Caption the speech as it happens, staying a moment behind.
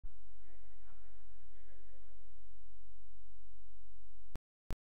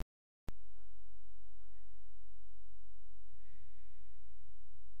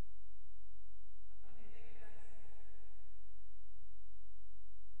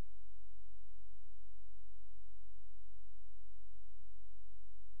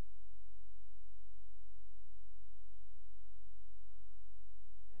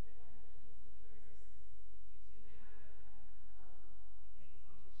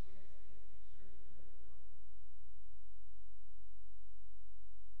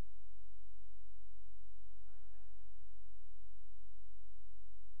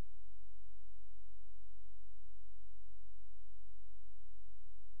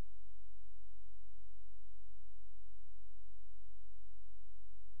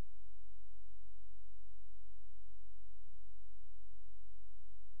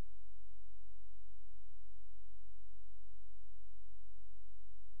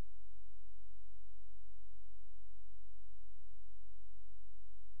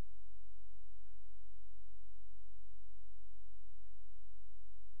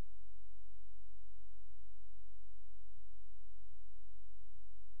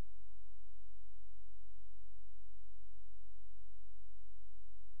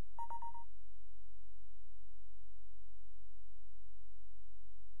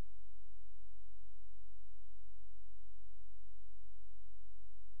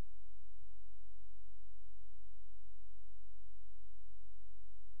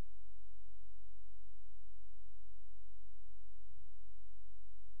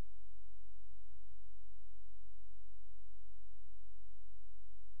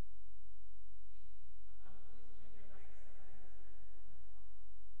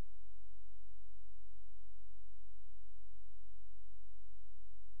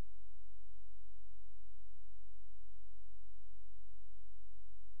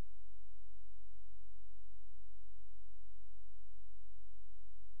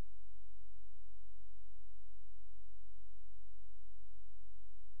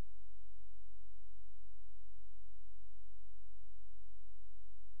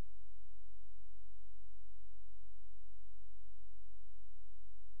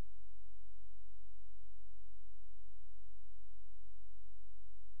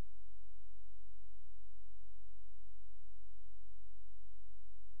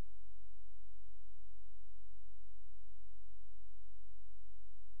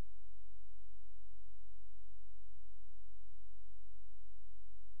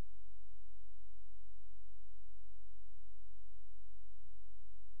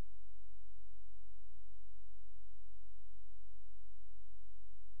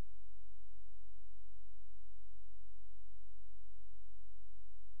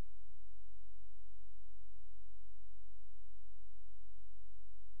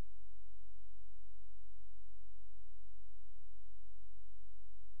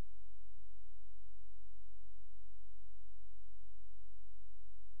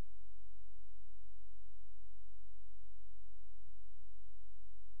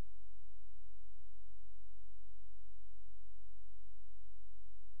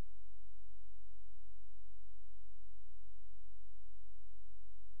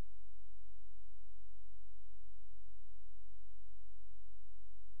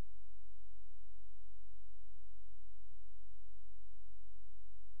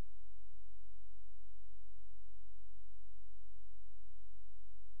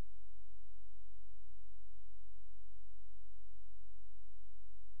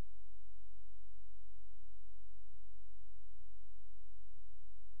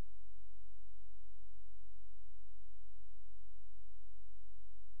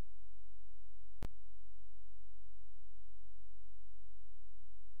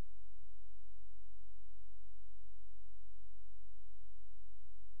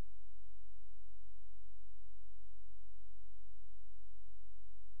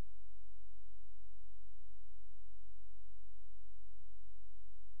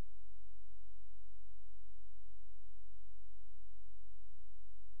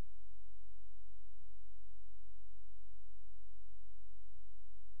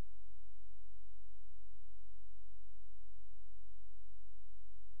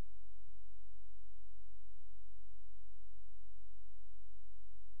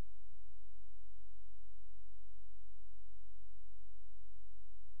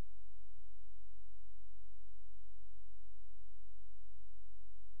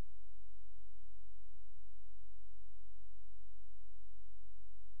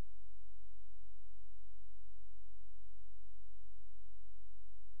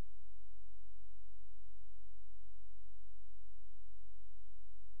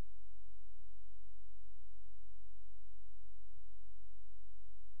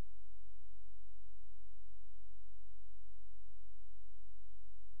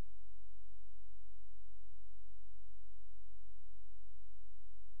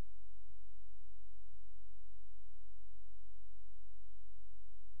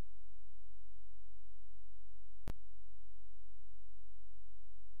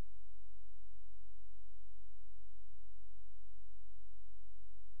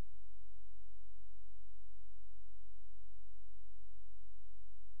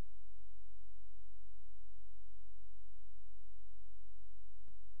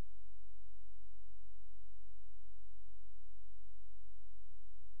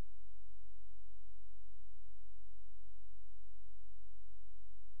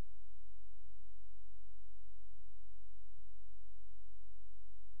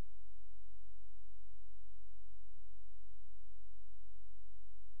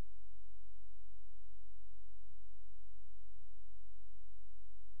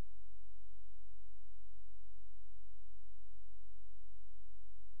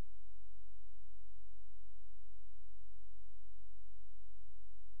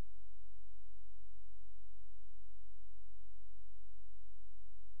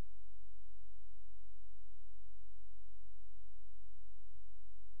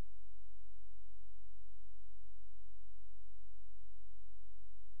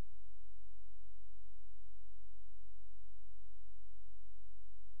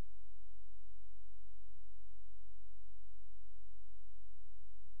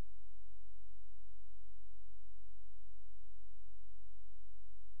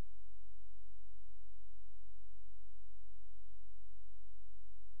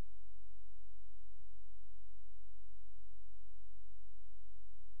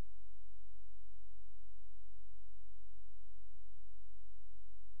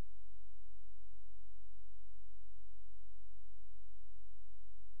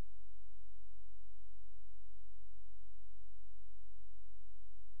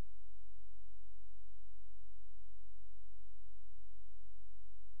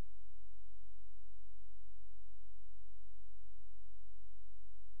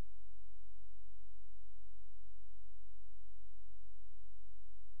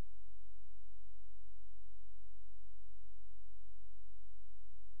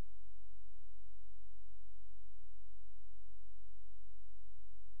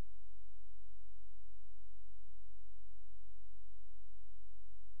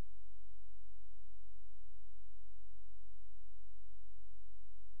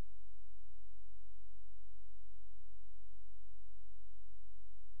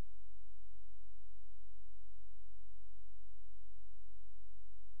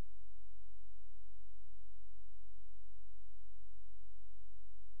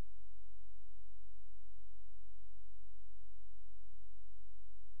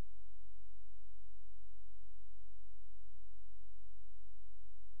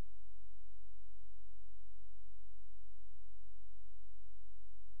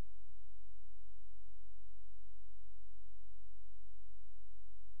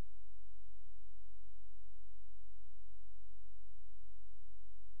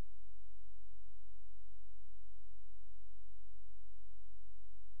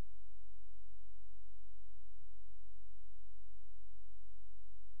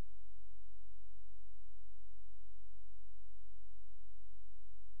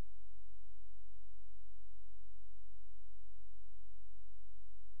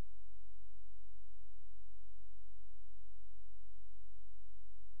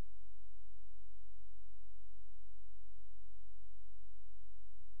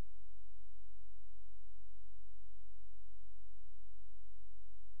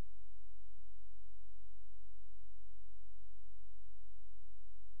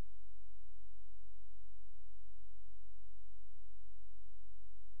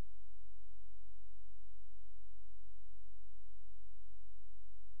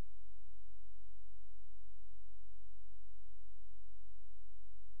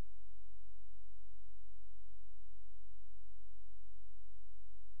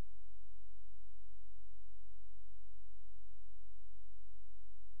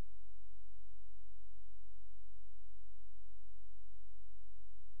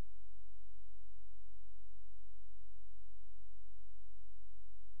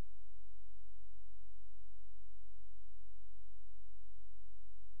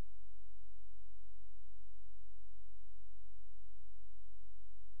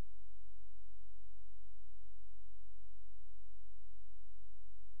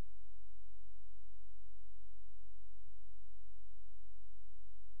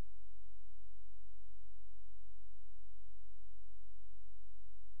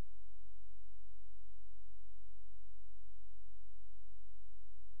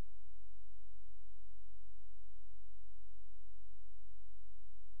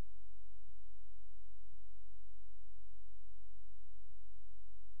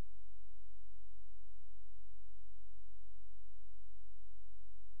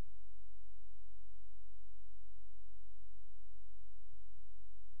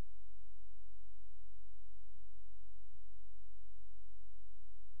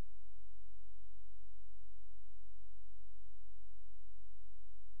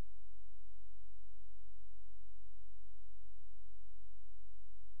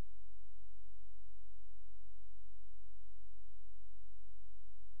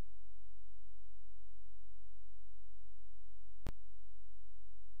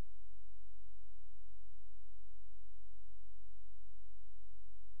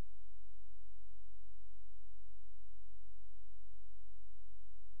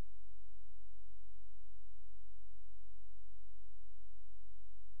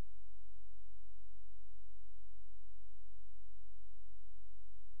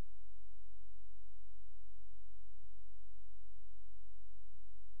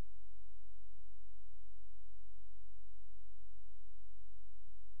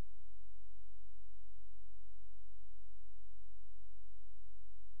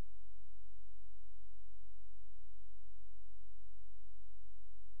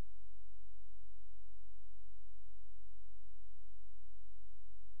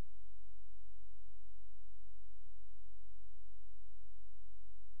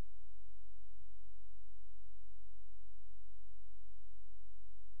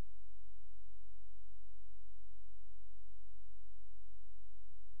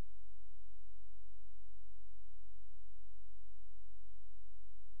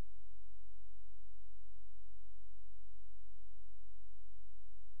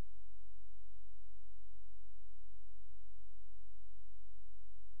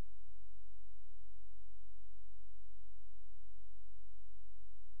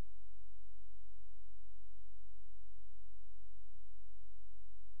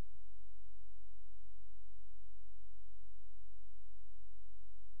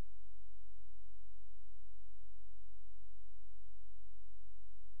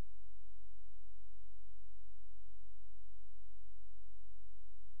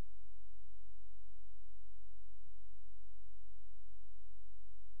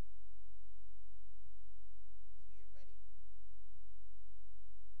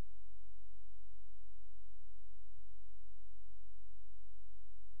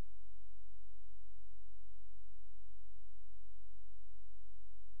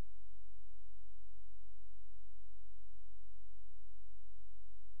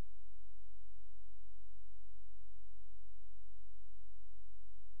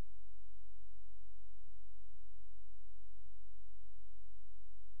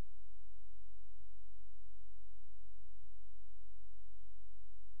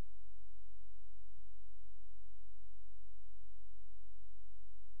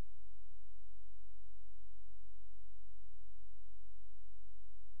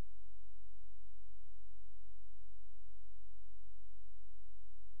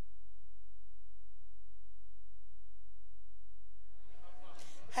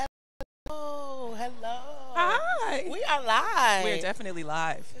live. We're definitely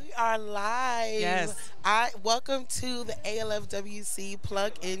live. We are live. Yes. Welcome to the ALFWC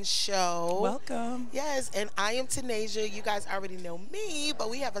Plug-In Show. Welcome. Yes, and I am Tanasia. You guys already know me, but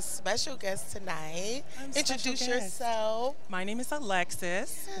we have a special guest tonight. Introduce yourself. My name is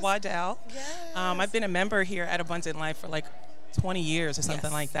Alexis Waddell. Yes. I've been a member here at Abundant Life for like 20 years or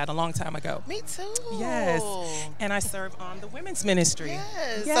something like that, a long time ago. Me too. Yes. And I serve on the women's ministry.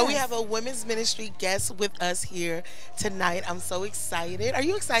 Yes. So we have a women's ministry guest with us here tonight. I'm so excited. Are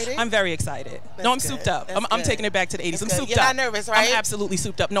you excited? I'm very excited. I'm souped up. I'm taking it back to the 80s. I'm souped up. You're not nervous, right? I'm absolutely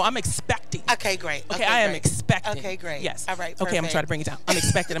souped up. No, I'm expecting. Okay, great. Okay, I am expecting. Okay, great. Yes. All right, Okay, I'm trying to bring it down. I'm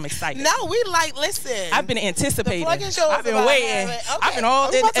expecting. I'm excited. No, we listen. I've been anticipating. I've been waiting. I've been all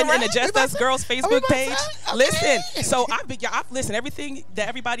in the Just Us Girls Facebook page. Okay. Listen, so I've everything that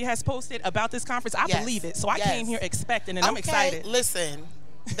everybody has posted about this conference. I believe it. So I came here expecting, and I'm excited. Listen,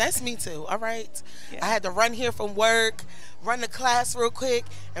 that's me too. All right. Yeah. I had to run here from work, run to class real quick,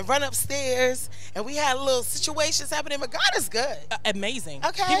 and run upstairs. And we had little situations happening, but God is good. Amazing.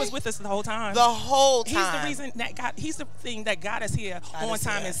 Okay. He was with us the whole time. The whole time. He's the reason that He's the thing that got us here on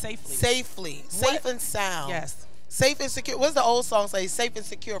time and safely. Safe and sound. Yes. Safe and secure. What's the old song say? Safe and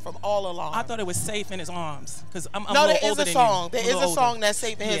secure from all alarm. I thought it was safe in his arms because I'm no, a there little is older a than song. you. There is a song that's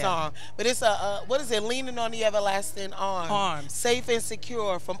safe in his arm, but it's a what is it? Leaning on the everlasting arms. Safe and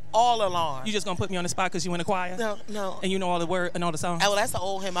secure from all alarm. You just gonna put me on the spot because you in the choir? No. And you know all the word and all the songs. Oh, well, that's an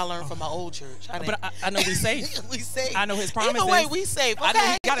old hymn I learned from my old church. But I know we safe. We safe. I know his promises. Either way, we safe. Okay? I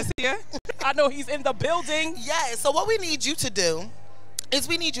know he got us here. I know he's in the building. Yeah. So what we need you to do is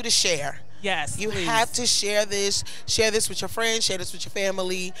we need you to share. Yes, you have to share this. Share this with your friends. Share this with your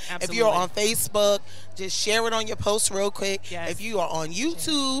family. Absolutely. If you're on Facebook, just share it on your post real quick. Yes. If you are on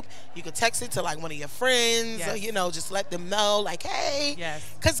YouTube, you can text it to like one of your friends. Yes. Or, just let them know, like, hey. Yes.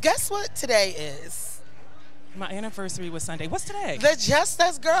 Because guess what today is? My anniversary was Sunday. What's today? The Just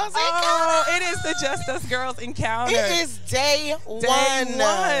Us Girls Encounter. Oh, it is the Just Us Girls Encounter. It is day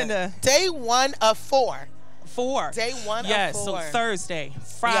one. Day one of 4. Day one yes, of 4. So Thursday,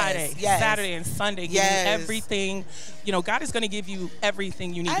 Friday, Saturday, and Sunday. Give you everything. God is going to give you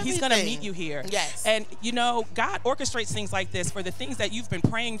everything you need. He's going to meet you here. Yes. And, God orchestrates things like this for the things that you've been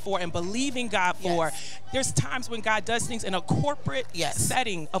praying for and believing God for. Yes. There's times when God does things in a corporate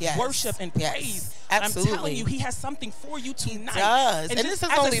setting of worship and praise. Absolutely. I'm telling you, he has something for you tonight. He does. And this is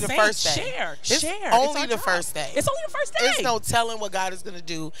only the first day. Share. It's only the first day. It's only the first day. There's no telling what God is going to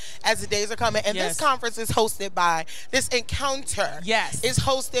do as the days are coming. And this conference is hosted by, this encounter is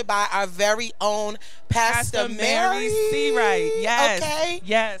hosted by our very own Pastor Mary Seawright. Yes. Okay?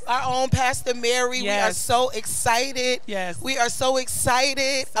 Yes. Our own Pastor Mary. Yes. We are so excited. Yes. We are so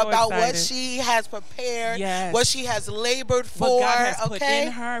excited about what she has prepared, what she has labored for. What God has put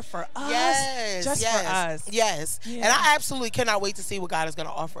in her for us. Yes. Just for us. Yes. Yeah. And I absolutely cannot wait to see what God is going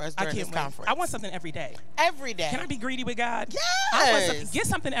to offer us during this conference. I want something every day. Every day. Can I be greedy with God? Yes. I want get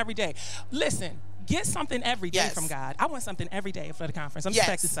something every day. Listen. Get something every day from God. I want something every day for the conference. I'm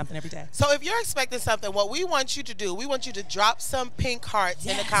expecting something every day. So if you're expecting something, what we want you to do, we want you to drop some pink hearts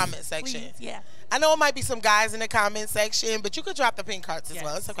in the comment section. Please. Yeah. I know it might be some guys in the comment section, but you could drop the pink hearts as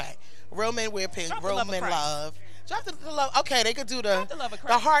well. It's okay. Real men wear pink. Real men love. Drop the love. Okay, they could do the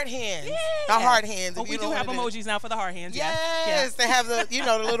heart hands. Yeah. The heart hands. We do have emojis now for the heart hands. Yes. They have the,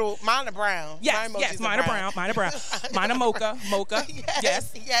 the little, mine are brown. Yes, mine are brown. Mine are mocha.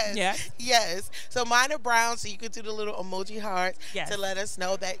 Yes. So mine are brown, so you could do the little emoji hearts to let us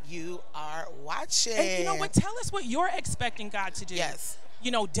know that you are watching. And you know what? Tell us what you're expecting God to do. Yes.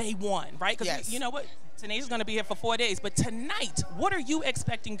 Day one, right? Because you know what? Tanae's going to be here for 4 days, but tonight, what are you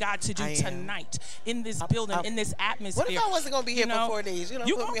expting God to do tonight in this building, in this atmosphere? What if I wasn't going to be here for 4 days? You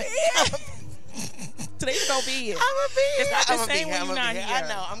going to be here. Today's going to be here. I'm going to be here. It's not the same when you're not here. I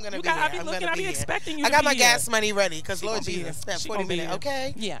know. I'm going to be here. I'll be expecting you I to got be my here. gas money ready because Lord Jesus spent 40 minutes. Here.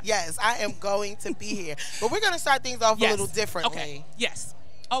 Okay? Yeah. Yes, I am going to be here. But we're going to start things off a little differently. Okay. Yes.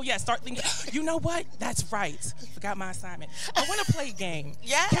 Oh, yeah, start thinking. You know what? That's right. Forgot my assignment. I want to play a game.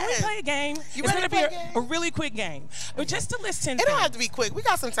 Yes. Can we play a game? You it's ready going to to play be a really quick game. But just to listen. It don't have to be quick. We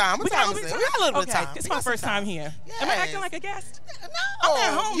got some time. What time is it? We got a little bit of time. It's my first time here. Yes. Am I acting like a guest? No. I'm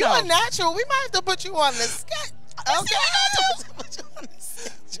at home, You're a natural. We might have to put you on the sketch. Okay.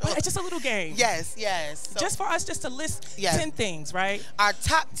 But it's just a little game. Yes. So just for us just to list 10 things, right? Our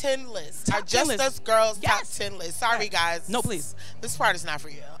top 10 list. Our Just Us Girls top 10 list. Sorry, guys. No, please. This part is not for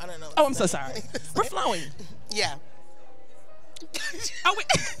you. I don't know. Oh, I'm so sorry. We're flowing. Yeah. Oh,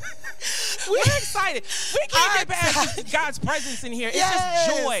 we're excited. We can't get past God's presence in here. It's just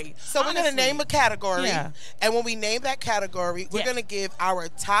joy. So honestly, we're going to name a category. Yeah. And when we name that category, we're going to give our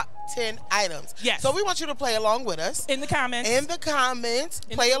top 10 items. Yes. So we want you to play along with us. In the comments.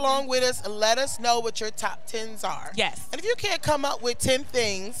 Play along with us and let us know what your top 10s are. Yes. And if you can't come up with 10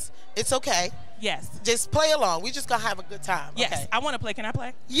 things, it's okay. Yes. Just play along. We're just going to have a good time. Yes. Okay? I want to play. Can I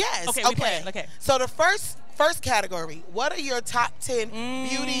play? Yes. Okay. We play. Okay. So the first category, what are your top 10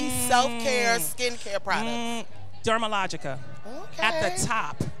 beauty, self-care, skincare products? Dermalogica. Okay. At the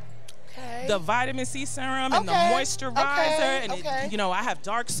top. Okay. The vitamin C serum and the moisturizer, and it, you know, I have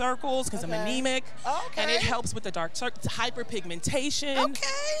dark circles because I'm anemic, and it helps with the dark hyperpigmentation. Okay,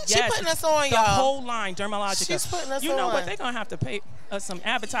 she's putting us on, y'all. The whole line, Dermalogica. She's putting us on. You know what? They're gonna have to pay us some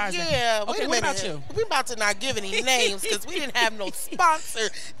advertising. Yeah. Okay. What about you? We're about to not give any names because we didn't have no sponsor.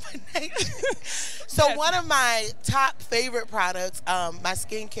 So one of my top favorite products, my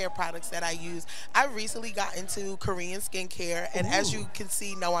skincare products that I use, I recently got into Korean skincare, and as you can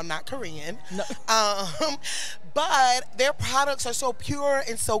see, no, I'm not Korean. No. But their products are so pure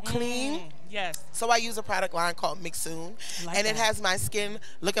and so clean. Yes. So I use a product line called Mixsoon, and it has my skin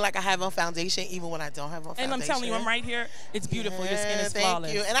looking like I have on foundation even when I don't have on foundation. And I'm telling you, I'm right here. It's beautiful. Your skin is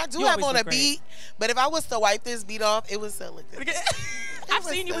flawless. Thank you. And I do have on a beat, but if I was to wipe this beat off, it would still look good. I've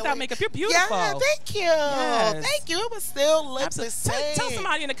seen you without makeup. You're beautiful. Yeah, thank you. Yes. Thank you. It would still look the same. Tell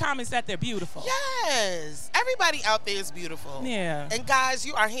somebody in the comments that they're beautiful. Yes. Everybody out there is beautiful. Yeah. And guys,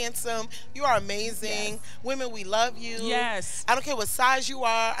 you are handsome. You are amazing. Yes. Women, we love you. Yes. I don't care what size you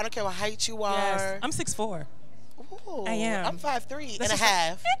are. I don't care what height you are. Yes. I'm 6'4". Ooh, I am. I'm 5'3" and a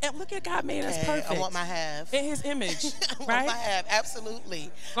half. And look at God made us perfect. I want my half. In His image, I right? want my half, absolutely.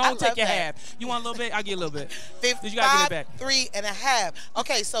 Go on, take your half. You want a little bit? I'll give you a little bit. You gotta give it back. 5'3" and a half.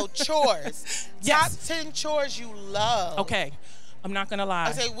 Okay, so chores. Top 10 chores you love. Okay, I'm not gonna lie.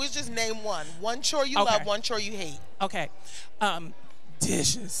 I say we just name one. One chore you love, one chore you hate. Okay.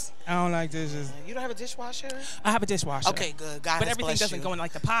 Dishes. I don't like dishes. You don't have a dishwasher? I have a dishwasher. Okay, good. God but everything doesn't go in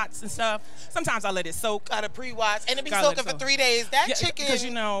like the pots and stuff. Sometimes I let it soak. Gotta pre-wash, and it be soaking for 3 days. That chicken, because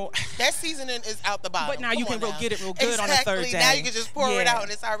you know, that seasoning is out the bottom. But now you can get it real good on the third day. Now you can just pour it out,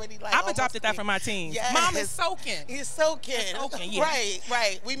 and it's already like. I've adopted that from my team. Yes. Mom is soaking. It's soaking. Yeah.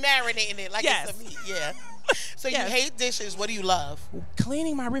 Right. We marinating it like it's a meat. Yeah. So you hate dishes. What do you love?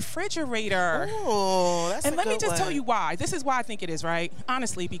 Cleaning my refrigerator. Oh, that's and a let me good just one. tell you why. This is why I think it is, right?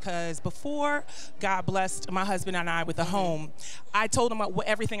 Honestly, because before God blessed my husband and I with a home, I told him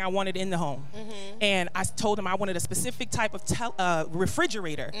everything I wanted in the home. And I told him I wanted a specific type of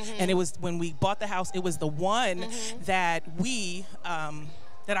refrigerator. And it was, when we bought the house, it was the one that we,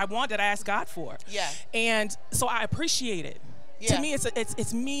 that I asked God for. Yeah. And so I appreciate it. Yeah. To me,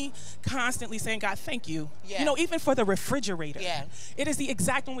 it's me constantly saying, God, thank you. Yeah. You know, even for the refrigerator. Yeah. It is the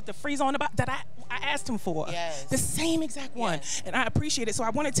exact one with the freezer on the bottom that I asked him for. Yes. The same exact one. Yes. And I appreciate it. So I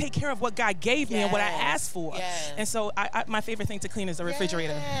want to take care of what God gave me and what I asked for. Yes. And so my favorite thing to clean is the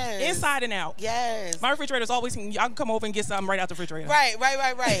refrigerator. Yes. Inside and out. Yes. My refrigerator is always, y'all can come over and get something right out the refrigerator.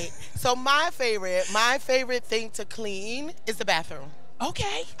 Right. So my favorite thing to clean is the bathroom.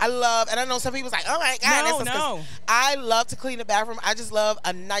 Okay. I love, and I know some people's like, oh my God. No. I love to clean the bathroom. I just love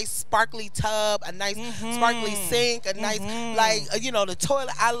a nice sparkly tub, a nice sparkly sink, a nice, like, you know, the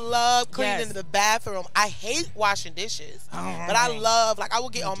toilet. I love cleaning the bathroom. I hate washing dishes, but I love, like, I will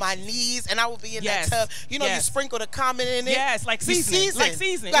get on my knees and I will be in that tub. You know, you sprinkle the common in it. Yes, like seasoning. Like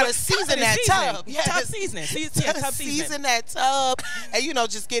seasoning. You gotta season that tub. Yes. Tub seasoning. Tub season that tub, and you know,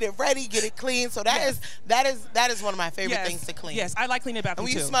 just get it ready, get it clean. So that is one of my favorite things to clean. Yes, I like cleaning the bathroom and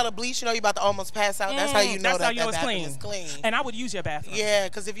when too. you smell the bleach, you know you're about to almost pass out. That's how you know that bathroom is clean. And I would use your bathroom. Yeah,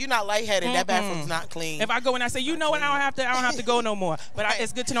 because if you're not lightheaded, that bathroom's not clean. If I go and I say, you know what, I don't have to go no more. But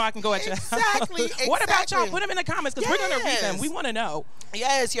it's good to know I can go at you. Exactly. What about y'all? Put them in the comments because we're gonna read them. We want to know.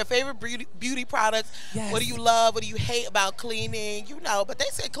 Yes, your favorite beauty products. Yes. What do you love? What do you hate about cleaning? You know, but they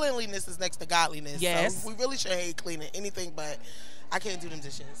say cleanliness is next to godliness. Yes. So we really should hate cleaning anything but. I can't do them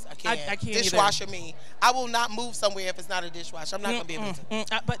dishes. I can't. I can't dishwasher either. Me. I will not move somewhere if it's not a dishwasher. I'm not gonna be able to.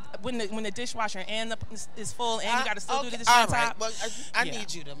 But when the dishwasher is full and you got to still do the dishes all on top. Well, I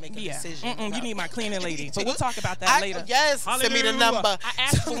need you to make a decision. You need my cleaning lady. But we'll talk about that later. Yes. Hallelujah. Send me the number. I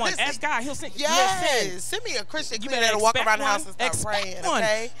asked for one. Ask God. He'll send. Yes. Send me a Christian cleaner that'll walk around the house and start praying.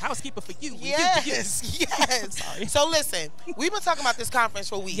 Okay. Housekeeper for you. Yes. Yes. Sorry. So listen, we've been talking about this conference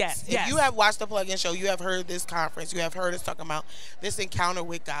for weeks. Yes. If you have watched the Plug-In Show, you have heard this conference. You have heard us talking about this encounter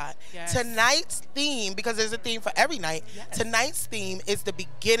with God. Yes. Tonight's theme, because there's a theme for every night, tonight's theme is the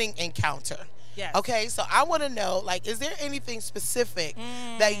beginning encounter. Yes. Okay, so I want to know, like, is there anything specific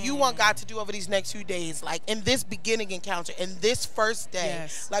that you want God to do over these next few days, like in this beginning encounter, in this first day?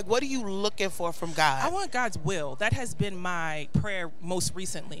 Yes. Like, what are you looking for from God? I want God's will. That has been my prayer most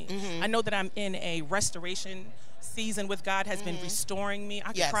recently. I know that I'm in a restoration season with God, has been restoring me.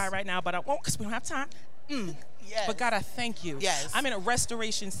 I can cry right now, but I won't because we don't have time. Yes. But God, I thank you. Yes. I'm in a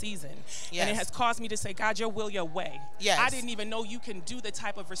restoration season. Yes. And it has caused me to say, God, your will, your way. Yes. I didn't even know you can do the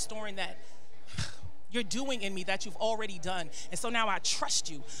type of restoring that you're doing in me that you've already done. And so now I trust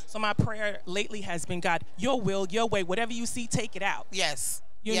you. So my prayer lately has been, God, your will, your way, whatever you see, take it out. Yes.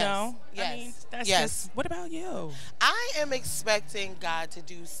 You know? Yes. I mean, that's yes. just, what about you? I am expecting God to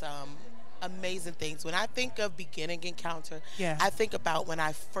do some amazing things. When I think of beginning encounter, I think about when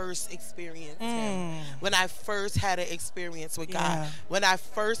I first experienced him, when I first had an experience with God, when I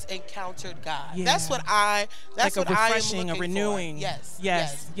first encountered God. That's what that's like what I am refreshing, looking a renewing. for. Yes.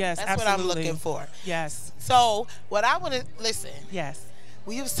 Yes. That's absolutely. what I'm looking for. Yes. So what I want to listen. Yes.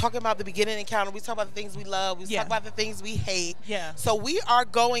 We was talking about the beginning encounter. We talk about the things we love. We talk about the things we hate. Yeah. So we are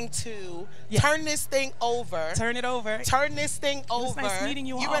going to turn this thing over. Turn it over. Turn this thing over. It was nice meeting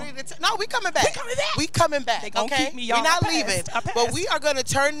you all. You ready to? No, we coming back. We coming back. We coming back. They gonna okay. keep me, y'all. We're not I passed. leaving. I passed. But we are going to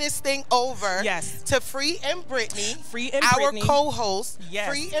turn this thing over. Yes. To Free and Brittany. Free and our Brittany. co-host. Yes.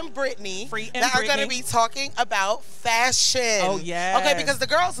 Free and Brittany. Free and that Brittany. are going to be talking about fashion. Oh yes. Okay, because the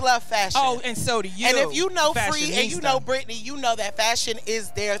girls love fashion. Oh, and so do you. And if you know Free and you Fashionista. know Brittany, you know that fashion is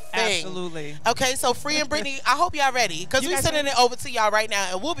their thing. Absolutely. Okay, so Free and Brittany, I hope y'all ready because we're sending it over to y'all right now,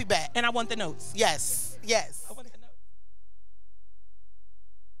 and we'll be back. And I want the notes. Yes, yes. I want the notes.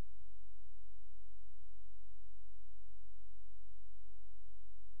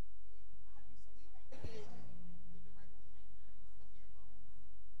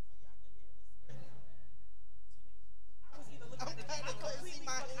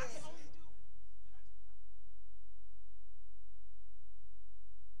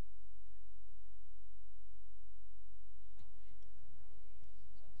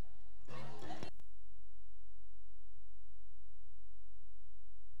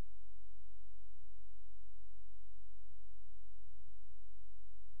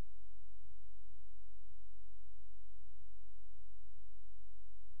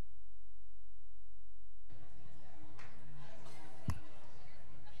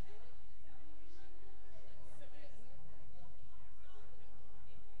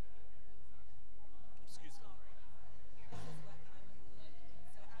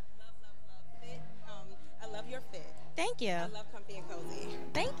 Thank you. I love comfy and cozy.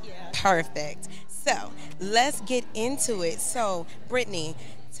 Thank you. Perfect. So let's get into it. So Brittany,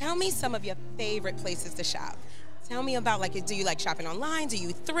 tell me some of your favorite places to shop. Tell me about, like, do you like shopping online? Do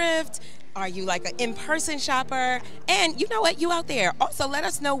you thrift? Are you like an in-person shopper? And you know what? You out there. Also, let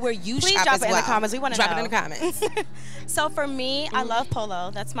us know where you Please shop drop as it in well. the comments. We want to know. Drop it in the comments. So for me, I love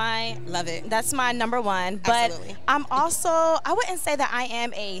Polo. That's my Love it. That's my number one. But Absolutely. I'm also, I wouldn't say that I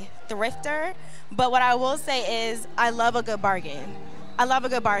am a thrifter, but what I will say is I love a good bargain. I love a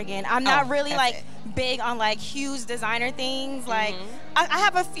good bargain. I'm not really that's like it. big on like huge designer things. Like I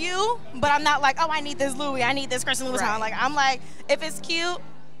have a few, but I'm not like, oh, I need this Louis, I need this Christian Louboutin. Right. Like I'm like, if it's cute,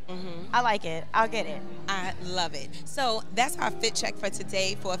 I like it. I'll get it. I love it. So that's our fit check for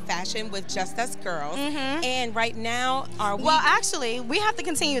today for fashion with Just Us Girls. And right now, are we? Well, actually, we have to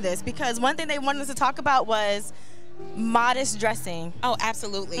continue this because one thing they wanted us to talk about was modest dressing. Oh,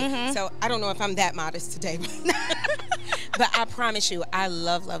 absolutely. So I don't know if I'm that modest today, but I promise you, I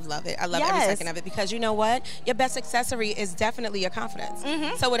love, love, love it. I love every Yes. second of it because you know what? Your best accessory is definitely your confidence.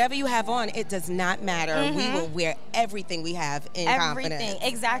 So whatever you have on, it does not matter. We will wear everything we have in Everything, confidence.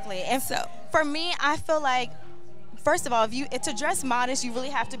 exactly. And so for me, I feel like, first of all, to dress modest, you really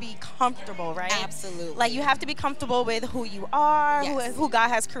have to be comfortable, right? Absolutely. Like you have to be comfortable with who you are, Yes. who God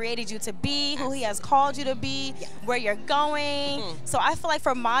has created you to be, who He has called you to be, where you're going. So I feel like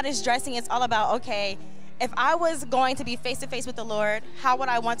for modest dressing, it's all about, okay, if I was going to be face to face with the Lord, how would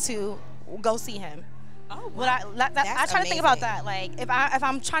I want to go see Him? Oh, Would I try to think about that. Like if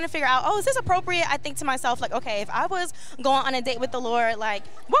I'm trying to figure out, oh, is this appropriate? I think to myself, like, okay, if I was going on a date with the Lord, like,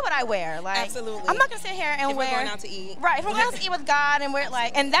 what would I wear? Like, Absolutely. I'm not gonna sit here and If wear. we're going out to eat. Right. If we're going out to eat with God and we're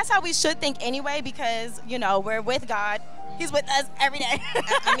like, and that's how we should think anyway, because we're with God. He's with us every day.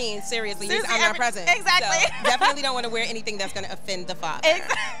 I mean, seriously, he's Seriously, omnipresent. exactly. So definitely don't want to wear anything that's going to offend the Father.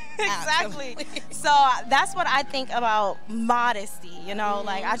 Exactly. Absolutely. So that's what I think about modesty.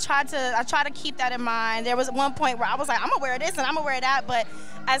 Like I try to keep that in mind. There was one point where I was like, I'm gonna wear this and I'm gonna wear that, but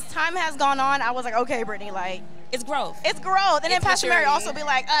as time has gone on, I was like, okay, Brittany, like It's growth. it's growth. And then It's Pastor Mary maturity. also be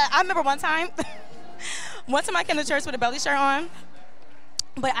like, I remember one time I came to church with a belly shirt on.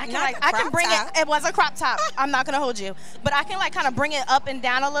 But I can Not like the I can crop bring top. it. It was a crop top. I'm not gonna hold you, but I can like kind of bring it up and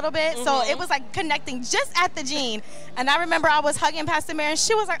down a little bit. So it was like connecting just at the jean. And I remember I was hugging Pastor Mary, and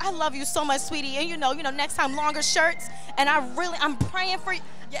she was like, "I love you so much, sweetie." And you know, next time longer shirts. And I'm praying for you.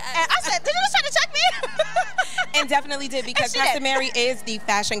 Yes. And I said, "Did you just try to check me?" And definitely did, because she Pastor did. Mary is the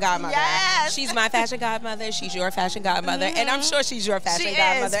fashion godmother. Yes. She's my fashion godmother. She's your fashion godmother. And I'm sure she's your fashion She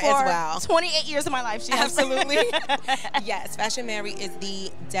godmother is as for well. 28 years of my life. She is. Absolutely. Yes, Fashion Mary is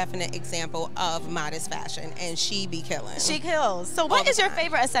the definite example of modest fashion, and she be killing. She kills. So All what the is your time.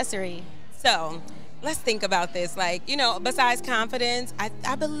 favorite accessory? So let's think about this. Like, besides confidence,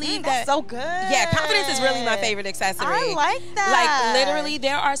 I believe that. That's so good. Yeah, confidence is really my favorite accessory. I like that. Like, literally,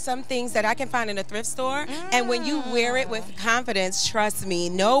 there are some things that I can find in a thrift store, and when you wear it with confidence, trust me,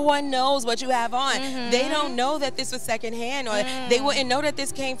 no one knows what you have on. They don't know that this was secondhand, or they wouldn't know that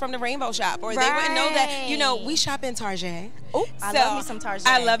this came from the Rainbow Shop, or they wouldn't know that, we shop in Target. Ooh, I love me some Target.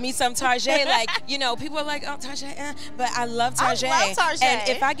 I love me some Target. Like, people are like, oh, Target, but I love Target. I love Target. And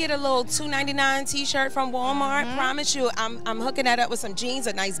if I get a little $2.99 t-shirt from Walmart, promise you, I'm hooking that up with some jeans,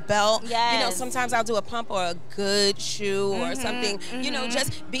 a nice belt. Yes. Sometimes I'll do a pump or a good shoe or something,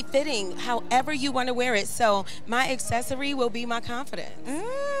 just be fitting however you want to wear it. So my accessory will be my confidence.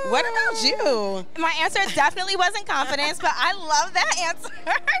 What about you? My answer definitely wasn't confidence, but I love that answer.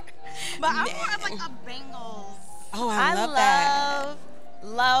 But I'm more of like a bangles. Oh, I love that.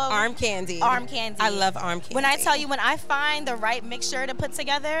 Love Arm candy. Arm candy. I love arm candy. When I tell you, when I find the right mixture to put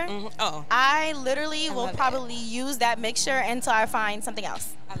together, Oh. I literally will love it. probably use that mixture until I find something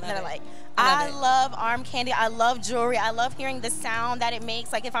else I love that I it. like. I I love it. love arm candy. I love jewelry. I love hearing the sound that it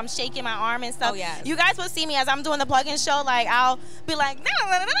makes. Like if I'm shaking my arm and stuff. Oh, yes. You guys will see me as I'm doing the plug-in show. Like I'll be like,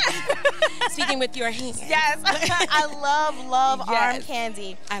 Speaking with your hands. yes. I love arm Yes.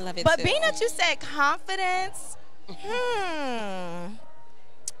 candy. I love it But too. being that you said confidence,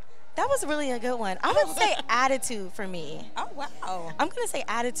 that was really a good one. I would say attitude for me. Oh, wow. I'm gonna say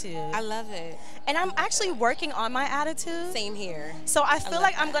attitude. I love it. And I'm actually working on my attitude. Same here. So I feel love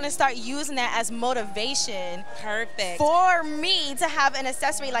like that. I'm gonna start using that as motivation Perfect. for me to have an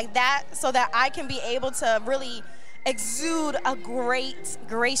accessory like that, so that I can be able to really exude a great,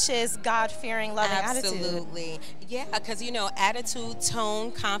 gracious, God-fearing, loving attitude. Absolutely. Yeah, because, attitude,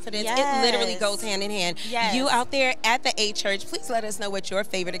 tone, confidence, it Yes. literally goes hand in hand. Yes. You out there at the A Church, please let us know what your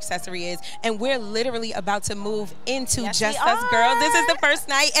favorite accessory is. And we're literally about to move into Yes, Just we Us Girls. This is are. the first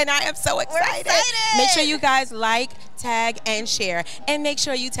night, and I am so excited. excited. Make sure you guys like, tag, and share. And make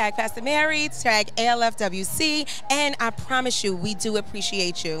sure you tag Pastor Mary, tag ALFWC, and I promise you, we do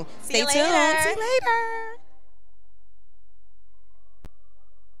appreciate you. See Stay you tuned. later. See you later.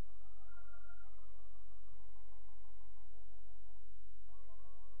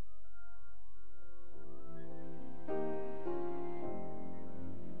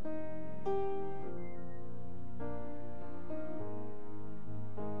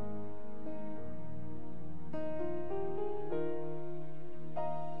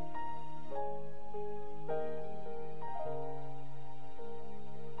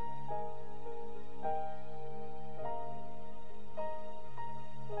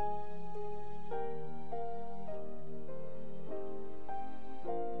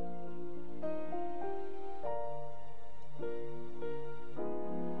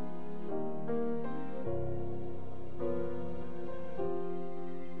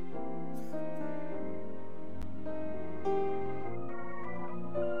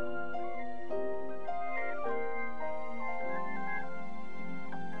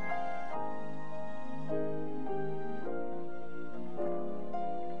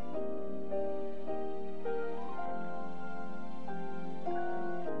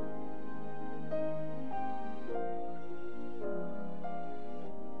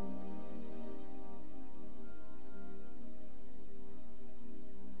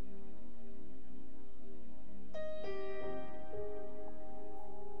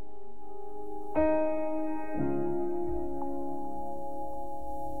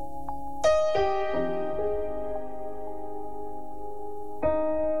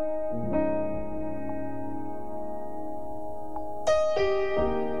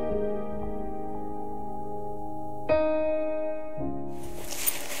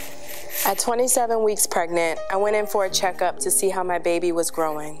 At 27 weeks pregnant, I went in for a checkup to see how my baby was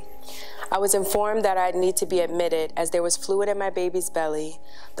growing. I was informed that I'd need to be admitted as there was fluid in my baby's belly,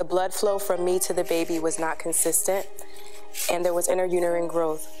 the blood flow from me to the baby was not consistent, and there was interuterine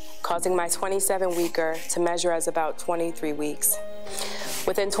growth, causing my 27-weeker to measure as about 23 weeks.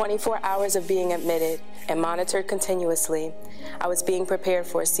 Within 24 hours of being admitted and monitored continuously, I was being prepared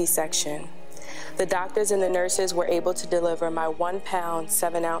for a C-section. The doctors and the nurses were able to deliver my 1 pound,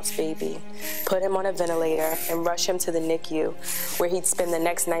 7 ounce baby, put him on a ventilator, and rush him to the NICU, where he'd spend the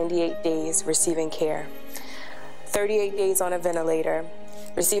next 98 days receiving care. 38 days on a ventilator,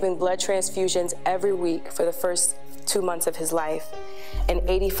 receiving blood transfusions every week for the first 2 months of his life, and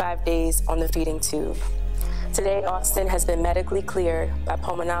 85 days on the feeding tube. Today, Austin has been medically cleared by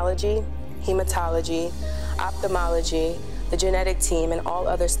pulmonology, hematology, ophthalmology, the genetic team, and all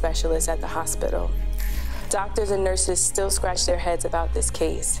other specialists at the hospital. Doctors and nurses still scratch their heads about this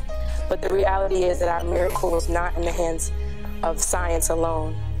case, but the reality is that our miracle was not in the hands of science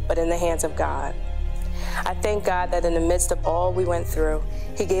alone, but in the hands of God. I thank God that in the midst of all we went through,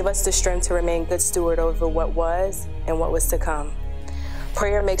 He gave us the strength to remain good steward over what was and what was to come.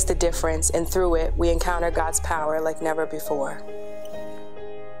 Prayer makes the difference, and through it, we encounter God's power like never before.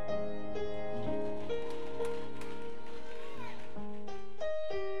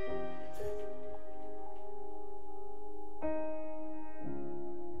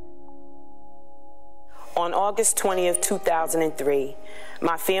 On August 20th, 2003,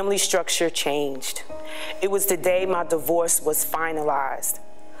 my family structure changed. It was the day my divorce was finalized.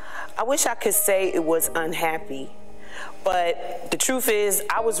 I wish I could say it was unhappy, but the truth is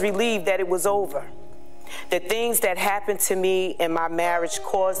I was relieved that it was over. The things that happened to me in my marriage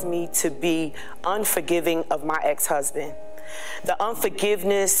caused me to be unforgiving of my ex-husband. The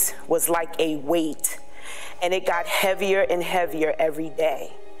unforgiveness was like a weight, and it got heavier and heavier every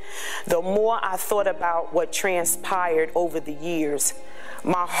day. The more I thought about what transpired over the years,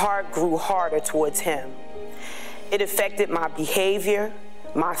 my heart grew harder towards him. It affected my behavior,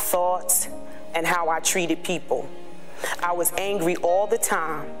 my thoughts, and how I treated people. I was angry all the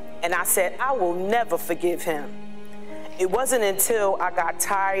time, and I said, I will never forgive him. It wasn't until I got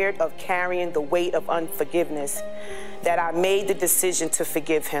tired of carrying the weight of unforgiveness that I made the decision to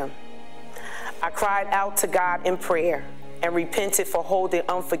forgive him. I cried out to God in prayer and repented for holding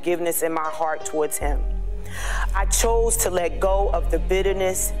unforgiveness in my heart towards him. I chose to let go of the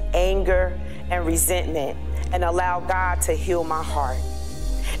bitterness, anger, and resentment and allow God to heal my heart.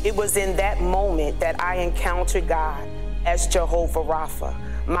 It was in that moment that I encountered God as Jehovah Rapha,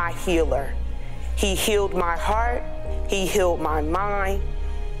 my healer. He healed my heart, He healed my mind,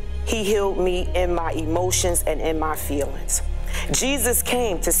 He healed me in my emotions and in my feelings. Jesus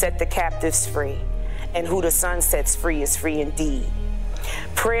came to set the captives free, and who the Son sets free is free indeed.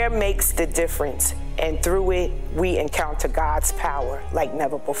 Prayer makes the difference, and through it, we encounter God's power like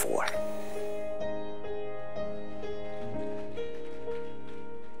never before.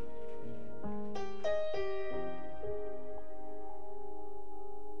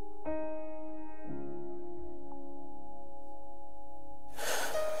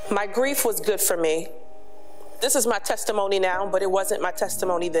 My grief was good for me. This is my testimony now, but it wasn't my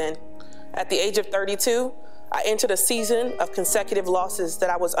testimony then. At the age of 32, I entered a season of consecutive losses that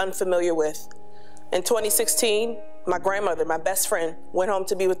I was unfamiliar with. In 2016, my grandmother, my best friend, went home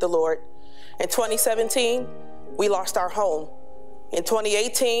to be with the Lord. In 2017, we lost our home. In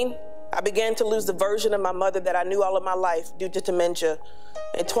 2018, I began to lose the version of my mother that I knew all of my life due to dementia.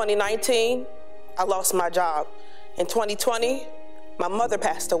 In 2019, I lost my job. In 2020, my mother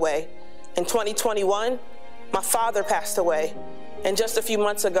passed away. In 2021, my father passed away. And just a few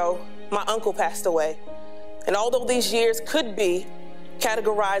months ago, my uncle passed away. And although these years could be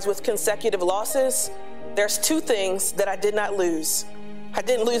categorized with consecutive losses, there's two things that I did not lose. I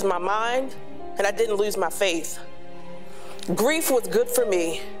didn't lose my mind, and I didn't lose my faith. Grief was good for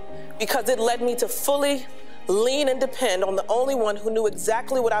me because it led me to fully lean and depend on the only one who knew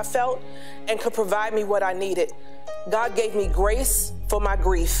exactly what I felt and could provide me what I needed. God gave me grace for my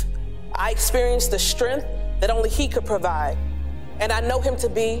grief. I experienced the strength that only He could provide. And I know Him to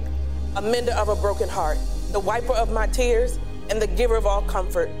be a mender of a broken heart, the wiper of my tears, and the giver of all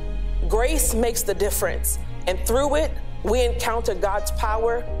comfort. Grace makes the difference, and through it, we encounter God's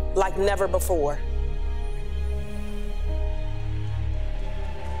power like never before.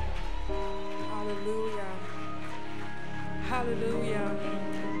 Hallelujah. Hallelujah.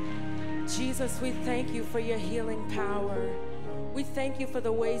 Jesus, we thank you for your healing power. We thank you for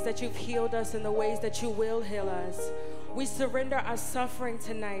the ways that you've healed us and the ways that you will heal us. We surrender our suffering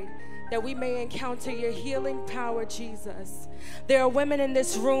tonight that we may encounter your healing power, Jesus. There are women in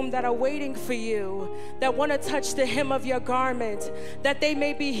this room that are waiting for you, that want to touch the hem of your garment, that they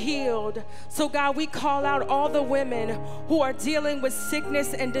may be healed. So God, we call out all the women who are dealing with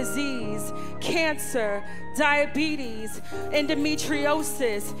sickness and disease, cancer, diabetes,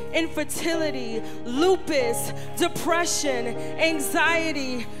 endometriosis, infertility, lupus, depression,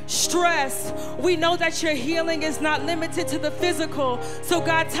 anxiety, stress. We know that your healing is not limited to the physical. So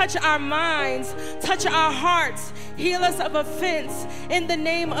God, touch our minds, touch our hearts, heal us of offense in the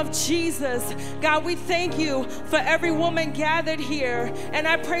name of Jesus. God, we thank you for every woman gathered here. And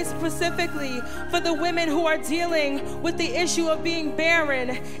I pray specifically for the women who are dealing with the issue of being barren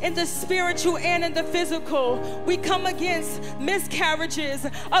in the spiritual and in the physical. We come against miscarriages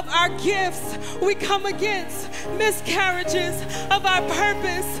of our gifts. We come against miscarriages of our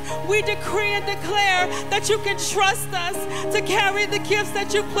purpose. We decree and declare that you can trust us to carry the gifts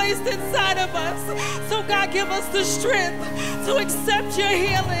that you placed inside of us. So God, give us the strength to accept your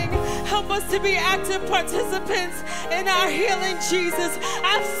healing. Help us to be active participants in our healing, Jesus.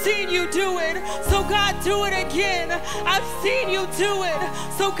 I've seen you do it. So God, do it again. I've seen you do it.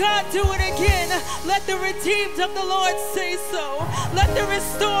 So God, do it again. Let the redeemed of the Lord say so. Let the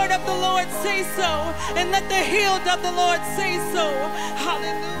restored of the Lord say so. And let the healed of the Lord say so.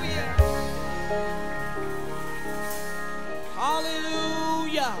 Hallelujah.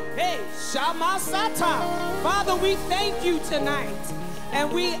 Hallelujah. Hey, Shama Sata. Father, we thank you tonight.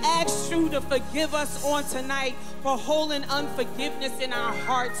 And we ask you to forgive us on tonight for holding unforgiveness in our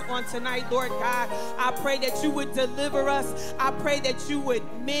hearts on tonight, Lord God. I pray that you would deliver us. I pray that you would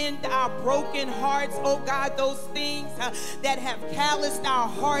mend our broken hearts, oh God, those things that have calloused our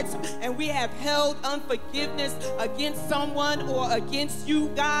hearts and we have held unforgiveness against someone or against you,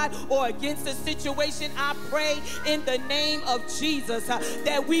 God, or against a situation. I pray in the name of Jesus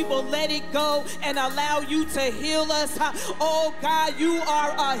that we will let it go and allow you to heal us. Oh God, you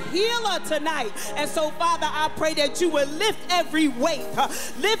are a healer tonight. And so, Father, I pray that you would lift every weight,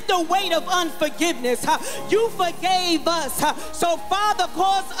 lift the weight of unforgiveness. You forgave us. So, Father,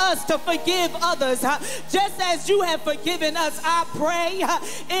 cause us to forgive others just as you have forgiven us. I pray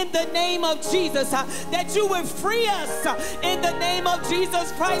in the name of Jesus that you would free us in the name of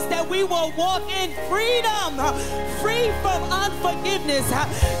Jesus Christ, that we will walk in freedom, free from unforgiveness,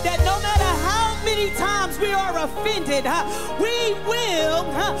 that no matter how many times we are offended, we will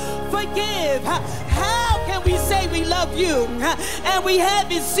forgive. How can we say we love you and we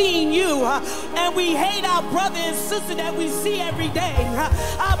haven't seen you and we hate our brother and sister that we see every day?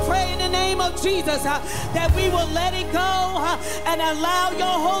 I pray in the name of Jesus that we will let it go and allow your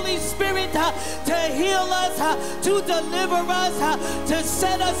Holy Spirit to heal us, to deliver us, to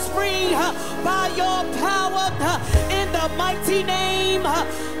set us free by your power in the mighty name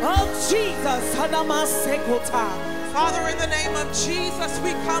of Jesus. Father, in the name of Jesus,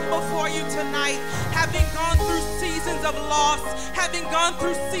 we come before you tonight, having gone through seasons of loss, having gone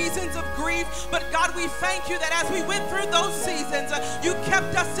through seasons of grief. But God, we thank you that as we went through those seasons, you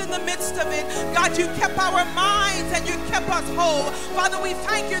kept us in the midst of it. God, you kept our minds and you kept us whole. Father, we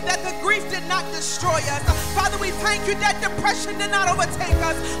thank you that the grief did not destroy us. Father, we thank you that depression did not overtake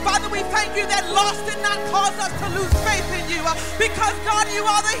us. Father, we thank you that loss did not cause us to lose faith in you. Because God, you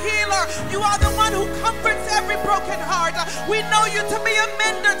are the healer. You are the one who comforts every broken heart. We know you to be a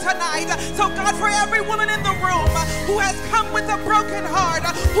mender tonight. So God, for every woman in the room who has come with a broken heart,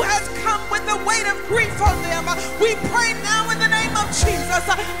 who has come with the weight of grief on them, we pray now in the name of Jesus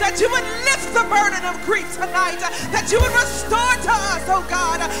that you would lift the burden of grief tonight, that you would restore to us, oh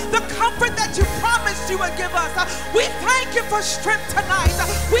God, the comfort that you promised you would give us. We thank you for strength tonight.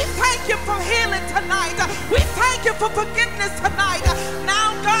 We thank you for healing tonight. We thank you for forgiveness tonight.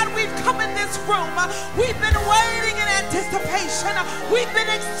 Now, God, we've come in this room. We've been waiting in anticipation. We've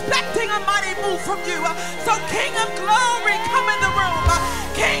been expecting a mighty move from you. So King of Glory, come in the room.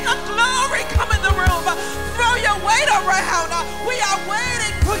 King of Glory, come in the room. Throw your weight around. We are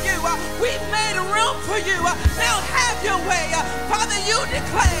waiting for you. We've made room for you. Now have your way. Father, you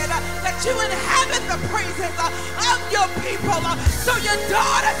declared that you inhabit the praises of your people. So your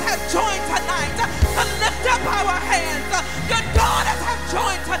daughters have joined tonight to lift up our hands. Your daughters have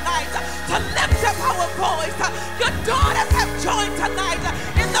joined tonight to lift up our voice. Your daughters have joined tonight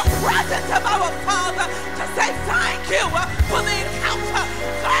in the presence of our Father to say thank you for the encounter.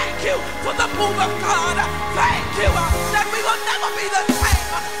 Thank you for the move of God. Thank you that we will never be the same.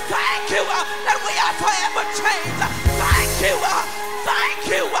 Thank you that we are forever changed. Thank you. Thank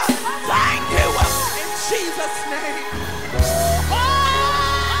you. Thank you. In Jesus' name.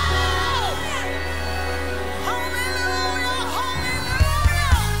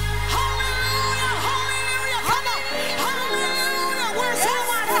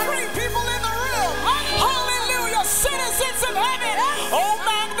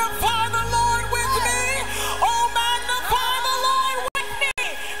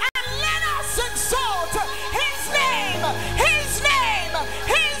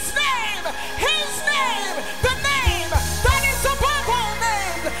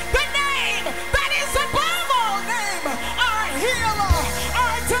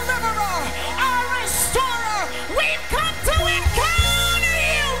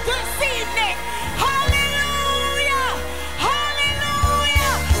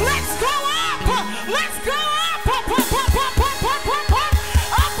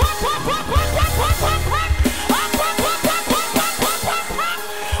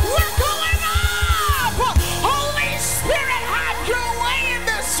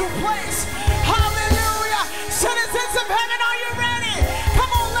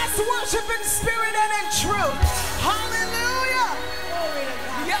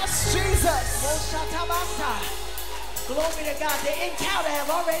 Yes, Jesus. Glory to God. The encounter has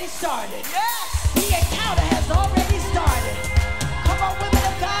already started. Yes. The encounter has already started. Come on, women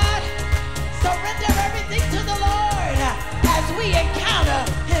of God. Surrender everything to the Lord as we encounter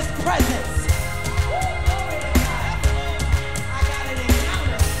his presence. Glory to God. I got an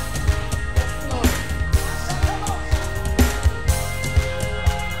encounter. Yes, Lord.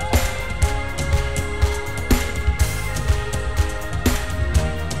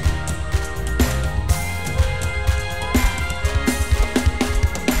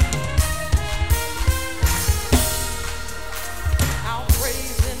 I'll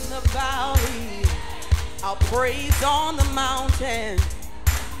praise in the valley, I'll praise on the mountain,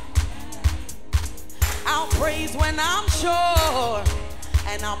 I'll praise when I'm sure,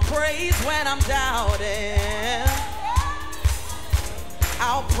 and I'll praise when I'm doubting.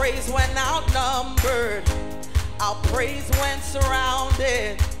 I'll praise when outnumbered, I'll praise when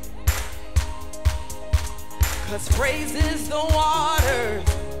surrounded, 'cause praise is the water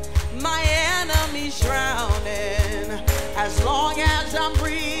my enemies drowning. As long as I'm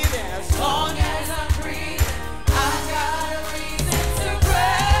breathing, as long as I'm breathing, I got a reason to praise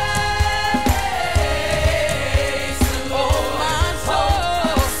the Lord. Oh, my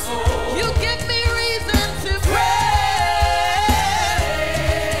soul, you give me reason to praise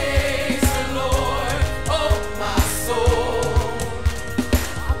the Lord. Oh, my soul,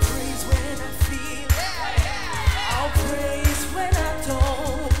 I'll praise when I feel it. I'll praise when I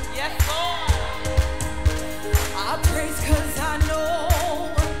don't. Yes, Lord. I'll praise 'cause I know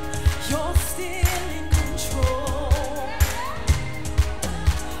you're still in control.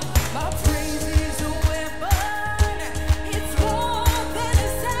 My praise is a weapon. It's more than a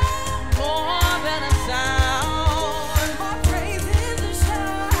sound. More than a sound. My praise is a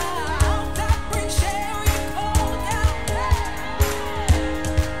shout that brings Jericho down.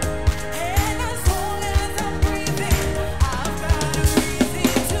 And as long as I'm breathing, I've got a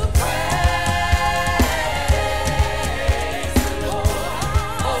reason to praise the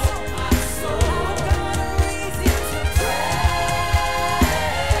Lord. Oh, my soul. I've got a reason to praise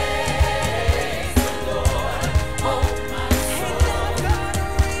the Lord. Oh, my soul. And I've got a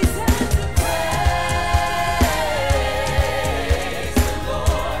reason to praise the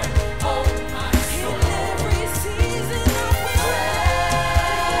Lord. Oh, my soul. In every season I will praise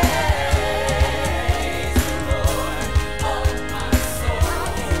the Lord. Oh, my soul. I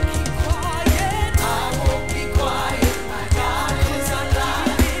won't keep quiet. I won't be quiet. My God is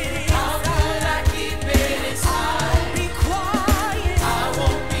alive. How could I keep it inside? Be quiet. I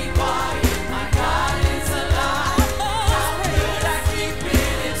won't be quiet. My God is alive. How could I keep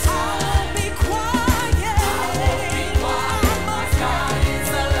it inside? Be quiet. I won't be quiet. My God is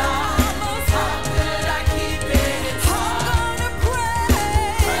alive. How could I keep it inside? I'm gonna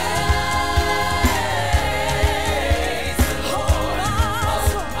praise the Lord. Oh,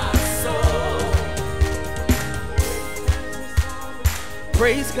 my soul.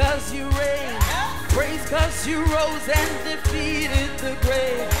 Praise 'cause you reigned. Praise 'cause you rose and defeated the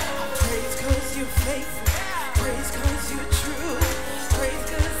grave. Praise 'cause you're faithful. Praise 'cause you're true. Praise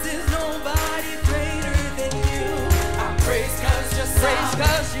 'cause there's nobody greater than you. I praise 'cause you're sovereign. Praise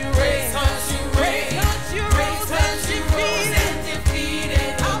 'cause you reign. Praise 'cause you reign. Praise 'cause you rose and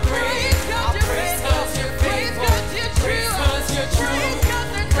defeated the grave. Praise 'cause you're faithful. Praise 'cause you're true.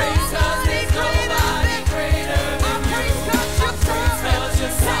 Praise 'cause there's nobody greater than you. Praise 'cause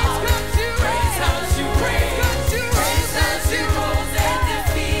you're sovereign. Praise 'cause you reign. Praise 'cause you rose and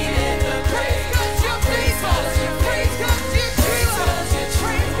defeated the grave. Praise 'cause you're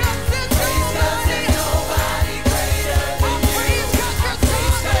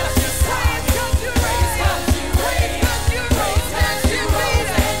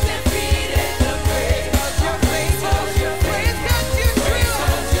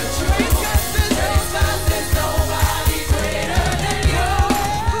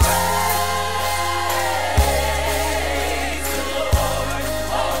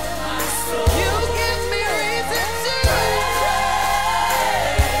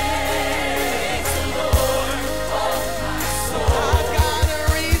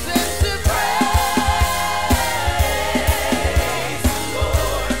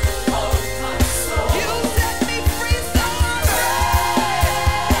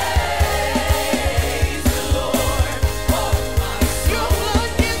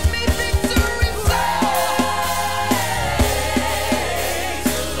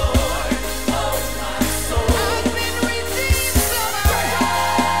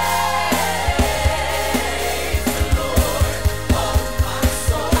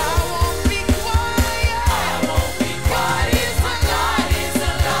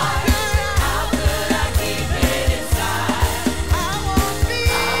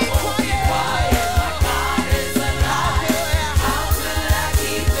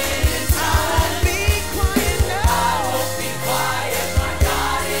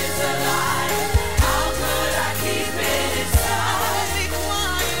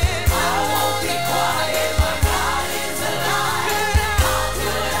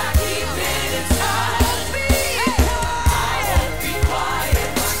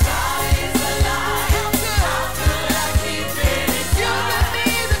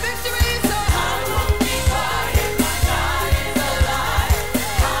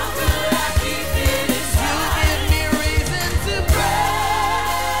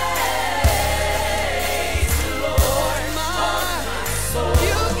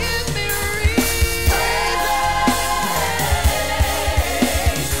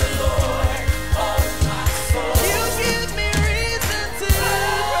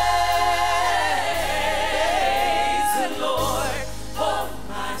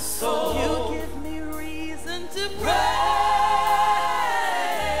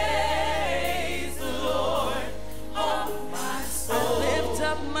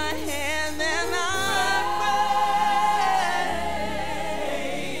my hand and I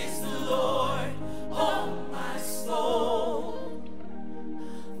praise the Lord, oh my soul.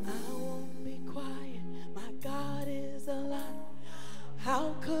 I won't be quiet, my God is alive.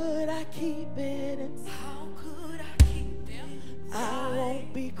 How could I keep it inside? How could I keep it inside? I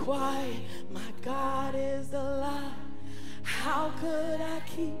won't be quiet, my God is alive. How could I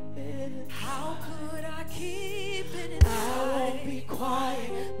keep it inside? How could I keep it inside? I won't be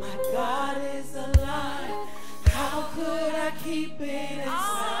quiet, my God is alive. How could I keep it inside?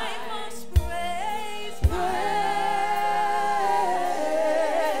 I must praise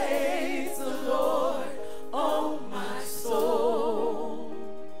the Lord, oh my soul.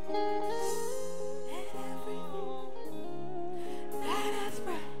 And everything that has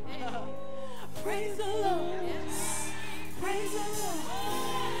breath, praise the Lord. Praise the Lord.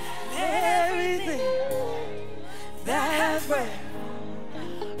 Everything that has breath,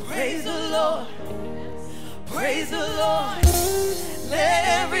 praise the Lord. Praise the Lord. Let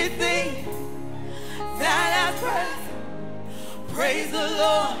everything that has breath, praise the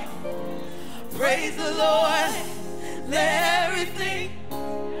Lord. Praise the Lord. Let everything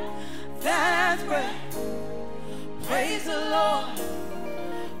that has breath, praise the Lord.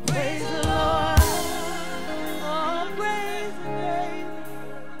 Praise the Lord. Oh, praise the name.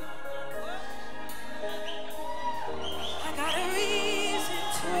 I got a reason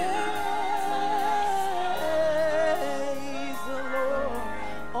to praise the Lord,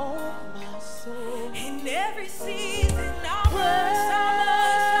 oh my soul. In every season I must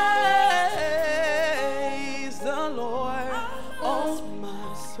praise the Lord, oh my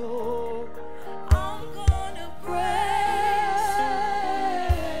soul. I'm gonna praise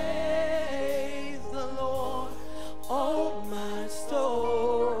the Lord, oh my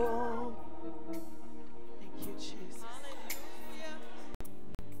soul. Thank you, Jesus.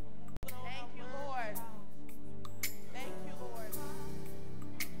 Thank you, Lord. Thank you, Lord.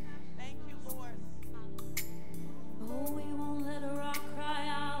 Thank you, Lord. Oh, we won't let a rock cry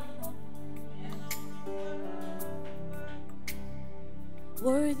out.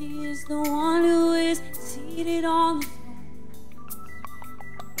 Worthy is the one who is seated on the throne.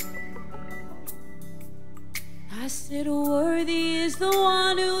 I said, worthy is the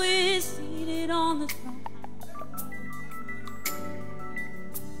one who is seated on the throne.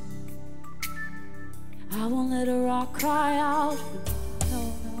 I won't let a rock cry out.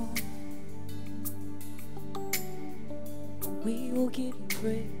 No, no. We will give you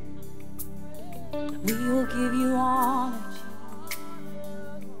praise. We will give you honor.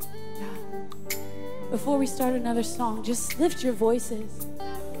 Before we start another song, just lift your voices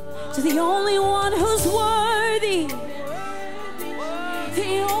to the only one who's worthy,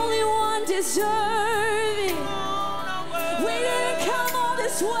 the only one deserving. We didn't come all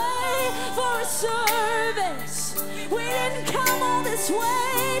this way for a service. We didn't come all this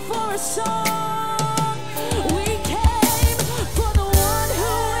way for a song. We came for the one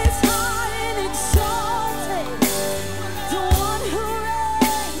who is high and exalted, the one who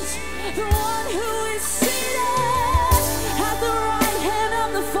reigns, the one who is seated at the right hand of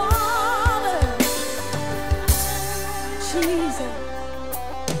the Father, Jesus.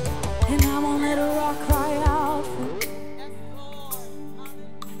 And I won't let a rock cry out for you.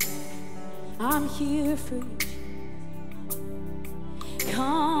 I'm here for you.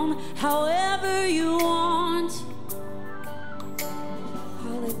 Come however you want.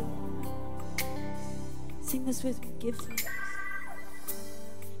 Hallelujah. Sing this with me. Give thanks.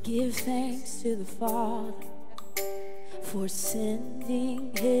 Give thanks to the Father for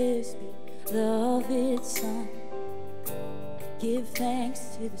sending His beloved Son. Give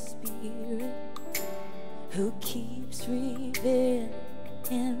thanks to the Spirit who keeps revealing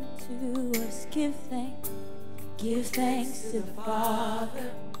Him to us. Give thanks. Give thanks to the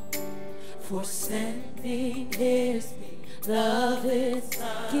Father for sending His beloved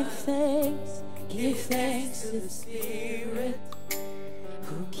Son. Give thanks to the Spirit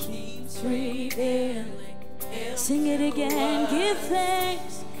who keeps revealing. Sing it again.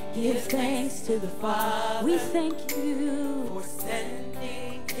 Give thanks to the Father. We thank you for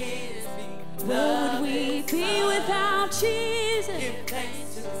sending His beloved. Where would we be without Jesus? Give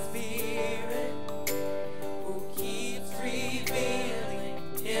thanks to the Spirit who keeps revealing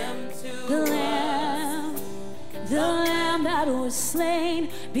Him to the Lamb that was slain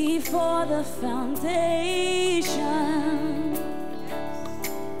before the foundation,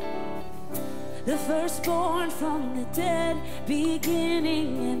 the firstborn from the dead,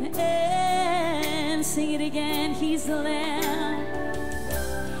 beginning and end. Sing it again. He's the Lamb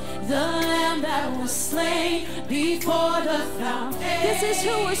the Lamb that was slain before the foundation. This is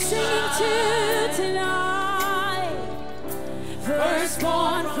who we're singing to tonight.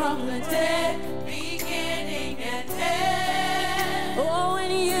 Firstborn from the dead, beginning and end. Oh,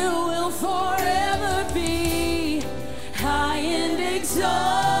 and you will forever be high and exalted.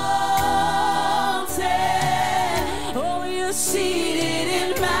 Oh, you're seated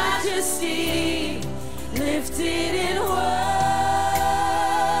in majesty, lifted in worship.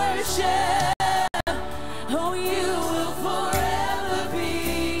 Oh, you will forever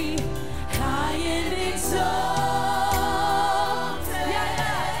be high and exalted.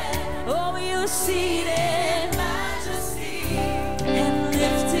 Yeah. Oh, you're seated in majesty and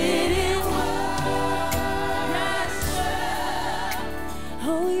lifted in worship.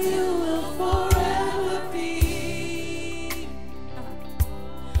 Oh, you will forever be.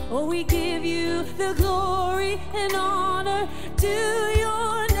 Oh, we give you the glory and honor to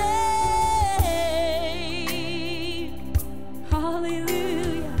your name.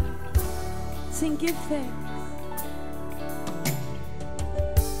 Hallelujah. Sing, give thanks.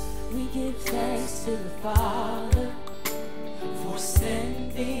 We give thanks to the Father for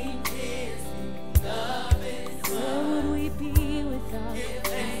sending His beloved Son. Where would we be without Him? Give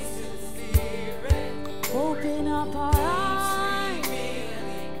thanks to the Spirit. Open up our eyes.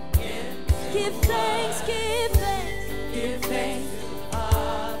 Give thanks, give thanks. Give thanks to the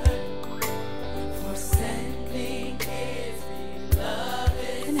Father for sending His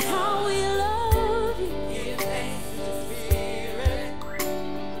beloved. And how we love you. Give thanks to the Spirit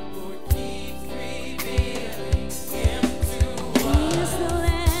who keeps revealing Him to us. He is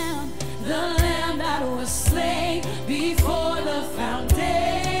the Lamb that was slain before the foundation.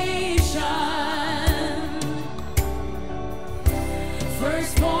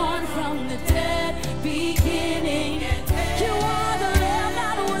 Firstborn from the dead, beginning and end. You are the Lamb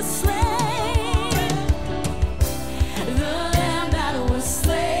that was slain. The Lamb that was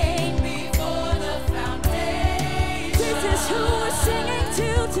slain before the foundation. This is who we're singing to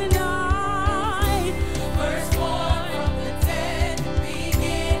tonight. Firstborn from the dead,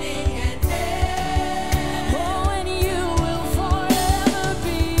 beginning and end. Oh, and you will forever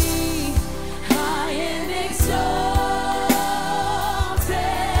be high and exalted.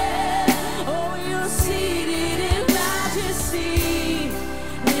 Oh, you're seated in majesty,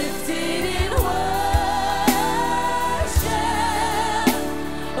 lifted in worship.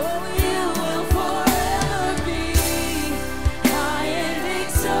 Oh, you will forever be high and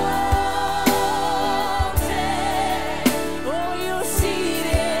exalted. Oh, you're seated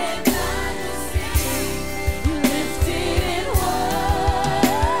in majesty, lifted in worship.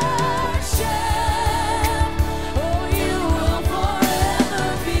 Oh, you will forever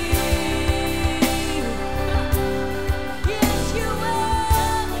be. Yes, you will.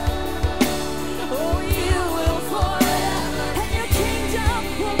 Oh, you will forever. And your kingdom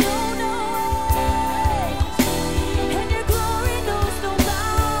will know no end. And your glory knows no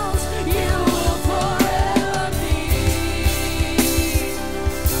bounds. You will forever be.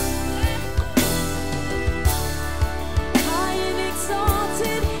 High and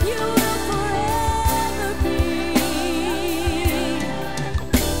exalted, you will forever be.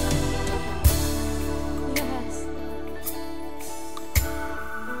 Yes.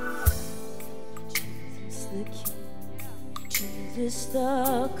 Jesus the King, Jesus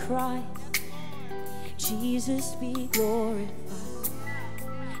the Christ, Jesus be glorified.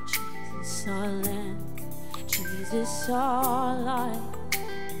 Jesus our Lamb, Jesus our life.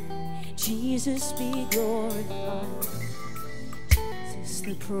 Jesus be glorified. Jesus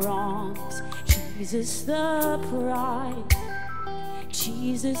the promise, Jesus the prize.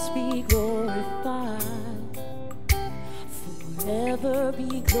 Jesus be glorified. Forever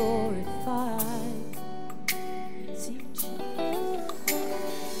be glorified. Sing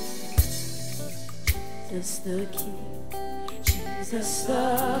Jesus the King, Jesus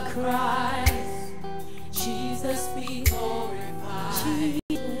the Christ. Jesus be glorified.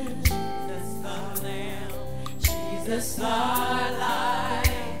 Jesus the Lamb, Jesus our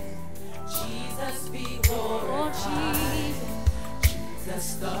life. Jesus be glorified. Jesus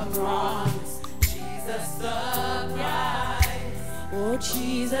the promise, Jesus the prize. Oh,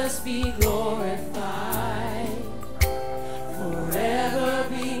 Jesus be glorified. Forever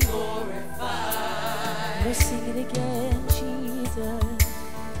be glorified. Let's sing it again, Jesus.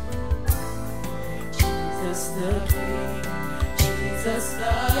 Jesus the King, Jesus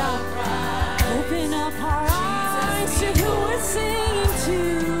the Christ. Open up our eyes to who we're singing to.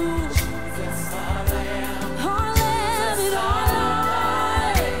 Jesus our Lamb and our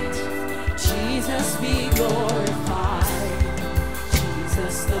light. Jesus be glorified.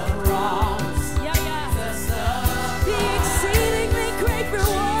 Jesus the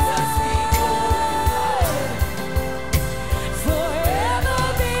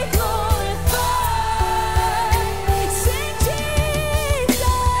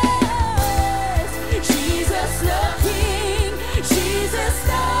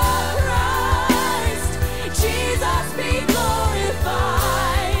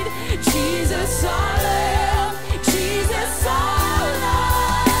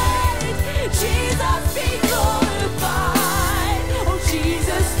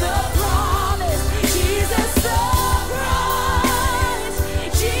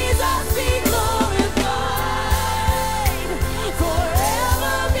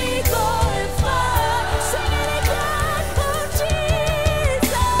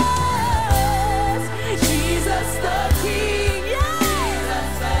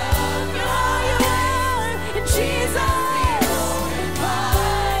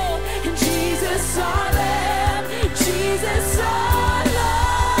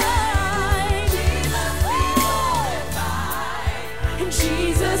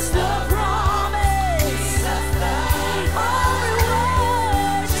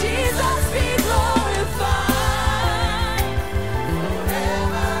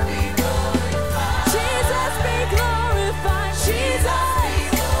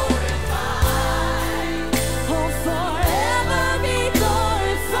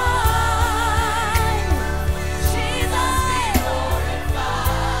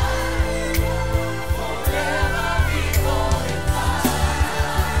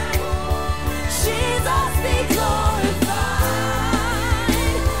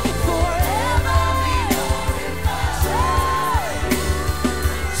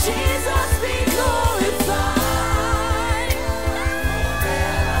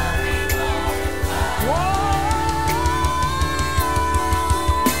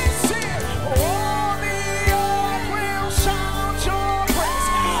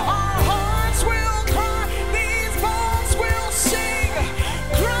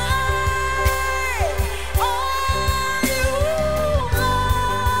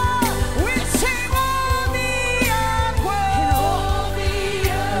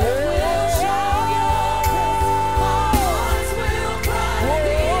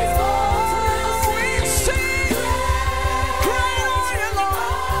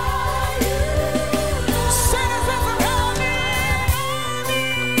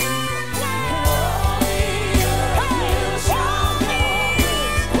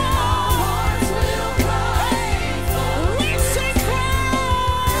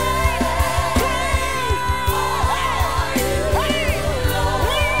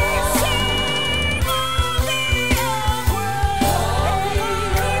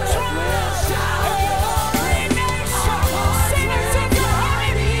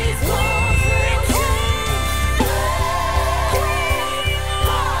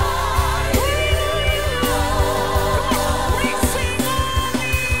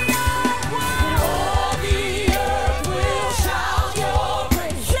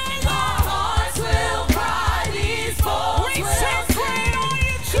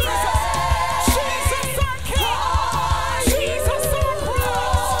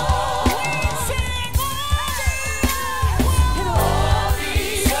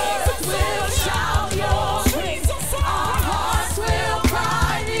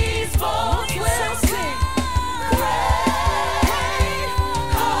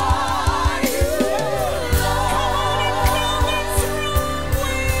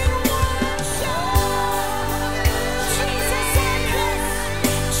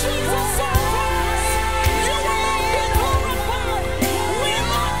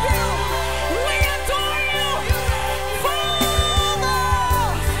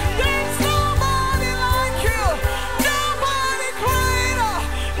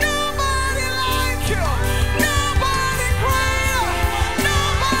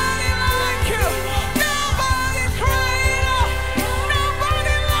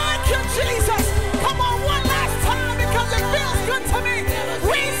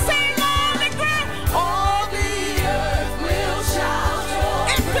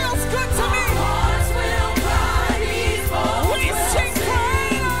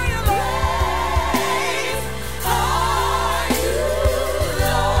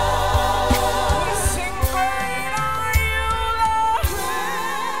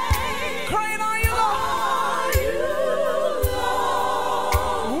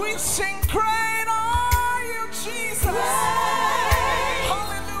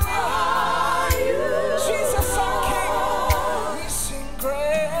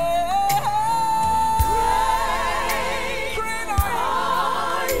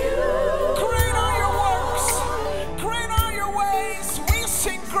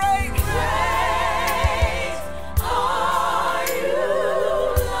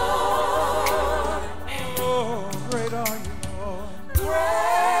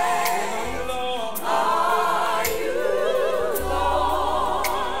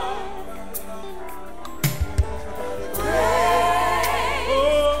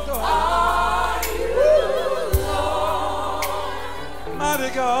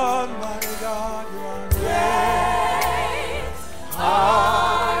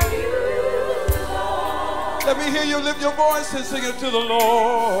Let me hear you lift your voice and sing it to the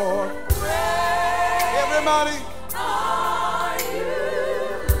Lord. Everybody.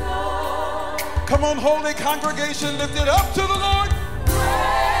 Come on, holy congregation, lift it up to the Lord. Great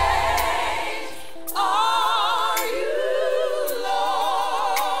are you,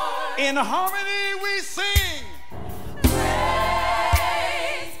 Lord. In harmony we sing.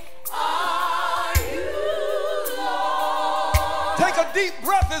 Great are you, Lord. Take a deep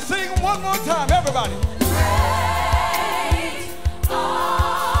breath and sing one more time, everybody. Great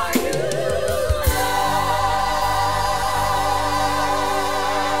are you, Lord.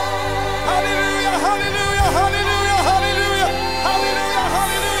 Hallelujah, hallelujah, hallelujah, hallelujah, hallelujah,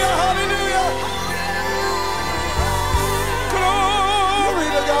 hallelujah, hallelujah. Glory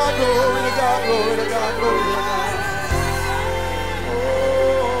to God, glory to God, glory to God, glory to God.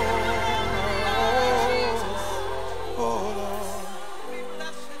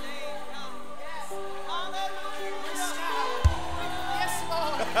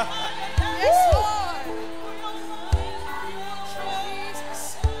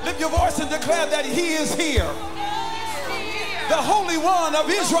 Lift your voice and declare that He is here. The Holy One of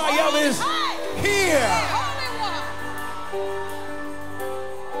Israel is here.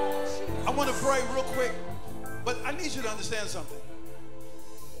 I want to pray real quick, but I need you to understand something.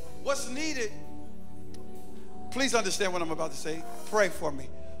 What's needed, please understand what I'm about to say. Pray for me.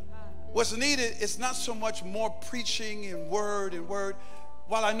 What's needed is not so much more preaching and word.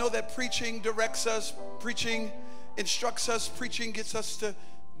 While I know that preaching directs us, preaching instructs us, preaching gets us to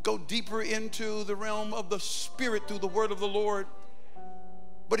go deeper into the realm of the Spirit through the word of the Lord.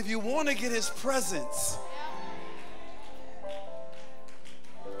 But if you want to get His presence,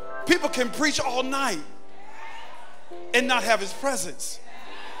 people can preach all night and not have His presence.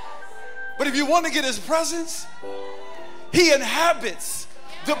 But if you want to get His presence, He inhabits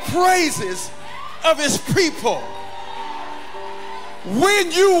the praises of His people.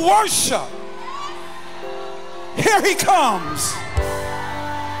 When you worship, here He comes.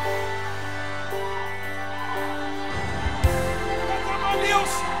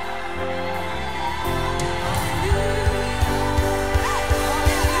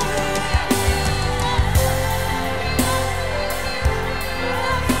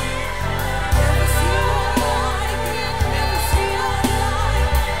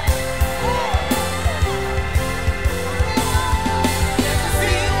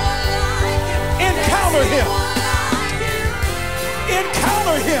 Encounter Him.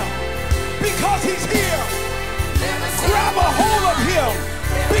 Encounter Him because He's here. Grab a hold of Him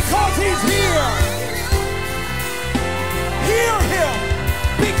because He's here. Hear Him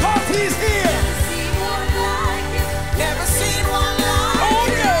because He's here. Never seen one like Oh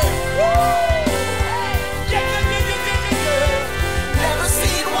yeah. Never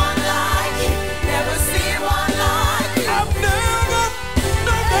seen one like you. Never seen one like you. I've never.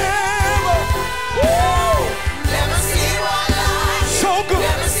 Never seen one like you. So good.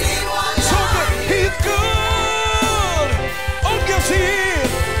 Never seen one So like good. He's good. Oh yes, He is.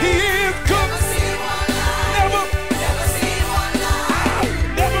 He is good. Never seen one like Never. Never seen one like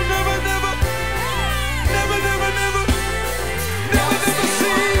Never, never, never. Never, never, never. Never, never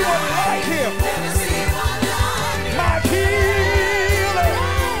seen one like Him. Never seen one like My healer.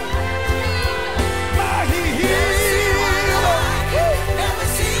 My healer. Never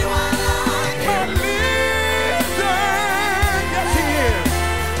seen one like My lifter. Yes, He is.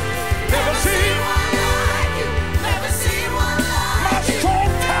 Never seen one like you. Never seen one like my strong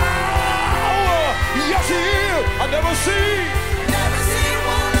tower. Yes, He is. I never seen. Never seen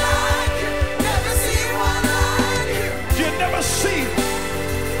one like you. Never seen one like you. You never see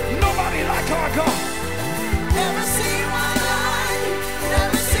nobody like our God. Never seen one like you.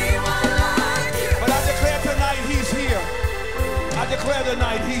 Never seen one like you. But I declare tonight He's here. I declare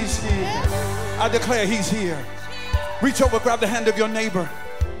tonight He's here. I declare He's here. Reach over, grab the hand of your neighbor.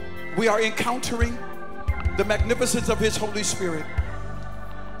 We are encountering the magnificence of His Holy Spirit.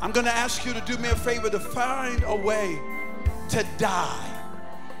 I'm going to ask you to do me a favor to find a way to die.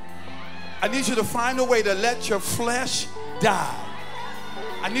 I need you to find a way to let your flesh die.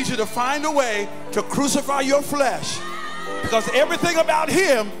 I need you to find a way to crucify your flesh, because everything about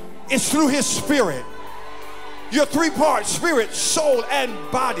Him is through His Spirit. You're three parts: spirit, soul, and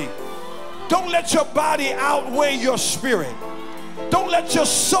body. Don't let your body outweigh your spirit. Don't let your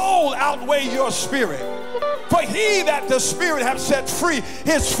soul outweigh your spirit. For he that the Spirit hath set free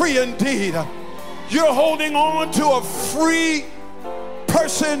is free indeed. You're holding on to a free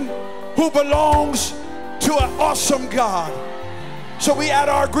person who belongs to an awesome God. So we add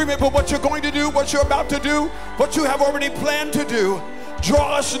our agreement for what you're going to do, what you're about to do, what you have already planned to do.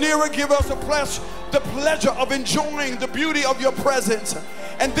 Draw us nearer, give us the pleasure of enjoying the beauty of your presence.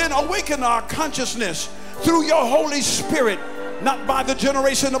 And then awaken our consciousness through your Holy Spirit, not by the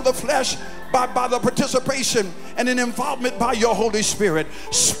generation of the flesh, but by the participation and an involvement by your Holy Spirit.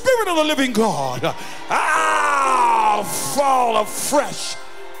 Spirit of the living God, fall afresh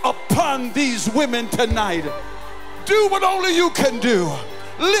upon these women tonight. Do what only you can do.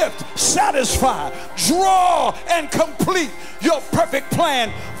 Lift, satisfy, draw, and complete your perfect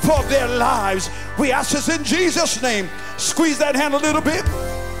plan for their lives. We ask this in Jesus' name. Squeeze that hand a little bit.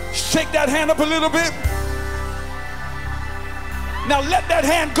 Shake that hand up a little bit. Now let that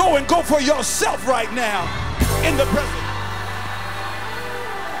hand go and go for yourself right now in the presence.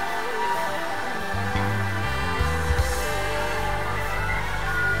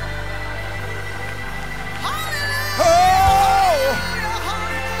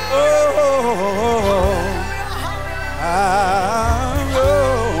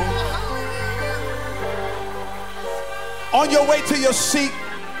 On your way to your seat,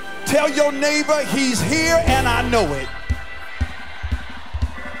 tell your neighbor he's here and I know it.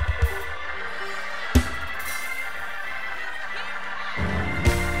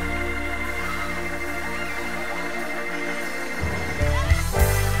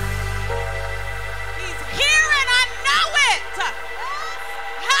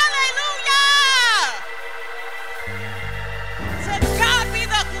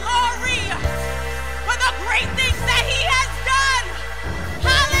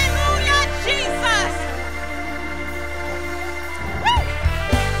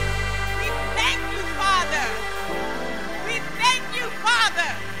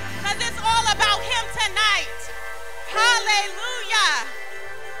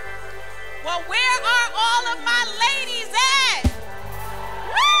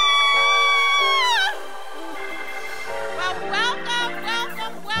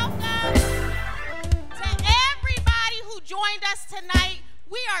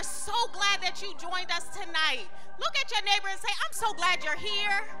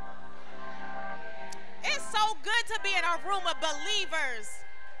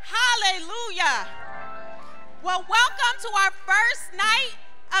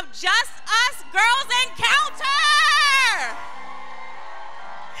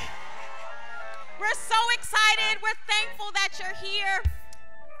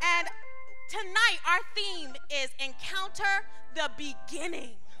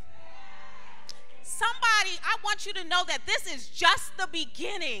 You to know that this is just the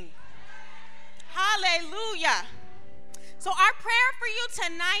beginning. Hallelujah. So our prayer for you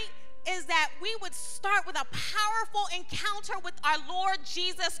tonight is that we would start with a powerful encounter with our Lord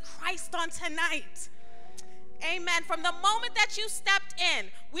Jesus Christ on tonight. Amen. From the moment that you stepped in,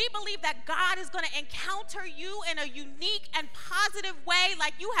 we believe that God is going to encounter you in a unique and positive way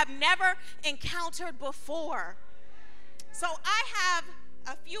like you have never encountered before. So I have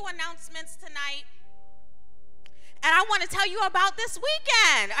a few announcements tonight. And I want to tell you about this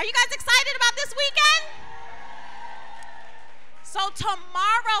weekend. Are you guys excited about this weekend? So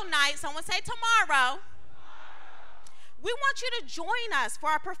tomorrow night, someone say tomorrow, we want you to join us for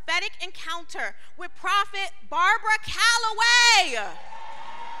our prophetic encounter with Prophet Barbara Calloway.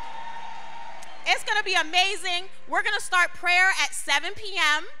 It's going to be amazing. We're going to start prayer at 7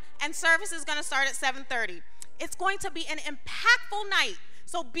 p.m. and service is going to start at 7:30. It's going to be an impactful night.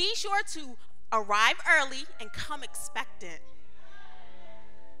 So be sure to arrive early and come expectant.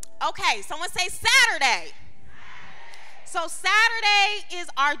 Okay, someone say Saturday. So Saturday is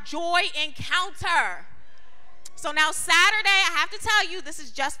our joy encounter. So now Saturday, I have to tell you, this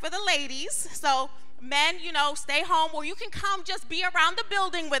is just for the ladies. So men, you know, stay home, or you can come just be around the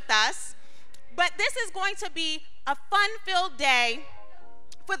building with us. But this is going to be a fun-filled day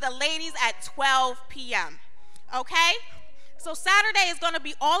for the ladies at 12 p.m. Okay? So Saturday is going to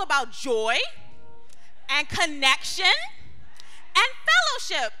be all about joy and connection and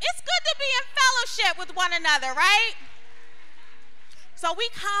fellowship. It's good to be in fellowship with one another, right? So we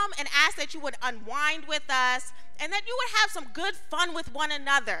come and ask that you would unwind with us and that you would have some good fun with one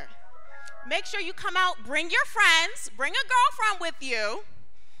another. Make sure you come out, bring your friends, bring a girlfriend with you,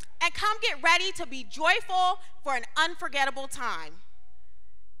 and come get ready to be joyful for an unforgettable time.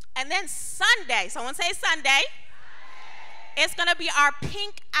 And then Sunday, someone say Sunday, it's going to be our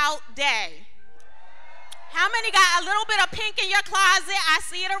pink out day. How many got a little bit of pink in your closet? I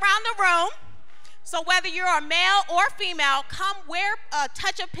see it around the room. So whether you're a male or female, come wear a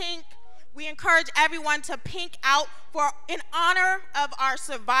touch of pink. We encourage everyone to pink out in honor of our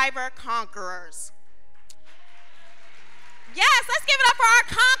survivor conquerors. Yes, let's give it up for our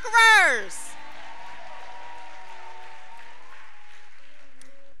conquerors.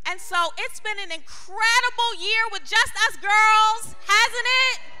 so it's been an incredible year with Just Us Girls, hasn't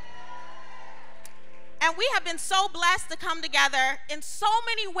it? And we have been so blessed to come together in so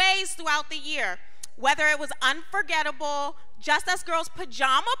many ways throughout the year, whether it was unforgettable, Just Us Girls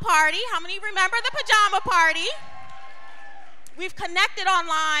pajama party. How many remember the pajama party? We've connected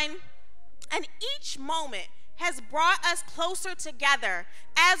online, and each moment has brought us closer together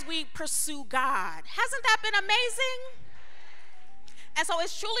as we pursue God. Hasn't that been amazing? And so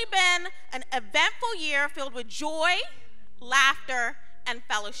it's truly been an eventful year filled with joy, laughter, and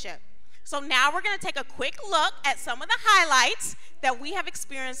fellowship. So now we're going to take a quick look at some of the highlights that we have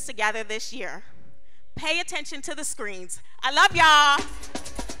experienced together this year. Pay attention to the screens. I love y'all.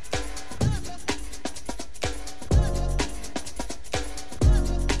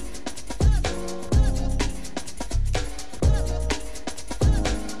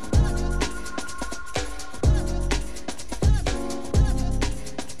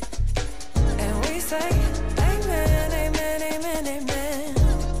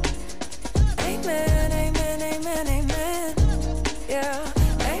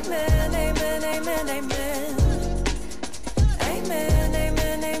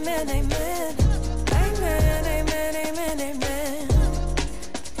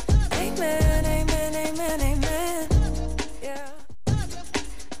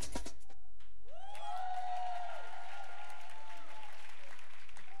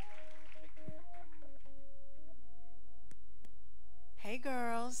 Hey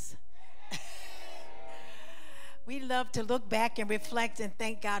girls. We love to look back and reflect and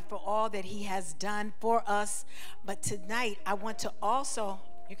thank God for all that he has done for us. But tonight I want to also,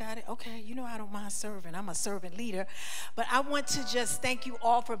 you got it? Okay, you know I don't mind serving. I'm a servant leader. But I want to just thank you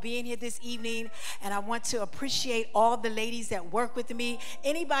all for being here this evening. And I want to appreciate all the ladies that work with me.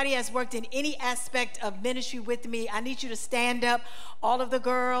 Anybody that's worked in any aspect of ministry with me, I need you to stand up. All of the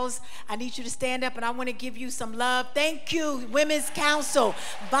girls, I need you to stand up, and I want to give you some love. Thank you, Women's Council,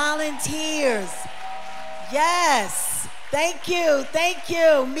 volunteers. Yes, thank you,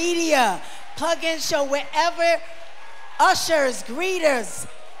 media, plug-in show, wherever, ushers, greeters,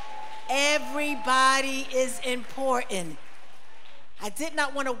 everybody is important. I did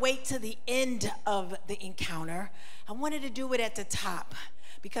not want to wait to the end of the encounter. I wanted to do it at the top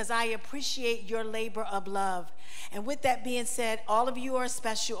because I appreciate your labor of love. And with that being said, all of you are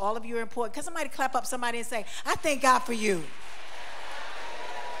special, all of you are important. Can somebody clap up somebody and say, I thank God for you.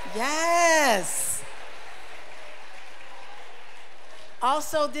 Yes.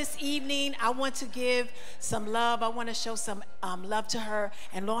 Also this evening, I want to give some love. I want to show some love to her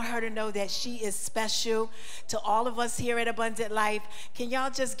and want her to know that she is special to all of us here at Abundant Life. Can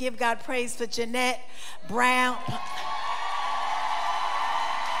y'all just give God praise for Jeanette Brown?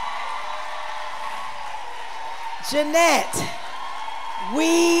 Jeanette,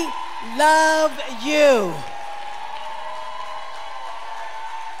 we love you.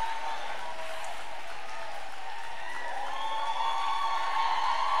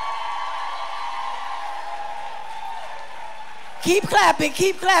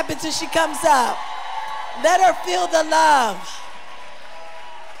 Keep clapping till she comes up. Let her feel the love.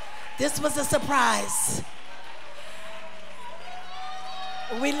 This was a surprise.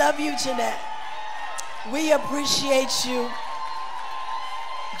 We love you, Jeanette. We appreciate you.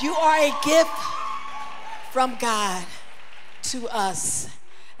 You are a gift from God to us.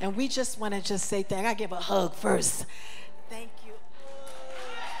 And we just want to just say thank you. I give a hug first. Thank you.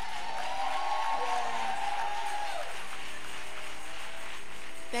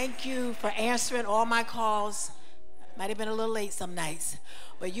 Thank you for answering all my calls. Might have been a little late some nights,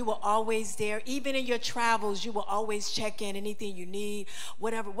 but you were always there. Even in your travels, you will always check in, anything you need,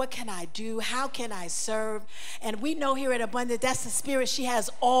 whatever. What can I do? How can I serve? And we know here at Abundant, that's the spirit she has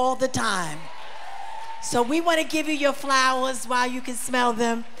all the time. So we want to give you your flowers while you can smell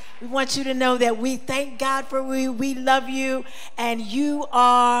them. We want you to know that we thank God for you, we love you, and you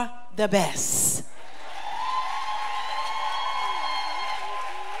are the best.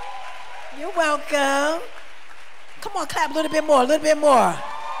 You're welcome. Come on, clap a little bit more, a little bit more.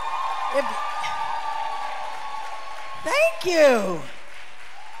 Thank you.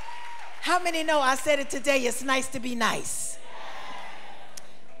 How many know I said it today, it's nice to be nice?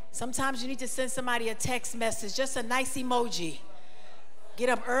 Sometimes you need to send somebody a text message, just a nice emoji. Get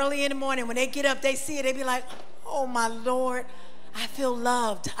up early in the morning. When they get up, they see it, they be like, oh my Lord, I feel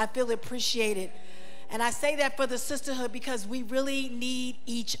loved, I feel appreciated. And I say that for the sisterhood because we really need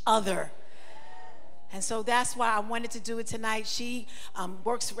each other. And so that's why I wanted to do it tonight. She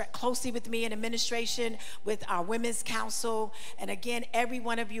works closely with me in administration with our Women's Council. And again, every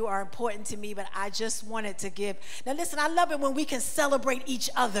one of you are important to me, but I just wanted to give. Now listen, I love it when we can celebrate each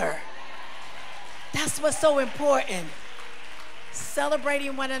other. That's what's so important.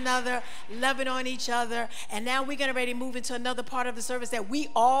 Celebrating one another, loving on each other. And now we're getting ready to move into another part of the service that we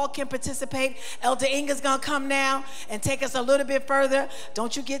all can participate. Elder Inga's gonna come now and take us a little bit further.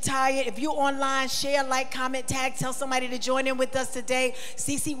 Don't you get tired. If you're online, share, like, comment, tag, tell somebody to join in with us today.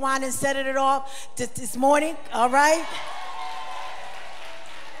 CeCe Winans set it off this morning, all right?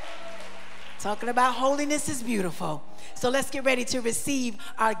 Talking about holiness is beautiful. So let's get ready to receive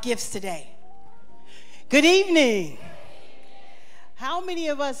our gifts today. Good evening. How many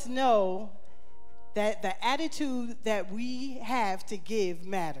of us know that the attitude that we have to give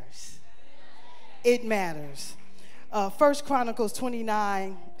matters? It matters. 1 Chronicles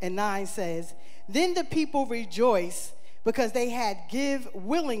 29:9 says, "Then the people rejoiced because they had give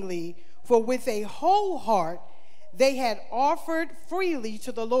willingly, for with a whole heart they had offered freely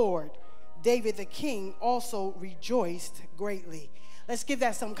to the Lord. David the king also rejoiced greatly." Let's give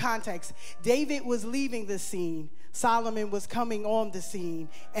that some context. David was leaving the scene. Solomon was coming on the scene,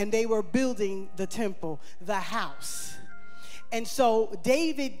 and they were building the temple, the house. And so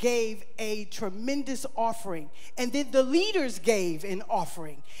David gave a tremendous offering, and then the leaders gave an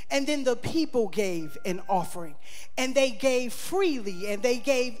offering, and then the people gave an offering, and they gave freely and they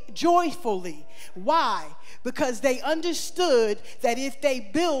gave joyfully. Why? Because they understood that if they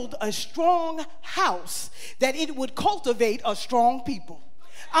build a strong house, that it would cultivate a strong people.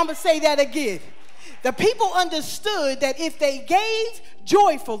 I'm gonna say that again. The people understood that if they gave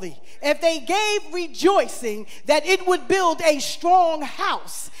joyfully, if they gave rejoicing, that it would build a strong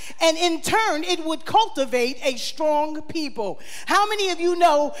house, and in turn it would cultivate a strong people. How many of you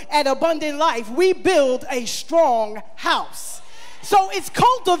know at Abundant Life we build a strong house? So it's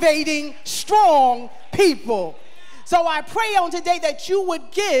cultivating strong people. So I pray on today that you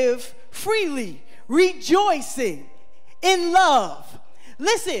would give freely, rejoicing, in love.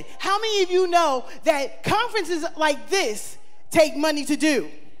 Listen, how many of you know that conferences like this take money to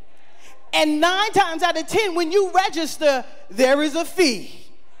do? And 9 times out of 10, when you register, there is a fee.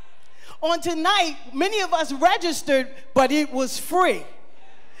 On tonight, many of us registered, but it was free.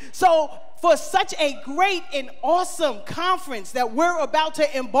 So for such a great and awesome conference that we're about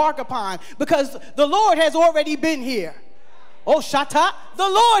to embark upon, because the Lord has already been here. Oh, Shatta, the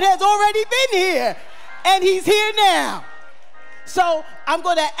Lord has already been here, and he's here now. So I'm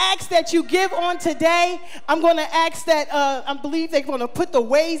going to ask that you give on today. I'm going to ask that, I believe they're going to put the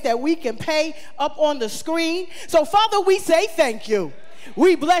ways that we can pay up on the screen. So Father, we say thank you.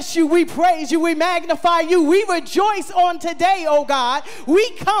 We bless you, we praise you, we magnify you, we rejoice on today, oh God. We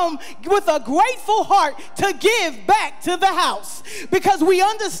come with a grateful heart to give back to the house, because we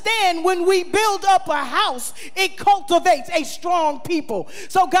understand when we build up a house, it cultivates a strong people.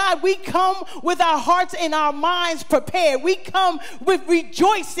 So God, we come with our hearts and our minds prepared. We come with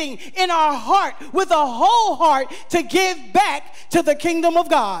rejoicing in our heart, with a whole heart to give back to the kingdom of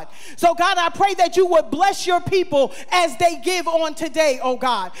God. So God, I pray that you would bless your people as they give on today, oh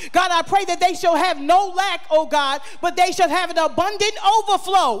God. God, I pray that they shall have no lack, oh God, but they shall have an abundant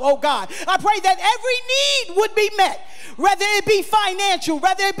overflow, oh God. I pray that every need would be met, whether it be financial,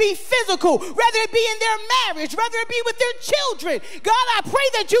 whether it be physical, whether it be in their marriage, whether it be with their children. God, I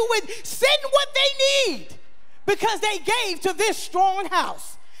pray that you would send what they need, because they gave to this strong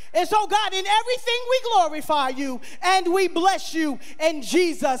house. And so, God, in everything we glorify you and we bless you in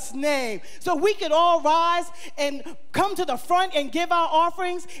Jesus' name. So we could all rise and come to the front and give our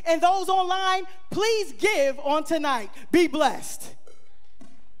offerings. And those online, please give on tonight. Be blessed.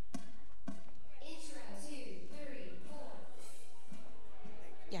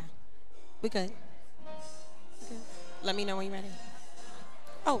 Yeah, we good. Let me know when you're ready.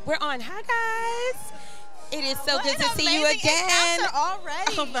 Oh, we're on. Hi, guys. It is so good to see you again.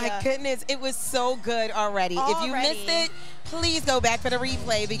 Already. Oh my goodness, it was so good already. If you missed it, please go back for the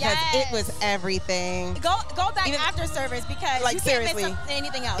replay, because it was everything. Go back after service, because like, you seriously, can't miss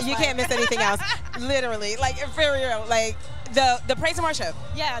anything else. You can't miss anything else. Literally, like for real, like the praise and worship.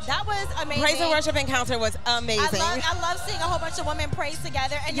 Yeah, that was amazing. Praise and worship encounter was amazing. I love seeing a whole bunch of women praise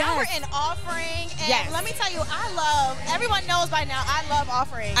together, and now we're in offering. And let me tell you, everyone knows by now, I love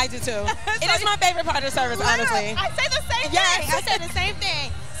offering. I do too. It is my favorite part of the service, honestly. I say the same thing. I say the same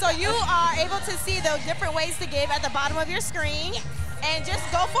thing. So you are able to see the different ways to give at the bottom of your screen, and just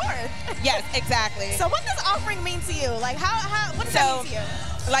go forward. Yes, exactly. So what does offering mean to you? Like, what does that mean to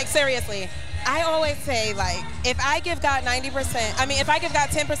you? Like, seriously, I always say, like, if I give God 90%, I mean, if I give God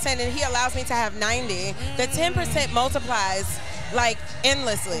 10% and he allows me to have 90, the 10% multiplies like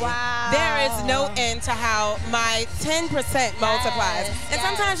endlessly. Wow. There is no end to how my 10% multiplies. And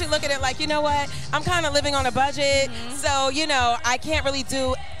sometimes you look at it like, you know what, I'm kind of living on a budget, so, you know, I can't really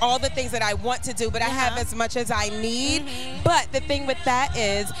do all the things that I want to do, but I have as much as I need. But the thing with that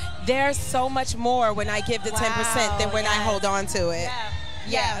is there's so much more when I give the 10% than when I hold on to it.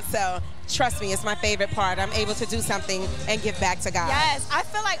 Yeah, so trust me, it's my favorite part. I'm able to do something and give back to God. Yes, I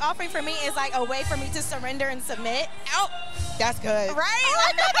feel like offering for me is like a way for me to surrender and submit. Oh, that's good.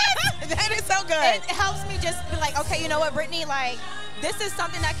 Right? That is so good. It helps me just be like, okay, you know what, Brittany, like, this is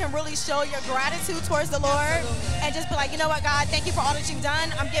something that can really show your gratitude towards the Lord and just be like, you know what, God, thank you for all that you've done.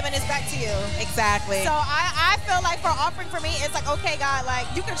 I'm giving this back to you. Exactly. So I feel like for offering for me, it's like, okay, God, like,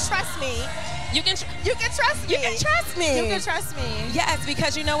 you can trust me. You can trust me. You can trust me. You can trust me. Yes,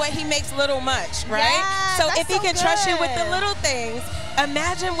 because you know what? He makes little much, right? Yes, so that's if he so can trust you with the good. little things,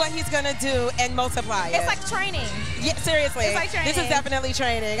 imagine what he's going to do and multiply it. It's like training. Yeah, seriously. It's like training. This is definitely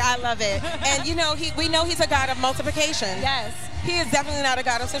training. I love it. And you know, we know he's a God of multiplication. Yes. He is definitely not a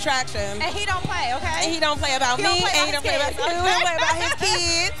God of subtraction. And he don't play, okay? And he don't play about me, and he don't play about you, he don't play about his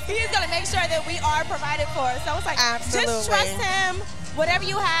kids. He's going to make sure that we are provided for. So it's like, just trust him. Whatever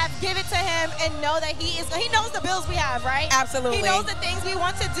you have, give it to him and know that he knows the bills we have, right? Absolutely. He knows the things we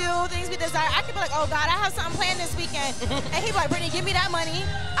want to do, things we desire. I could be like, oh God, I have something planned this weekend. And he'd be like, Brittany, give me that money.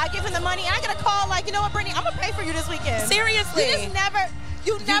 I give him the money. And I get a call like, you know what, Brittany, I'm going to pay for you this weekend. Seriously. You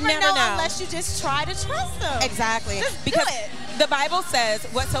never know unless you just try to trust him. Exactly. Just because do it. the Bible says,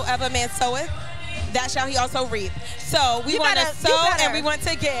 whatsoever man soweth, that shall he also reap. So we want to sow and we want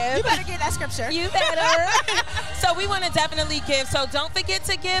to give. You better get that scripture. You better. So we want to definitely give. So don't forget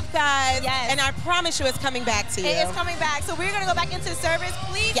to give, guys. Yes. And I promise you it's coming back to you. It is coming back. So we're going to go back into service.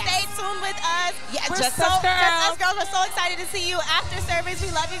 Please stay tuned with us. Yeah, We're just us girls. Just us girls. We're so excited to see you after service.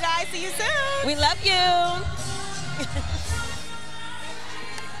 We love you guys. See you soon. We love you.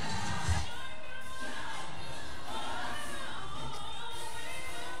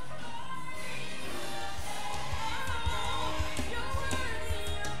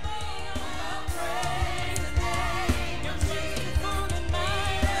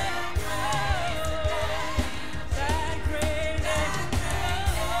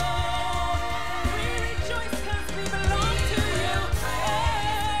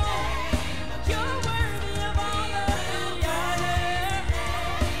 You're worthy of all of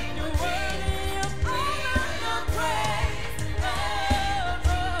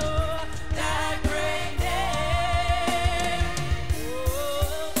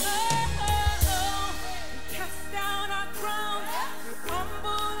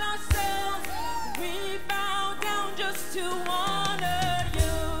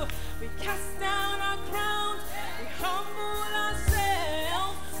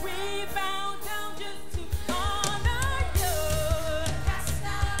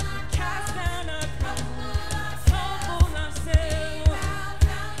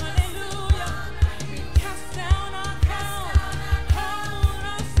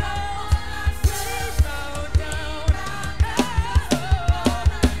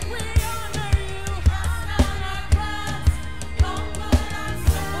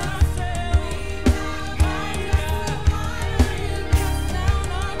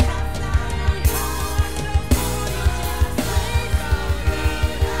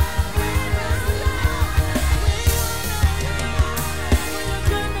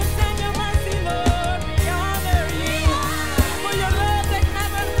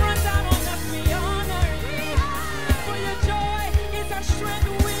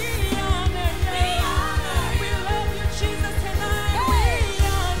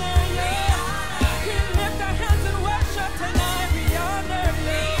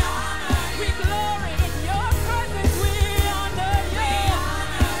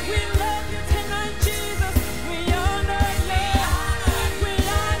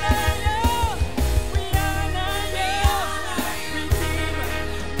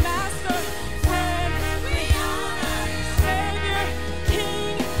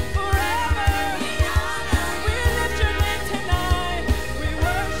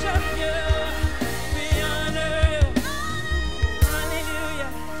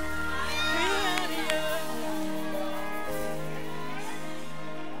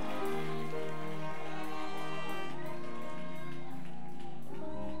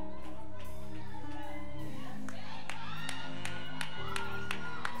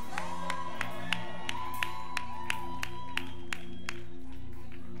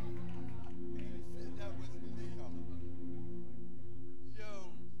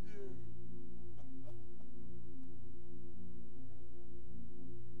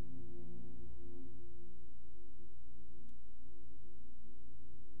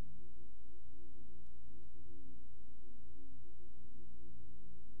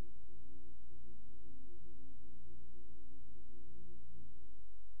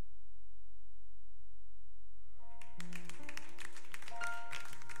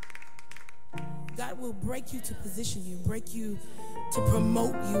will break you to position you, break you to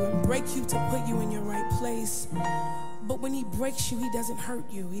promote you, and break you to put you in your right place. But when he breaks you, he doesn't hurt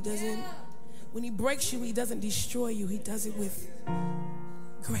you. When he breaks you, he doesn't destroy you. He does it with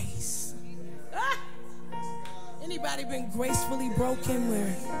grace. Anybody been gracefully broken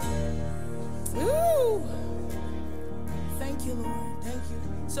where? Ooh. Thank you, Lord. Thank you.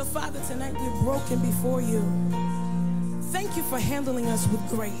 So, Father, tonight we're broken before you. Thank you for handling us with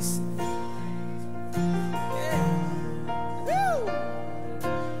grace.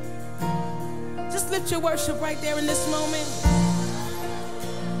 Just lift your worship right there in this moment.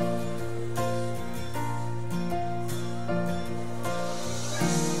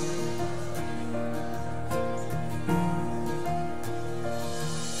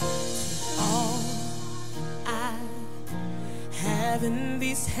 All I have in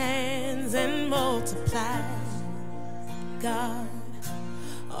these hands and multiply, God,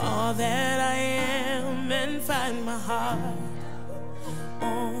 all that I am, and find my heart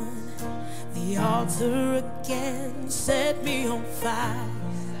on the altar again. Set me on fire,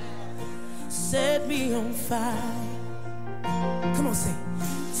 set me on fire. Come on, sing.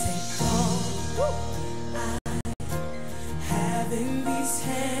 Take all I have in these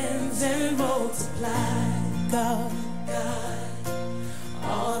hands and multiply, God,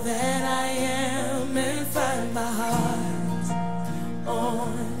 all that I am, and find my heart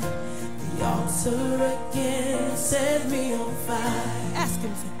on the altar again. Set me on fire. Ask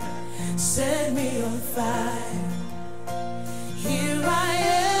him to set me on fire. Here I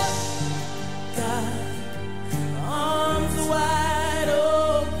am, God, arms wide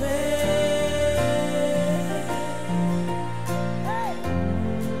open,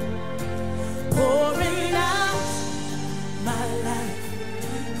 pouring out my life,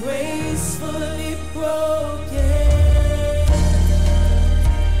 gracefully broken.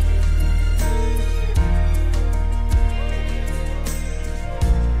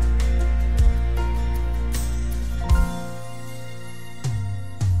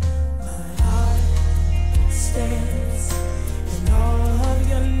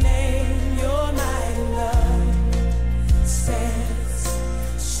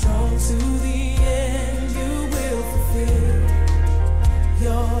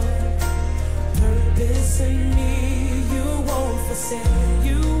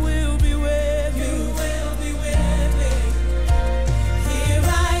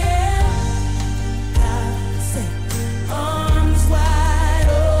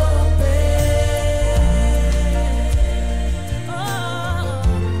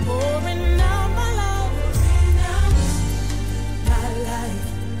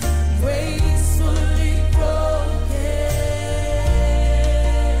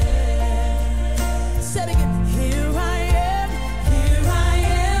 Here I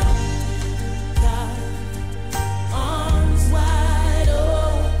am,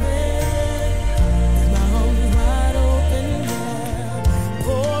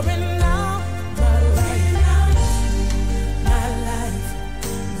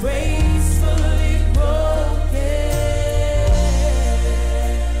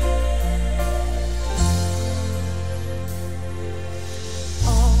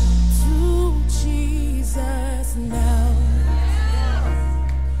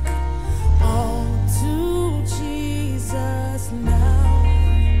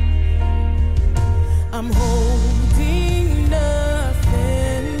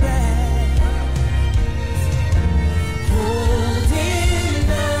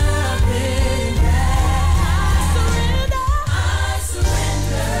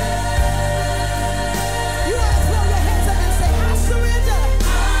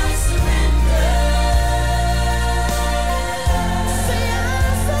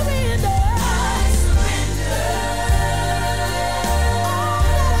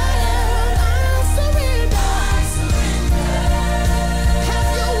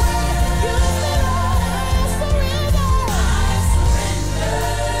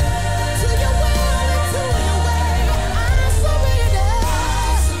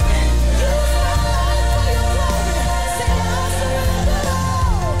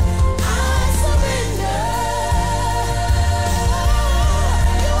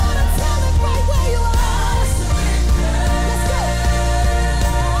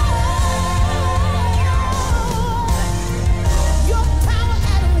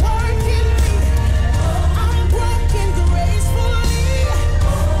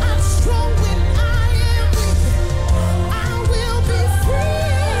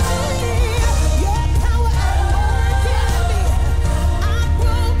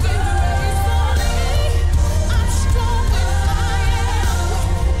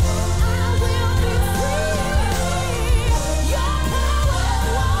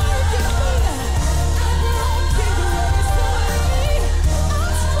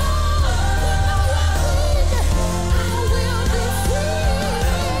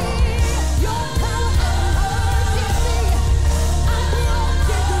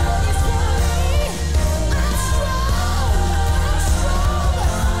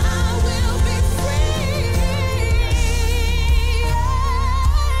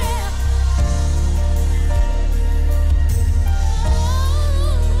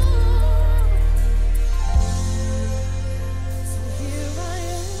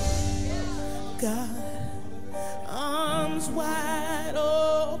 God, arms wide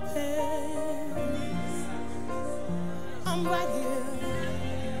open. I'm right here,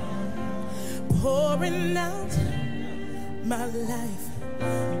 pouring out my life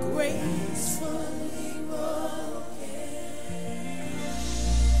gracefully broken.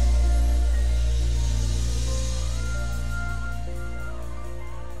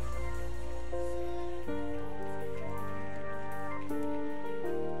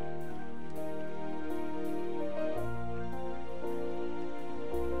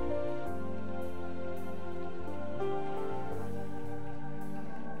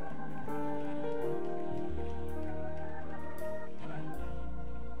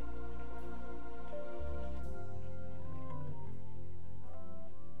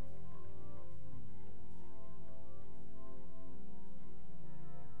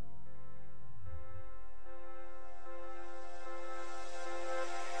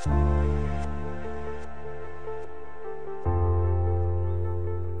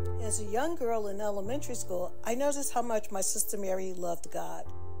 As a young girl in elementary school, I noticed how much my sister Mary loved God.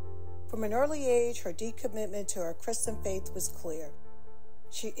 From an early age, her deep commitment to her Christian faith was clear.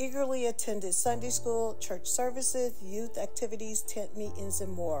 She eagerly attended Sunday school, church services, youth activities, tent meetings,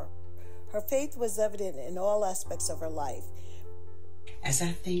 and more. Her faith was evident in all aspects of her life. As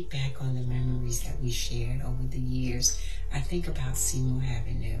I think back on the memories that we shared over the years, I think about Seymour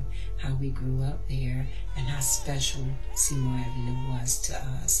Avenue, how we grew up there, and how special Seymour Avenue was to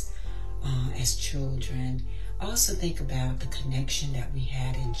us as children. I also think about the connection that we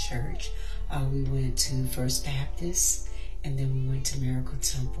had in church. We went to First Baptist, and then we went to Miracle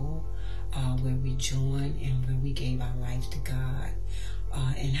Temple, where we joined and where we gave our life to God,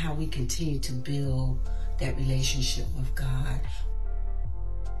 and how we continue to build that relationship with God.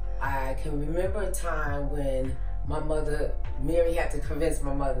 I can remember a time when my mother, Mary, had to convince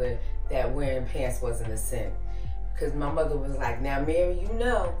my mother that wearing pants wasn't a sin. Because my mother was like, now Mary, you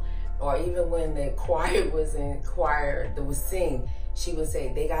know, or even when the choir was in choir that was sing, she would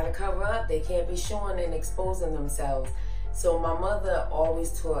say, they gotta cover up, they can't be showing and exposing themselves. So my mother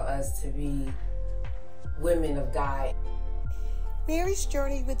always taught us to be women of God. Mary's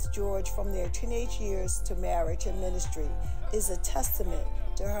journey with George from their teenage years to marriage and ministry is a testament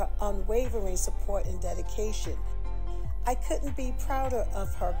to her unwavering support and dedication. I couldn't be prouder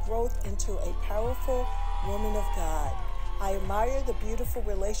of her growth into a powerful woman of God. I admire the beautiful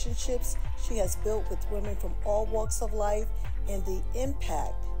relationships she has built with women from all walks of life and the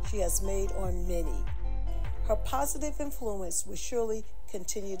impact she has made on many. Her positive influence will surely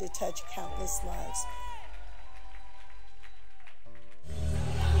continue to touch countless lives.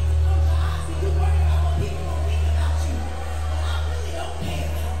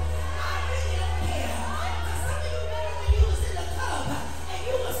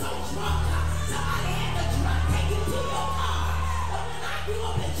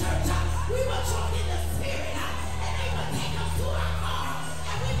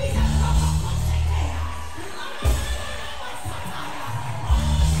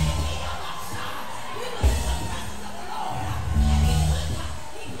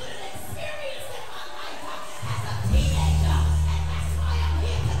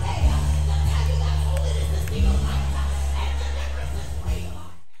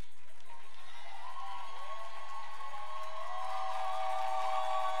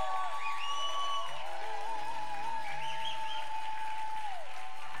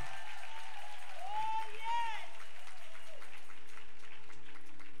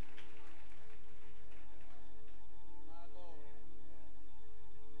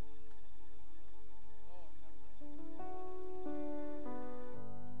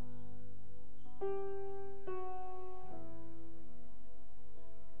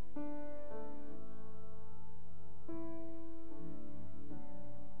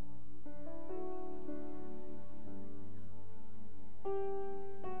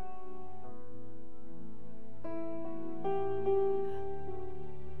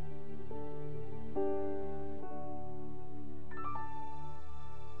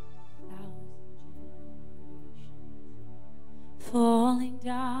 Falling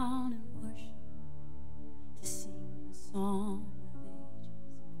down in worship to sing the song of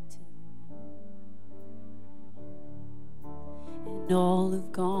ages to the Lamb. And all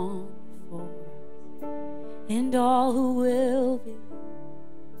who've gone before us, and all who will believe,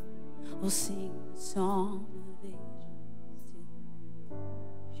 will sing the song of ages to the Lamb.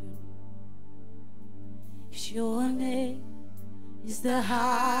 'Cause your name is the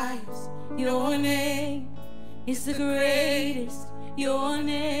highest, your name is the greatest, your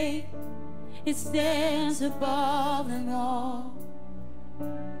name, it stands above them all,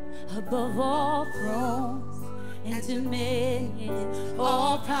 above above all thrones and dominions,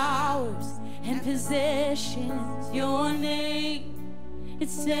 all powers and possessions. Your name, it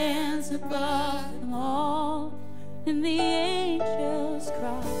stands above them all, and the angels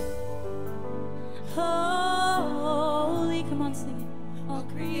cry, holy. Come on, sing it. All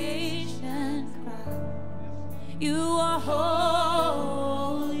creation cry, you are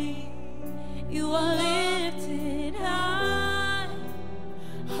holy, you are lifted high,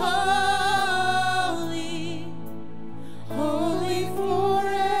 holy, holy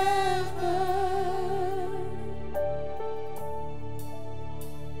forever.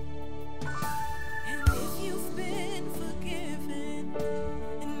 And if you've been forgiven,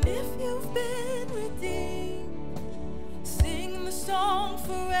 and if you've been redeemed, sing the song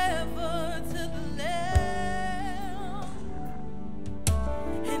forever to the Lamb.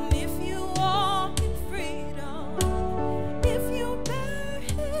 And if you walk in freedom, if you bear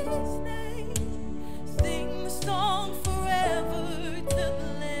His name, sing the song forever to the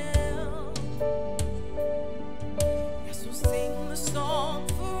Lamb. Yes, we'll sing the song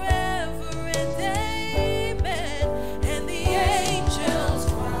forever and amen. And the angels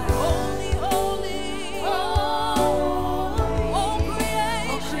cry, holy, holy, all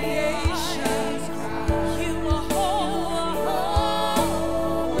creation cry, you are holy.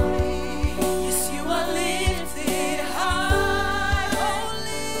 Yes, you are lifted high,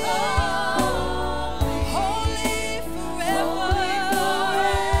 holy, holy forever.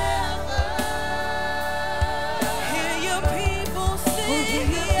 Hear your people sing,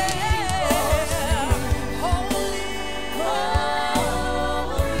 holy,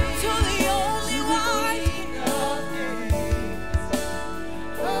 to the only wise King of Kings.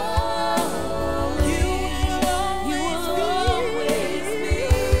 You will always be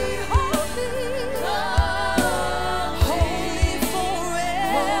holy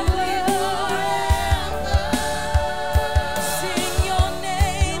forever. Sing your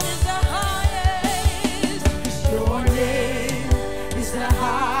name is the highest. Your name is the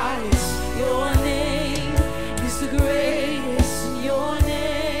highest. Your name is the greatest. Your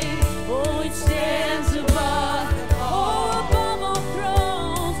name, oh, it stands above, above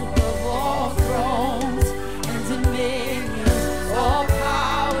all thrones and dominions, all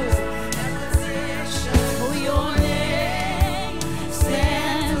powers and positions. Oh, your name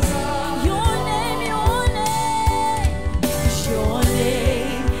stands. Your name, your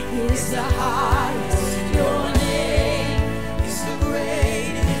name is the highest. Your name is the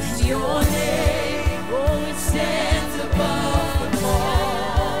greatest. Your name, oh, it stands above them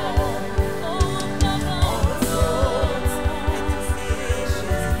all. Above all thrones and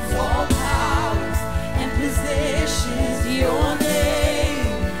positions, all powers and positions. Your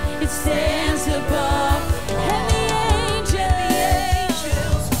name, it stands above. And the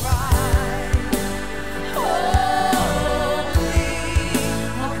angels cry, holy,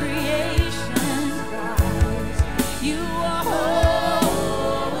 all creation cries, you are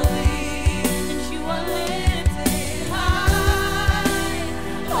holy, and you are lifted high,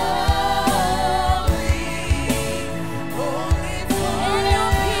 holy, holy forever. And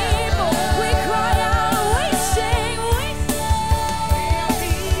your people, we cry out, we sing, your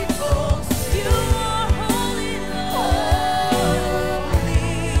people, you are holy, holy,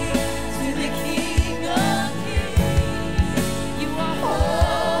 to the King of Kings. You are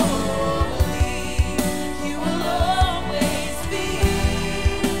holy, you will always be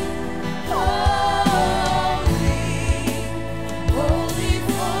holy, holy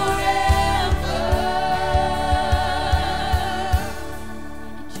forever.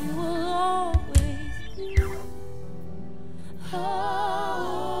 And you will always be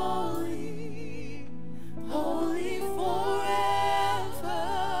holy, holy forever.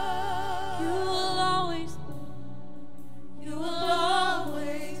 You will always be, you will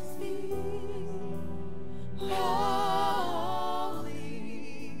always be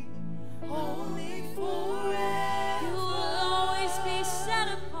holy, holy forever. You will always be set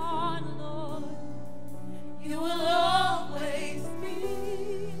apart, Lord. You will always be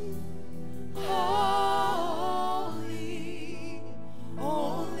holy,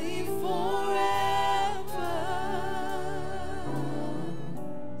 holy forever.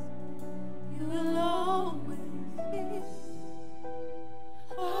 You will always be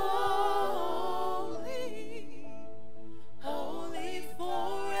holy, holy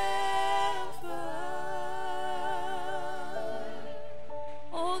forever.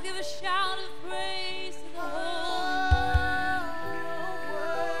 Oh, give a shout of praise to the Holy.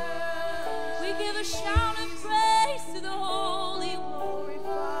 We give a shout of praise to the Holy One,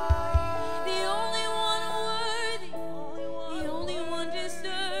 the only one worthy, the only one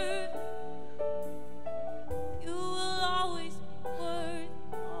deserving.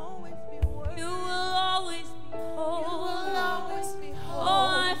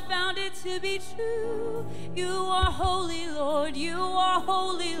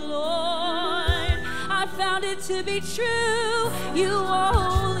 holy, Lord. I found it to be true. You are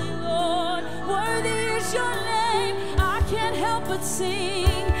holy, Lord. Worthy is your name. I can't help but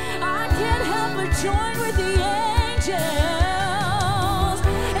sing. I can't help but join with the angels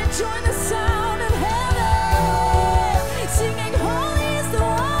and join the sound of heaven, singing, holy is the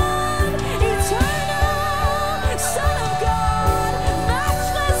one, eternal Son of God,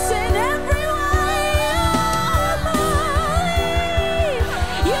 matchless in every way.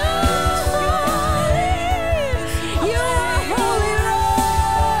 You are holy. You are holy,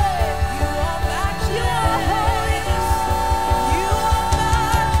 Lord. You are matchless. You are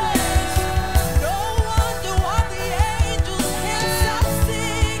matchless. No wonder why the angels can't stop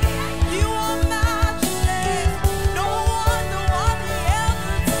singing. You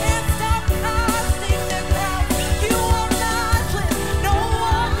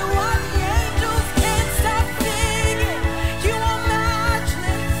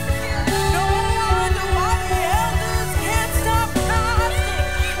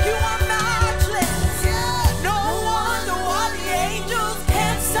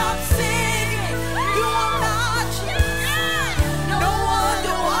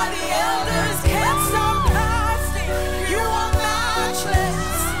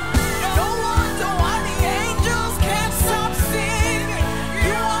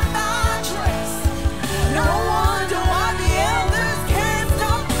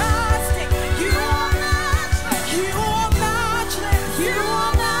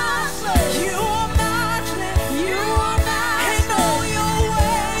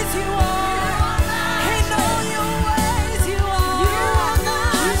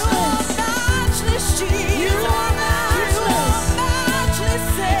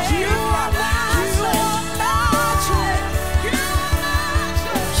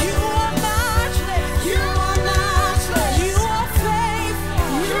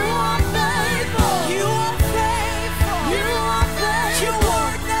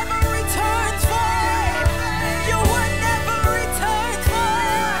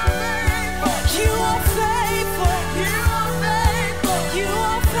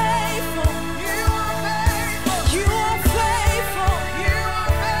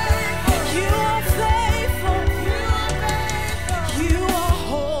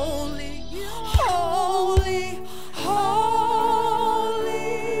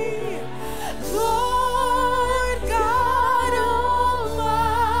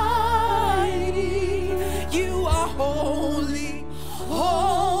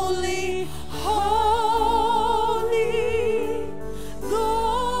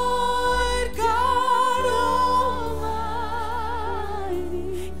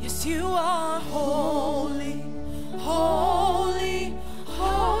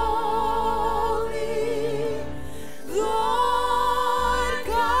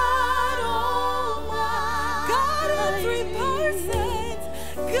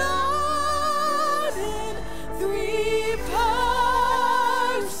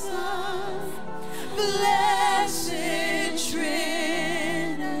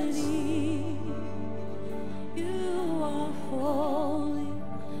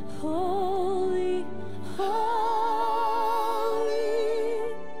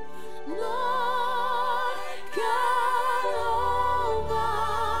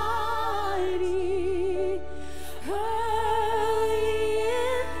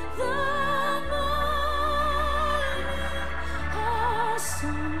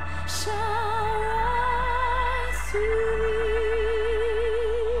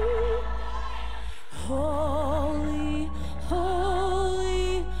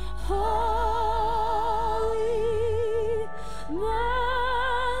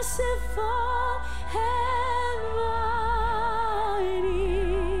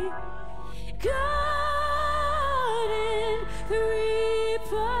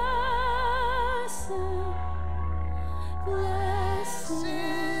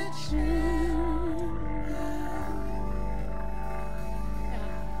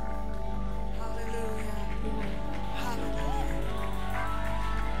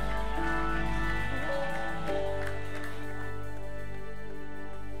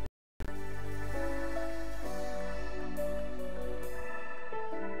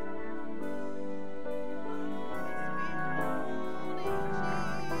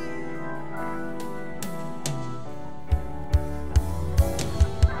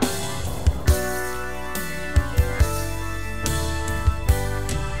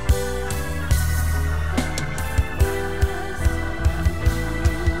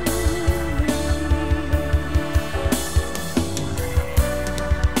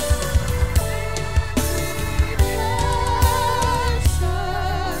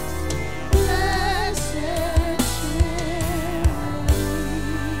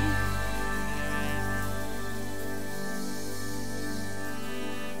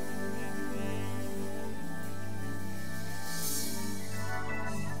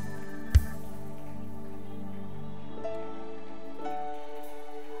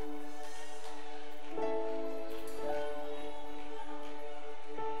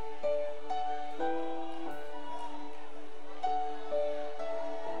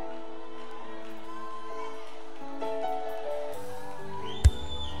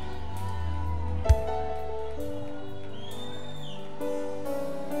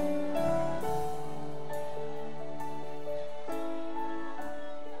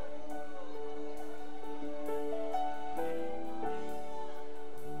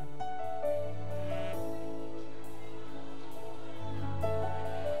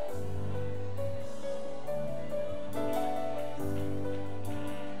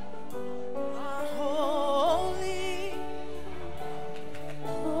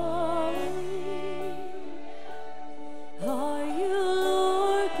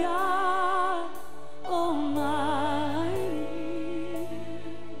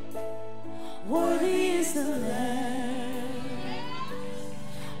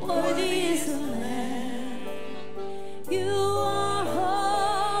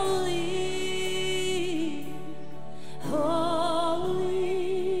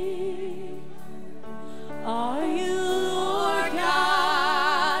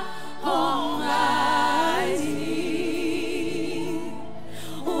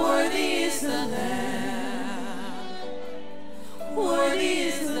Worthy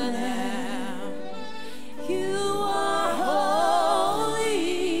is the Lamb. You are holy,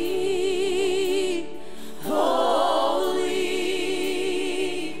 holy.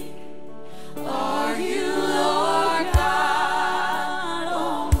 Are you Lord God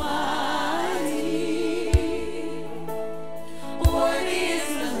Almighty? Worthy is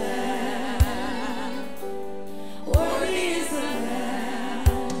the Lamb. Worthy is the Lamb.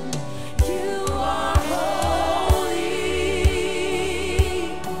 You are holy,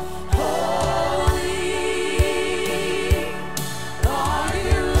 holy. Are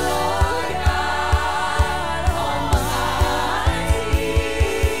you Lord God Almighty?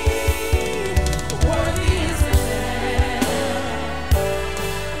 Worthy is the Lamb.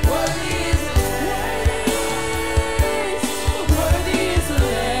 Worthy is the Lamb. Worthy is the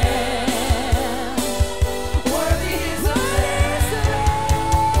Lamb. Worthy is the Lamb.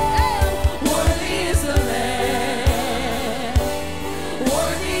 Worthy is the Lamb.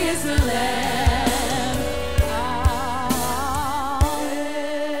 Worthy is the Lamb.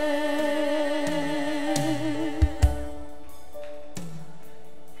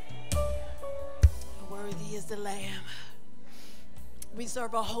 Worthy is the Lamb. We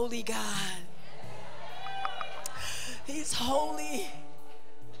serve a holy God. He's holy.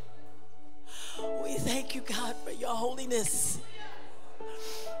 We thank you, God, for your holiness.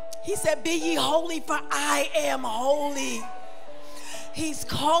 He said, be ye holy, for I am holy. He's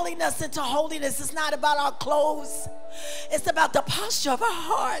calling us into holiness. It's not about our clothes. It's about the posture of our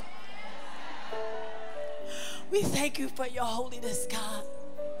heart. We thank you for your holiness, God.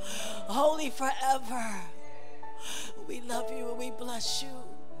 Holy forever. We love you and we bless you.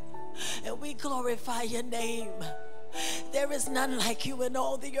 And we glorify your name. There is none like you in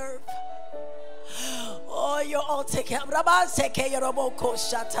all the earth. Oh, you're all together.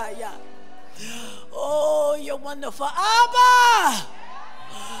 Oh, you're wonderful. Abba,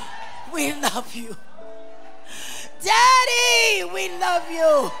 we love you. Daddy, we love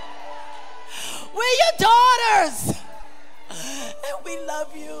you. We're your daughters. And we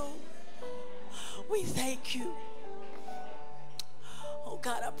love you. We thank you. Oh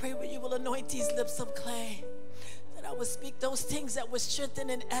God, I pray that you will anoint these lips of clay, that I will speak those things that will strengthen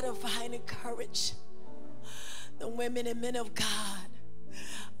and edify and encourage the women and men of God.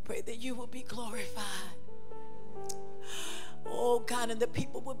 Pray that you will be glorified. Oh God, and the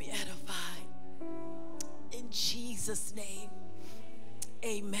people will be edified. In Jesus' name,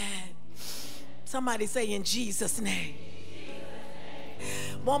 amen. Somebody say, in Jesus' name.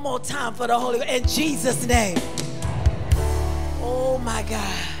 One more time for the Holy Ghost. In Jesus' name. Oh my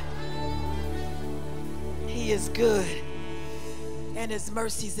God. He is good, and his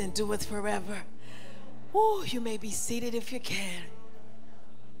mercies endureth forever. Oh, you may be seated if you can.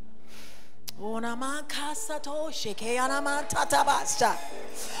 Oh, naman kasato sheke anaman tatabasta.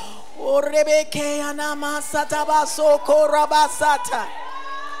 Oh, rebeke anaman satabaso korabasata.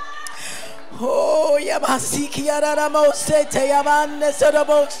 Oh, yamasiki anamose te yamane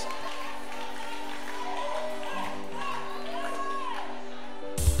sodabos.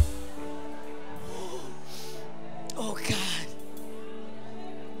 Oh God.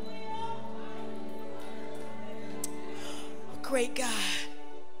 Great God.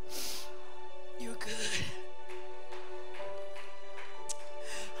 You're good.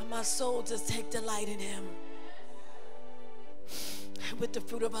 And my soul does take delight in him. And with the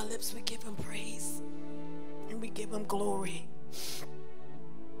fruit of our lips, we give him praise. And we give him glory.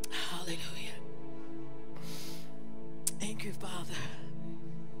 Hallelujah. Thank you, Father.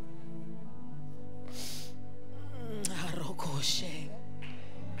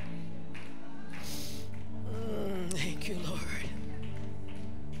 Thank you, Lord.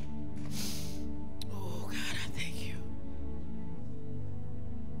 Oh, God, I thank you.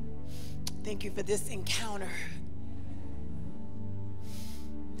 Thank you for this encounter.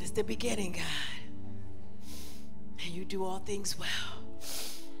 It's the beginning, God. And you do all things well.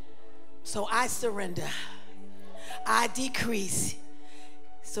 So I surrender. I decrease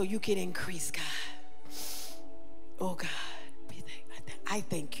so you can increase, God. Oh God, I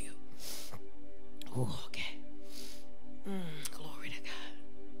thank you. Oh, okay. Glory to God.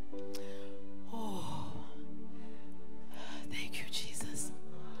 Oh, thank you, Jesus.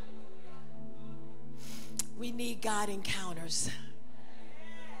 We need God encounters.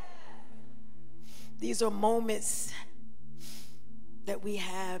 These are moments that we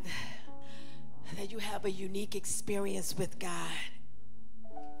have, that you have a unique experience with God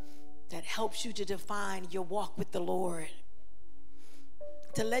that helps you to define your walk with the Lord,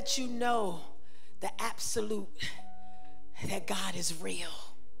 to let you know the absolute that God is real.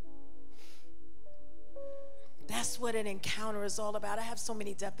 That's what an encounter is all about. I have so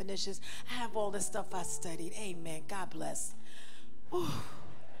many definitions. I have all the stuff I studied. Amen. God bless. Whew.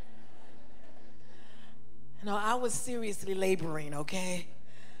 You know, I was seriously laboring, okay?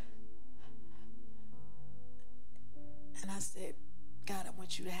 And I said, God, I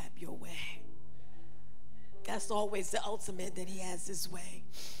want you to have your way. That's always the ultimate, that he has his way.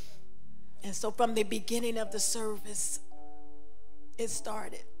 And so from the beginning of the service, it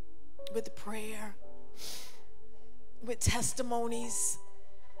started with prayer, with testimonies,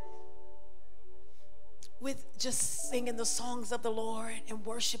 with just singing the songs of the Lord and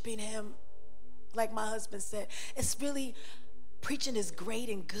worshiping him. Like my husband said, it's really, preaching is great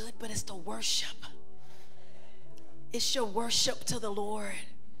and good, but it's the worship. It's your worship to the Lord.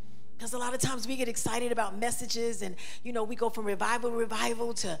 Because a lot of times we get excited about messages and, you know, we go from revival to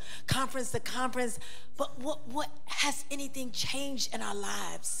revival to conference. But what has anything changed in our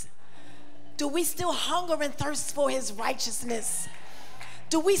lives? Do we still hunger and thirst for his righteousness?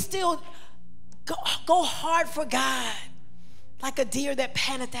 Do we still go hard for God like a deer that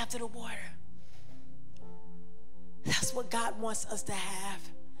panteth after the water? That's what God wants us to have,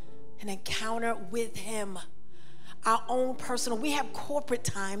 an encounter with him. Our own personal, we have corporate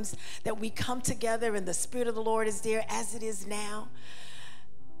times that we come together and the Spirit of the Lord is there as it is now.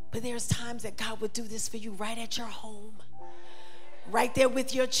 But there's times that God would do this for you right at your home, right there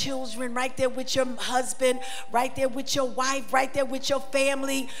with your children, right there with your husband, right there with your wife, right there with your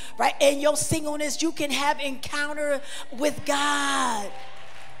family, right in your singleness. You can have encounter with God.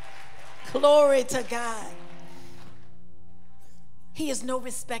 Glory to God. He is no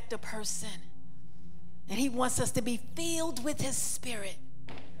respecter of person. And he wants us to be filled with his Spirit,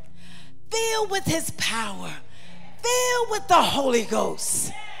 filled with his power, filled with the Holy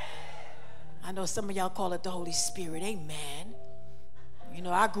Ghost. I know some of y'all call it the Holy Spirit. Amen. You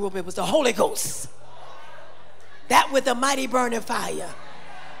know, I grew up, it was the Holy Ghost. That with a mighty burning fire.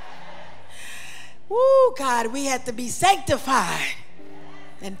 Woo, God, we had to be sanctified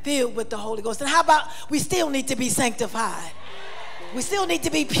and filled with the Holy Ghost. And how about we still need to be sanctified? We still need to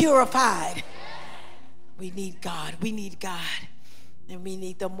be purified. We need God. We need God. And we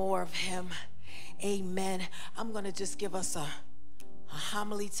need the more of him. Amen. I'm going to just give us a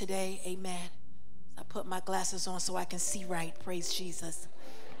homily today. Amen. I put my glasses on so I can see right. Praise Jesus.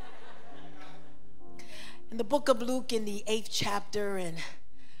 In the book of Luke, in the 8th chapter and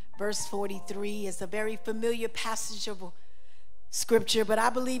verse 43, is a very familiar passage of scripture, but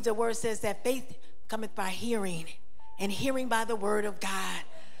I believe the word says that faith cometh by hearing, and hearing by the word of God.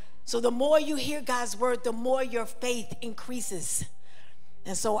 So the more you hear God's word, the more your faith increases.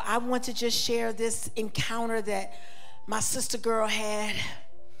 And so I want to just share this encounter that my sister girl had.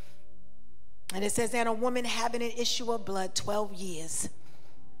 And it says that a woman having an issue of blood 12 years.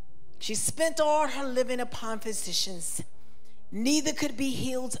 She spent all her living upon physicians, neither could be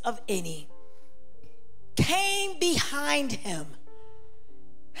healed of any. Came behind him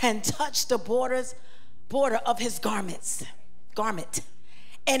and touched the border of his garment.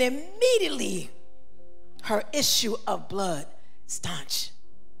 And immediately her issue of blood staunch.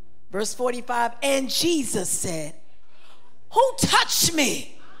 Verse 45, and Jesus said, who touched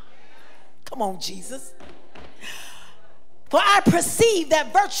me? Come on, Jesus. For I perceive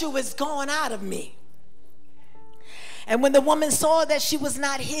that virtue is gone out of me. And when the woman saw that she was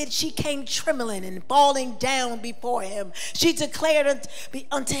not hid, she came trembling and falling down before him. She declared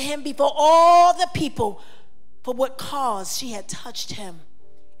unto him before all the people for what cause she had touched him,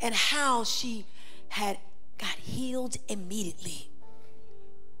 and how she had got healed immediately.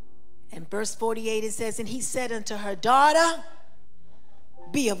 In verse 48 it says, and he said unto her, daughter,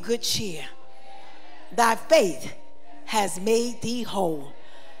 be of good cheer. Thy faith has made thee whole.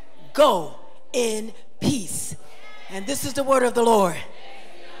 Go in peace. And this is the word of the Lord.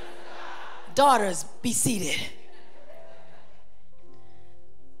 Daughters, be seated.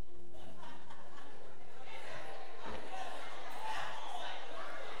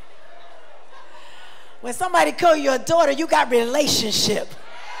 When somebody call you a daughter, you got relationship.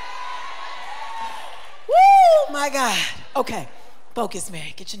 Woo, my God. Okay, focus,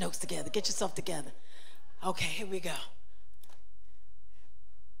 Mary. Get your notes together. Get yourself together. Okay, here we go.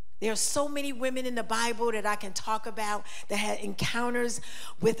 There are so many women in the Bible that I can talk about that had encounters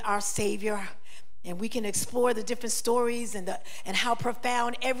with our Savior. And we can explore the different stories and how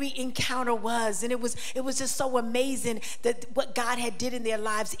profound every encounter was. And it was just so amazing that what God had did in their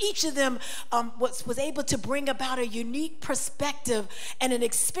lives. Each of them was able to bring about a unique perspective and an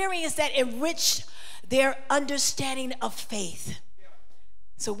experience that enriched their understanding of faith.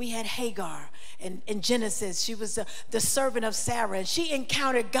 So we had Hagar in Genesis. She was the servant of Sarah, and she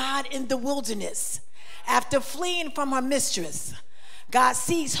encountered God in the wilderness. After fleeing from her mistress, God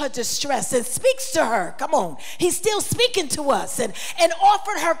sees her distress and speaks to her. Come on. He's still speaking to us and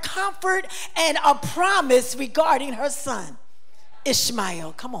offered her comfort and a promise regarding her son,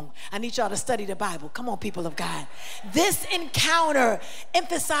 Ishmael. Come on. I need y'all to study the Bible. Come on, people of God. This encounter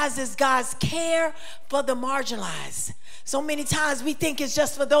emphasizes God's care for the marginalized. So many times we think it's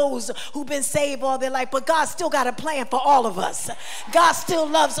just for those who've been saved all their life, but God still got a plan for all of us. God still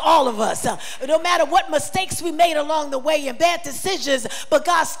loves all of us. No matter what mistakes we made along the way and bad decisions, but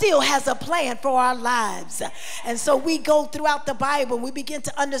God still has a plan for our lives. And so we go throughout the Bible and we begin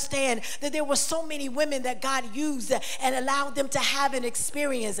to understand that there were so many women that God used and allowed them to have an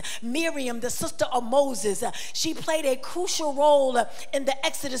experience. Miriam, the sister of Moses, she played a crucial role in the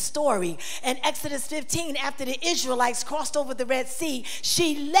Exodus story. In Exodus 15, after the Israelites crossed over the Red Sea,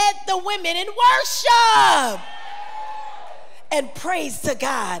 she led the women in worship and praise to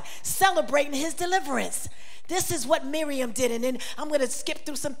God, celebrating his deliverance. This is what Miriam did. And then I'm going to skip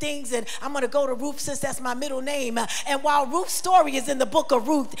through some things and I'm going to go to Ruth since that's my middle name. And while Ruth's story is in the book of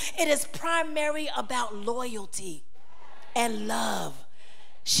Ruth, it is primarily about loyalty and love.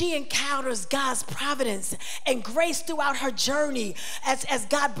 She encounters God's providence and grace throughout her journey as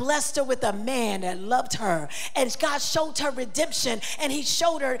God blessed her with a man that loved her. And God showed her redemption and he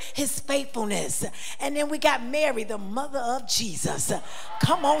showed her his faithfulness. And then we got Mary, the mother of Jesus.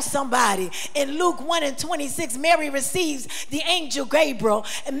 Come on, somebody. In Luke 1:26, Mary receives the angel Gabriel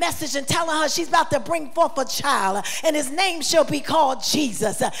a message and telling her she's about to bring forth a child and his name shall be called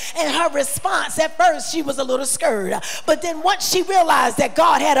Jesus. And her response, at first she was a little scared, but then once she realized that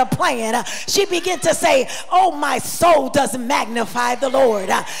God had a plan, she began to say, oh, my soul does magnify the Lord.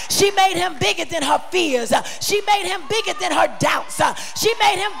 She made him bigger than her fears. She made him bigger than her doubts. She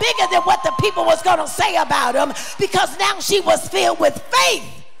made him bigger than what the people was going to say about him, because now she was filled with faith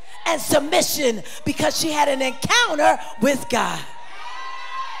and submission because she had an encounter with God.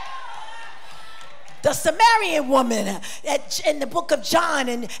 The Samaritan woman in the book of John,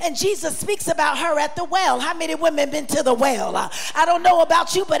 and Jesus speaks about her at the well. How many women been to the well? I don't know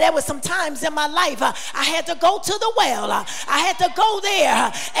about you, but there were some times in my life I had to go to the well. I had to go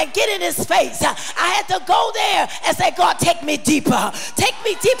there and get in his face. I had to go there and say, God, take me deeper. Take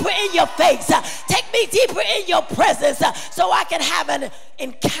me deeper in your face. Take me deeper in your presence so I can have an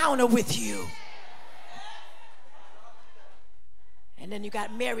encounter with you. And then you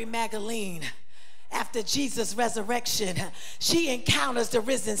got Mary Magdalene. After Jesus' resurrection, she encounters the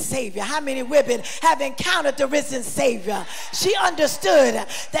risen Savior. How many women have encountered the risen Savior? She understood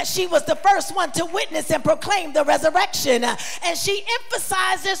that she was the first one to witness and proclaim the resurrection. And she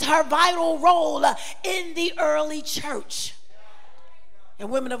emphasizes her vital role in the early church. And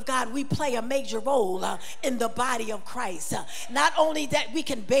women of God, we play a major role in the body of Christ. Not only that we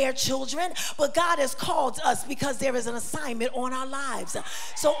can bear children, but God has called us because there is an assignment on our lives.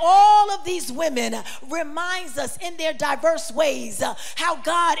 So all of these women reminds us in their diverse ways how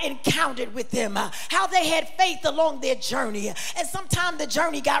God encountered with them, how they had faith along their journey. And sometimes the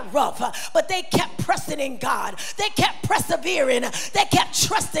journey got rough, but they kept pressing in God. They kept persevering. They kept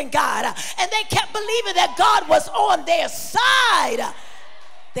trusting God. And they kept believing that God was on their side.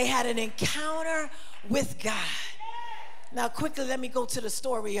 They had an encounter with God. Now, quickly, let me go to the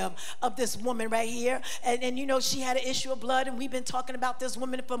story of this woman right here. And you know, she had an issue of blood, and we've been talking about this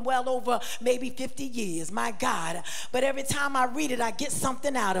woman for well over maybe 50 years. My God. But every time I read it, I get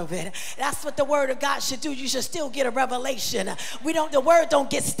something out of it. That's what the word of God should do. You should still get a revelation. The word don't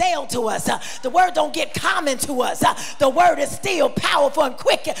get stale to us. The word don't get common to us. The word is still powerful and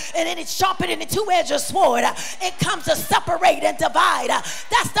quick, and then it's sharper than a two-edged sword. It comes to separate and divide.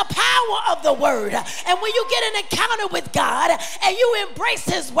 That's the power of the word. And when you get an encounter with God, and you embrace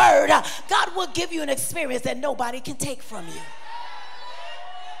his word, God will give you an experience that nobody can take from you.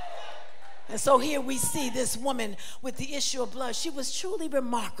 And so here we see this woman with the issue of blood. She was truly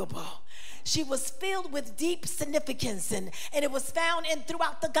remarkable. She was filled with deep significance, and it was found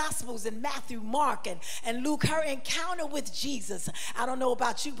throughout the Gospels in Matthew, Mark, and Luke. Her encounter with Jesus. I don't know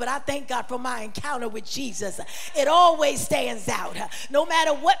about you, but I thank God for my encounter with Jesus. It always stands out. No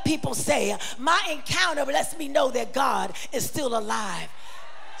matter what people say, my encounter lets me know that God is still alive.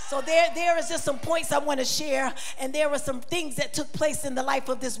 So there is just some points I want to share, and there were some things that took place in the life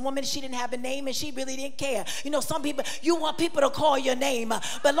of this woman. She didn't have a name, and she really didn't care. You know, some people, you want people to call your name,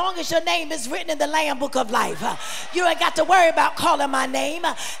 but long as your name is written in the Lamb Book of Life, you ain't got to worry about calling my name.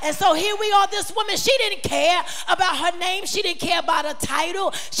 And so here we are, this woman, she didn't care about her name. She didn't care about a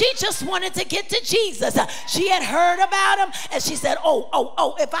title. She just wanted to get to Jesus. She had heard about him, and she said,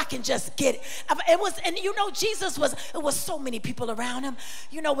 oh, if I can just get it. And you know, Jesus it was so many people around him.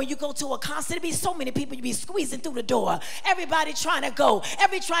 You know, when you go to a concert, there be so many people, you be squeezing through the door. Everybody trying to go.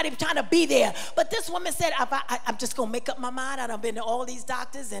 Everybody trying to be there. But this woman said, I'm just going to make up my mind. I done been to all these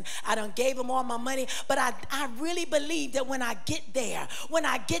doctors and I done gave them all my money. But I really believe that when I get there,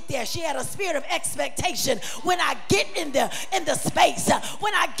 she had a spirit of expectation. When I get in the space,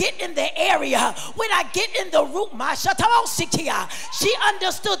 when I get in the area, when I get in the room, she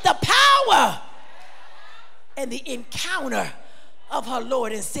understood the power and the encounter of her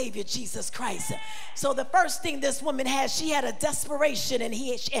Lord and Savior Jesus Christ. So the first thing this woman had, she had a desperation and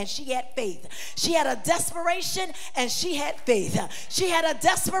she had faith. She had a desperation and she had faith. She had a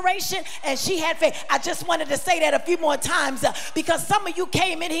desperation and she had faith. I just wanted to say that a few more times because some of you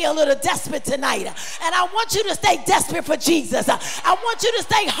came in here a little desperate tonight. And I want you to stay desperate for Jesus. I want you to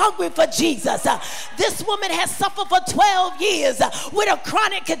stay hungry for Jesus. This woman has suffered for 12 years with a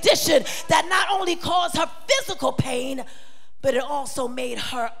chronic condition that not only caused her physical pain, but it also made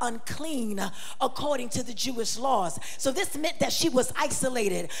her unclean according to the Jewish laws. So this meant that she was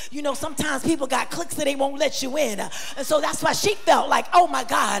isolated. You know, sometimes people got cliques that they won't let you in. And so that's why she felt like, oh my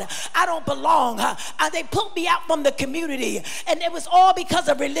God, I don't belong. They put me out from the community. And it was all because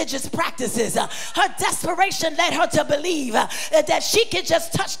of religious practices. Her desperation led her to believe that she could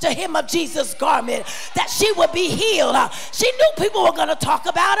just touch the hem of Jesus' garment, that she would be healed. She knew people were going to talk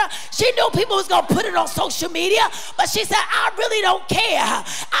about her. She knew people was going to put it on social media. But she said, I really don't care.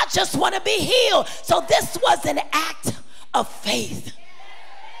 I just want to be healed. So this was an act of faith.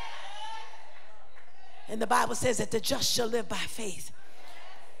 And the Bible says that the just shall live by faith.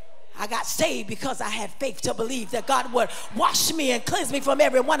 I got saved because I had faith to believe that God would wash me and cleanse me from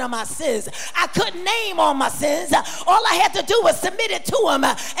every one of my sins. I couldn't name all my sins. All I had to do was submit it to him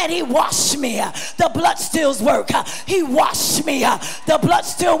and he washed me. The blood still works. He washed me. The blood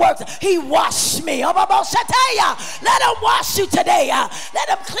still works. He washed me. Let him wash you today. Let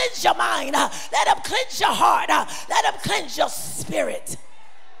him cleanse your mind. Let him cleanse your heart. Let him cleanse your spirit.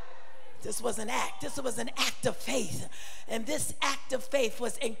 This was an act. This was an act of faith. And this act of faith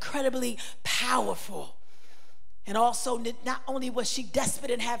was incredibly powerful. And also, not only was she desperate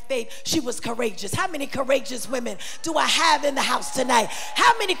and have faith, she was courageous. How many courageous women do I have in the house tonight?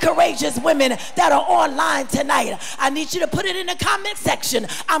 How many courageous women that are online tonight? I need you to put it in the comment section.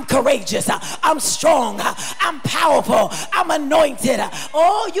 I'm courageous. I'm strong. I'm powerful. I'm anointed.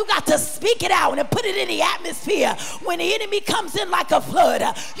 Oh, you got to speak it out and put it in the atmosphere. When the enemy comes in like a flood,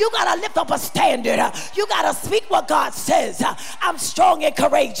 you got to lift up a standard. You got to speak what God says. I'm strong and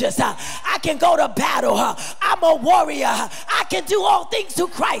courageous. I can go to battle. I'm a warrior. I can do all things through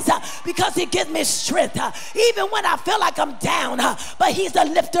Christ because he gives me strength even when I feel like I'm down, but he's the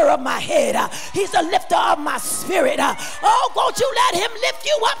lifter of my head. He's the lifter of my spirit. Oh, won't you let him lift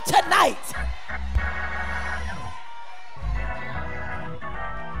you up tonight?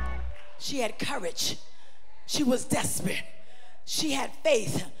 She had courage. She was desperate. She had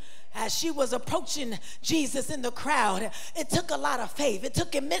faith. As she was approaching Jesus in the crowd, it took a lot of faith. It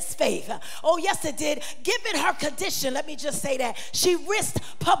took immense faith. Oh, yes, it did. Given her condition, let me just say that she risked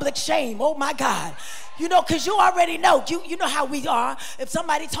public shame. Oh, my God. You know, because you already know. You know how we are. If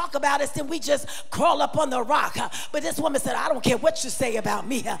somebody talk about us, then we just crawl up on the rock. But this woman said, I don't care what you say about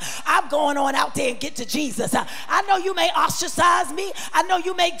me. I'm going on out there and get to Jesus. I know you may ostracize me. I know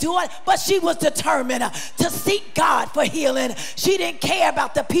you may do it. But she was determined to seek God for healing. She didn't care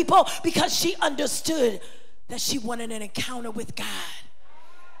about the people because she understood that she wanted an encounter with God.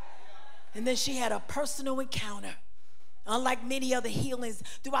 And then she had a personal encounter. Unlike many other healings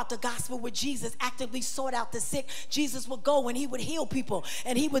throughout the gospel where Jesus actively sought out the sick, Jesus would go and he would heal people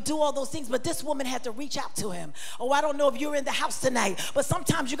and he would do all those things, but this woman had to reach out to him. Oh, I don't know if you're in the house tonight, but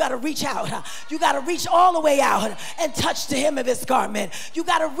sometimes you got to reach out. You got to reach all the way out and touch the hem of his garment. You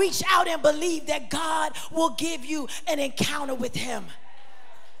got to reach out and believe that God will give you an encounter with him.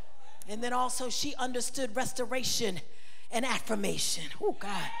 And then also she understood restoration and affirmation. Oh,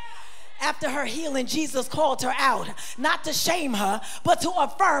 God. After her healing, Jesus called her out, not to shame her, but to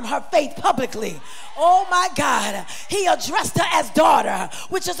affirm her faith publicly. Oh my God. He addressed her as daughter,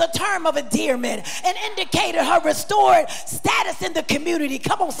 which is a term of endearment, and indicated her restored status in the community.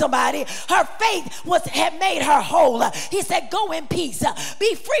 Come on, somebody. Her faith had made her whole. He said, go in peace.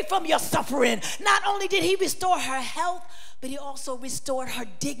 Be free from your suffering. Not only did he restore her health, but he also restored her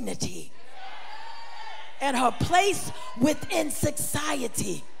dignity and her place within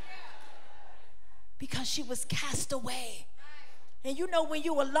society. Because she was cast away. And you know when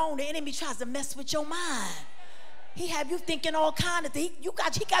you're alone, the enemy tries to mess with your mind. He have you thinking all kind of things.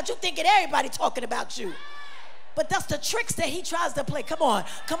 He got you thinking everybody talking about you. But that's the tricks that he tries to play. Come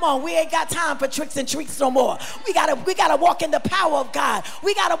on. We ain't got time for tricks and treats no more. We gotta walk in the power of God.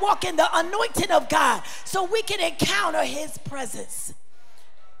 We gotta walk in the anointing of God so we can encounter his presence.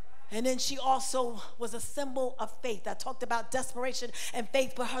 And then she also was a symbol of faith. I talked about desperation and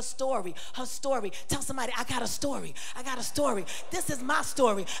faith, but her story. Tell somebody, I got a story. This is my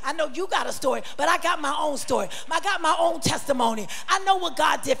story. I know you got a story, but I got my own story. I got my own testimony. I know what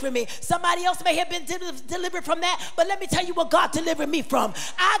God did for me. Somebody else may have been delivered from that, but let me tell you what God delivered me from.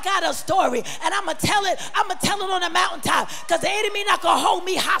 I got a story, and I'm going to tell it on the mountaintop, because the enemy not going to hold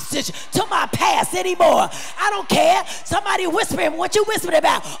me hostage to my past anymore. I don't care. Somebody whispering, what you whispering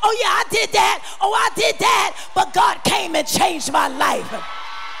about? Oh, yeah, I did that, but God came and changed my life.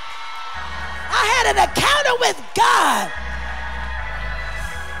 I had an encounter with God.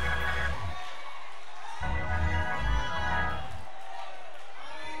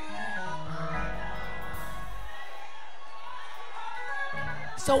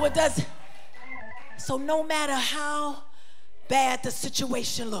 So no matter how bad the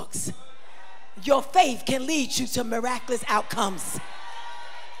situation looks, your faith can lead you to miraculous outcomes.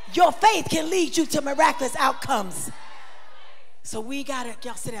 Your faith can lead you to miraculous outcomes. So we gotta,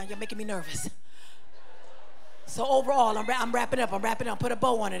 y'all sit down, you're making me nervous. So overall, I'm wrapping up, put a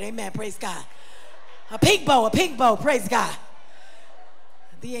bow on it, amen, praise God. A pink bow, praise God.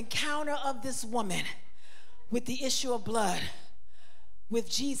 The encounter of this woman with the issue of blood with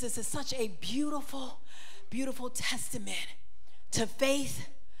Jesus is such a beautiful, beautiful testament to faith,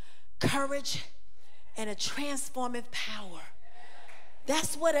 courage, and a transformative power.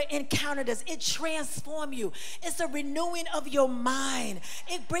 That's what an encounter does. It transforms you. It's a renewing of your mind.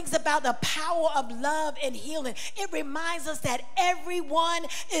 It brings about the power of love and healing. It reminds us that everyone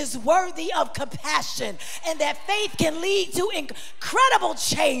is worthy of compassion and that faith can lead to incredible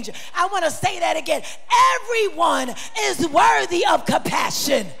change. I want to say that again. Everyone is worthy of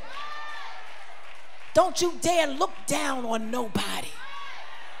compassion. Don't you dare look down on nobody.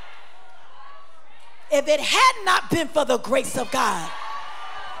 If it had not been for the grace of God,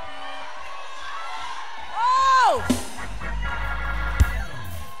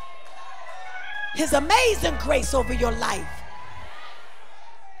 his amazing grace over your life.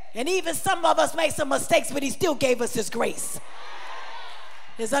 And even some of us made some mistakes, but he still gave us his grace.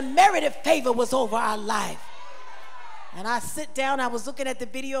 His unmerited favor was over our life. And I sit down, I was looking at the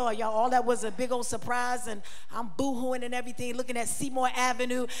video, y'all, all that was a big old surprise, and I'm boo-hooing and everything, looking at Seymour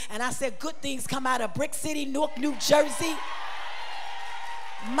Avenue, and I said, good things come out of Brick City, Newark, New Jersey.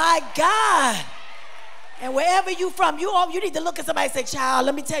 My God. And wherever you from, you need to look at somebody and say, child,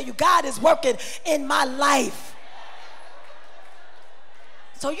 let me tell you, God is working in my life.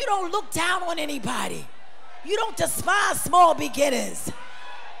 So you don't look down on anybody. You don't despise small beginnings.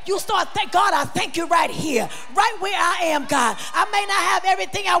 You start thank God, I thank you right here, right where I am, God. I may not have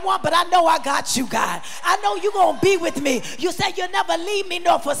everything I want, but I know I got you, God. I know you're going to be with me. You said you'll never leave me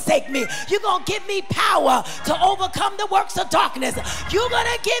nor forsake me. You're going to give me power to overcome the works of darkness. You're going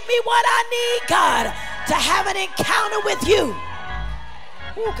to give me what I need, God, to have an encounter with you.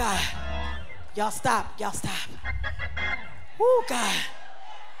 Oh, God. Y'all stop. Oh, God.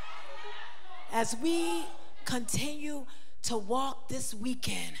 As we continue to walk this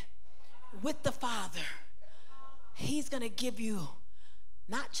weekend with the Father, he's going to give you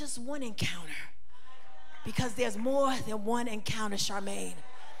not just one encounter, because there's more than one encounter, Charmaine.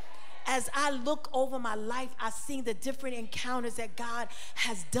 As I look over my life, I've seen the different encounters that God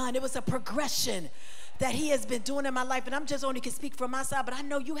has done. It was a progression that he has been doing in my life, and I'm just only can speak from my side, but I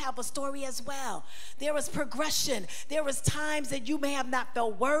know you have a story as well. There was progression. There was times that you may have not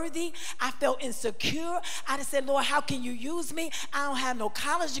felt worthy. I felt insecure. I just said, Lord, how can you use me? I don't have no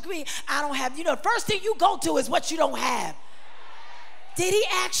college degree. I don't have, the first thing you go to is what you don't have. Did he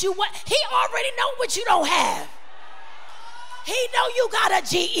ask you what? He already know what you don't have. He know you got a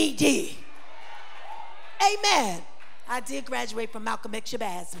GED. Amen. I did graduate from Malcolm X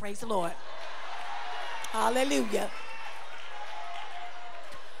Shabazz. Praise the Lord. Hallelujah.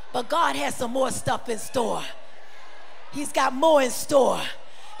 But God has some more stuff in store. He's got more in store.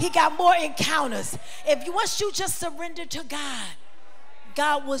 He got more encounters. Once you just surrender to God,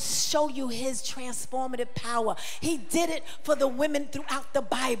 God will show you his transformative power. He did it for the women throughout the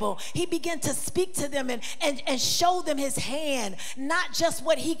Bible. He began to speak to them and show them his hand. Not just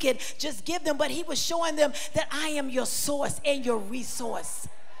what he could just give them, but he was showing them that I am your source and your resource.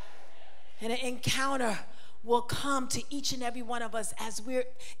 And an encounter will come to each and every one of us as we're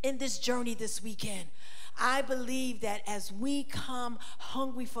in this journey this weekend. I believe that as we come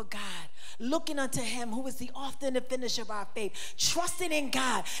hungry for God, looking unto him who is the author and the finisher of our faith, trusting in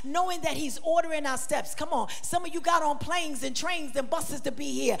God, knowing that he's ordering our steps. Come on, some of you got on planes and trains and buses to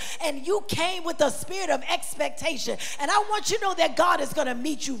be here, and you came with a spirit of expectation. And I want you to know that God is going to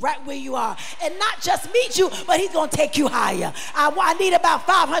meet you right where you are, and not just meet you, but he's going to take you higher. I need about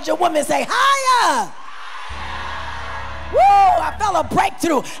 500 women say higher. Woo! I felt a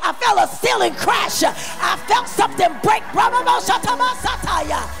breakthrough. I felt a ceiling crash. I felt something break.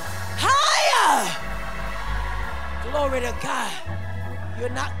 Higher. Glory to God. You're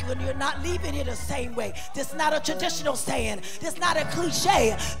not leaving here the same way. This is not a traditional saying. This is not a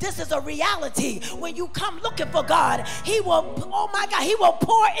cliche. This is a reality. When you come looking for God, he will, oh my God, he will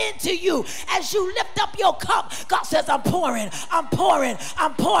pour into you. As you lift up your cup, God says, I'm pouring, I'm pouring,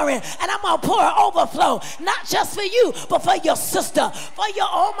 I'm pouring, and I'm going to pour overflow, not just for you, but for your sister, for your,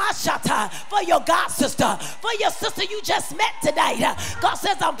 oh my shata, for your God sister, for your sister you just met tonight. God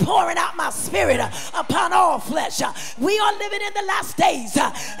says, I'm pouring out my spirit upon all flesh. We are living in the last days.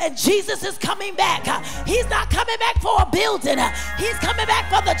 And Jesus is coming back. He's not coming back for a building. He's coming back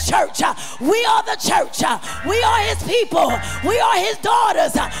for the church. We are the church. We are his people. We are his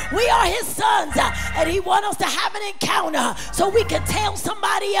daughters. We are his sons. And he wants us to have an encounter so we can tell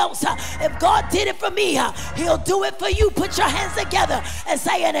somebody else, if God did it for me, he'll do it for you. Put your hands together and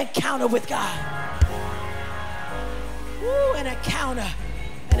say an encounter with God. Woo, an encounter.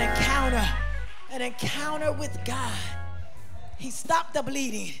 An encounter. An encounter with God. He stopped the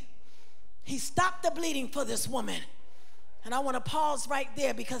bleeding. He stopped the bleeding for this woman. And I want to pause right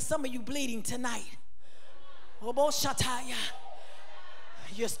there because some of you bleeding tonight.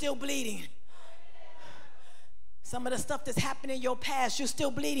 You're still bleeding. Some of the stuff that's happened in your past, you're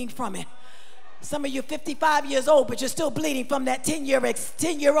still bleeding from it. Some of you 55 years old, but you're still bleeding from that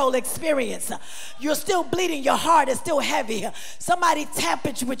 10-year-old experience. You're still bleeding. Your heart is still heavy. Somebody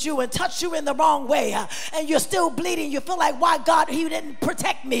tampered with you and touched you in the wrong way, and you're still bleeding. You feel like, why God, he didn't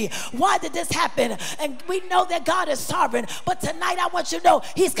protect me? Why did this happen? And we know that God is sovereign, but tonight I want you to know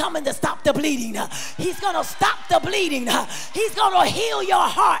he's coming to stop the bleeding. He's going to stop the bleeding. He's going to heal your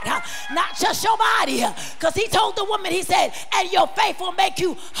heart, not just your body, because he told the woman, he said, and your faith will make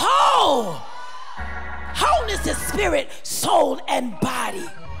you whole. Wholeness is spirit, soul, and body.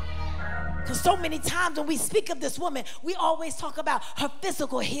 Because so many times when we speak of this woman, we always talk about her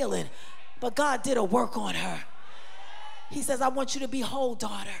physical healing. But God did a work on her. He says, I want you to be whole,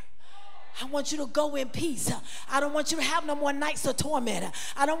 daughter. I want you to go in peace. I don't want you to have no more nights of torment.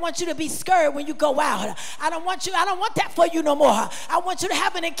 I don't want you to be scared when you go out. I don't want that for you no more. I want you to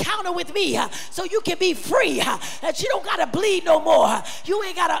have an encounter with me so you can be free, that you don't got to bleed no more. You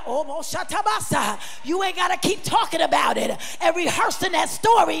ain't got to, you ain't got to keep talking about it and rehearsing that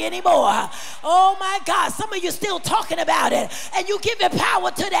story anymore. Oh my God, some of you still talking about it and you giving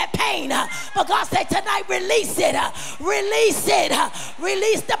power to that pain. But God said tonight, release it, release it,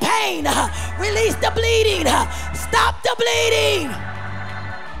 release the pain. Release the bleeding. Stop the bleeding.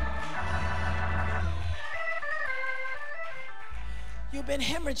 You've been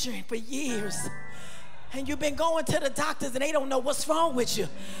hemorrhaging for years. And you've been going to the doctors and they don't know what's wrong with you.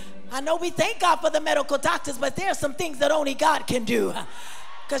 I know we thank God for the medical doctors, but there are some things that only God can do.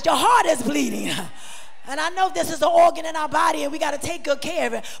 Because your heart is bleeding. And I know this is an organ in our body and we got to take good care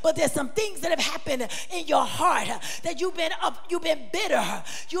of it. But there's some things that have happened in your heart that you've been bitter,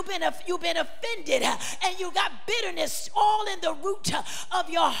 you've been offended, and you got bitterness all in the root of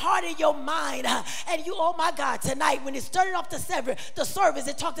your heart and your mind. And you, oh my God, tonight when it started off the service,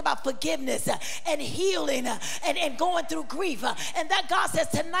 it talked about forgiveness and healing and going through grief. And that God says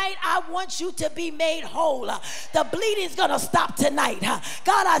tonight, I want you to be made whole. The bleeding's going to stop tonight.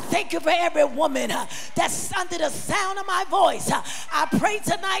 God, I thank you for every woman that's under the sound of my voice. I pray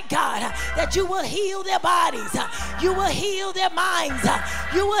tonight, God, that you will heal their bodies, you will heal their minds,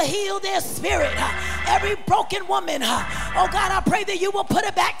 you will heal their spirit. Every broken woman, oh God, I pray that you will put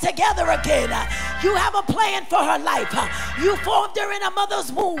it back together again. You have a plan for her life. You formed her in a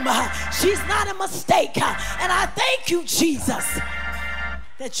mother's womb. She's not a mistake. And I thank you, Jesus,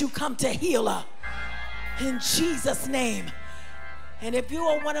 that you come to heal her in Jesus' name. And if you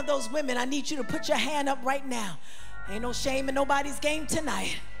are one of those women, I need you to put your hand up right now. Ain't no shame in nobody's game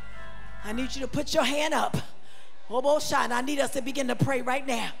tonight. I need you to put your hand up. Hobo Shine. I need us to begin to pray right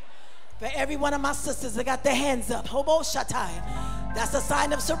now. For every one of my sisters that got their hands up. Hobo Shatai. That's a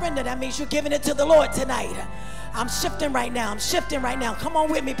sign of surrender. That means you're giving it to the Lord tonight. I'm shifting right now. I'm shifting right now. Come on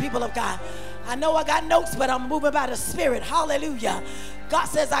with me, people of God. I know I got notes, but I'm moving by the Spirit. Hallelujah. God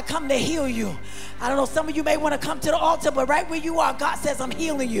says, I come to heal you. I don't know, some of you may want to come to the altar, but right where you are, God says, I'm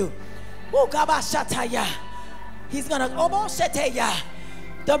healing you. He's gonna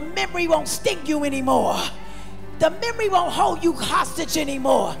the memory won't sting you anymore. The memory won't hold you hostage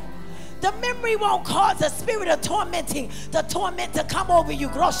anymore. The memory won't cause the spirit of torment to come over you.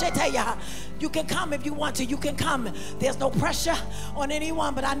 You can come if you want to. You can come. There's no pressure on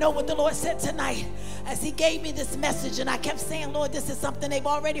anyone, but I know what the Lord said tonight as he gave me this message, and I kept saying, Lord, this is something they've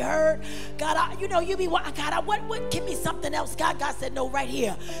already heard. God, what give me something else? God said, no, right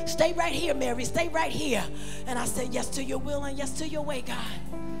here. Stay right here, Mary. Stay right here. And I said, yes to your will and yes to your way, God.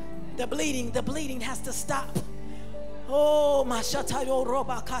 The bleeding has to stop. Oh, my shatayo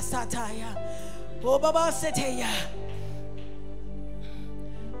roba kasataya. Oh, baba seteya.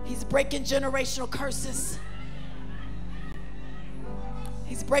 He's breaking generational curses.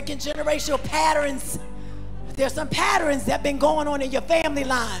 He's breaking generational patterns. There's some patterns that have been going on in your family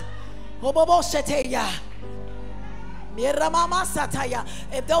line. Oh, baba seteya.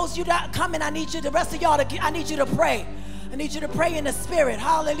 If those you not coming, I need you, the rest of y'all, I need you to pray. I need you to pray in the spirit.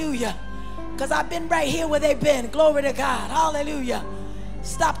 Hallelujah. Because I've been right here where they've been. Glory to God. Hallelujah.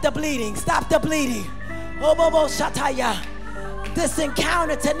 Stop the bleeding. Stop the bleeding. Oh, bobo shataya. This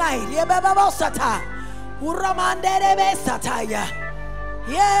encounter tonight. Yeah, bobo sata. Uramande rebe sataya.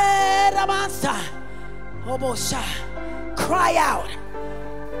 Yeah, ramansa. Obo sha. Cry out.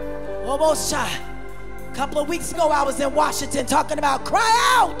 Obo sha. A couple of weeks ago, I was in Washington talking about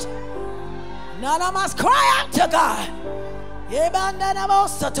cry out. None of us cry out to God.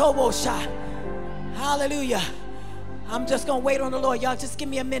 Hallelujah. I'm just going to wait on the Lord. Y'all just give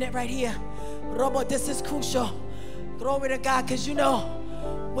me a minute right here. Robo, this is crucial. Glory to God, because you know,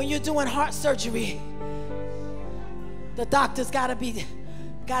 when you're doing heart surgery, the doctors gotta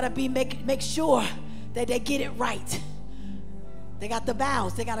make sure that they get it right. They got the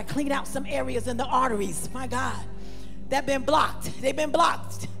valves. They got to clean out some areas in the arteries. My God, they've been blocked. They've been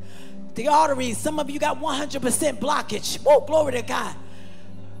blocked. The arteries, some of you got 100% blockage. Whoa, glory to God.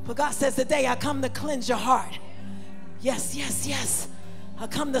 But God says today, I come to cleanse your heart. Yes, yes, yes. I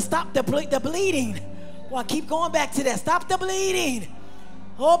come to stop the bleeding. Well, I keep going back to that. Stop the bleeding.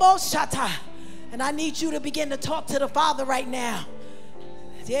 Hobo shata. And I need you to begin to talk to the Father right now.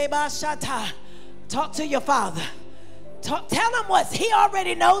 Deba shata. Talk to your Father. Tell him what he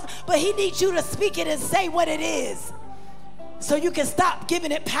already knows, but he needs you to speak it and say what it is. So you can stop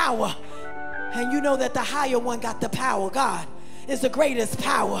giving it power. And you know that the higher one got the power. God is the greatest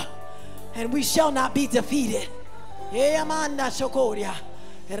power. And we shall not be defeated.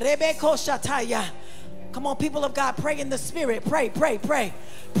 Come on, people of God, pray in the spirit. Pray, pray, pray.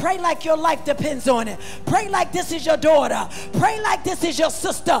 Pray like your life depends on it. Pray like this is your daughter. Pray like this is your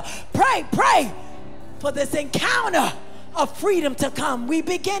sister. Pray, pray for this encounter of freedom to come. We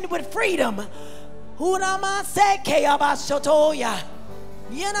begin with freedom.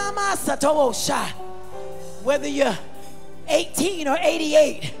 Whether you're 18 or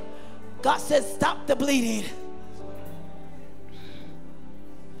 88, God says, stop the bleeding.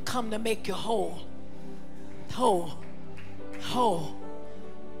 Come to make you whole. Whole. Whole.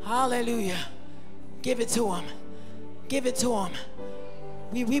 Hallelujah. Give it to him. Give it to him.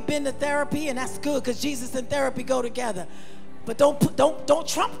 We've been to therapy, and that's good because Jesus and therapy go together. But don't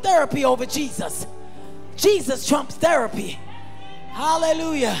trump therapy over Jesus. Jesus trumps therapy.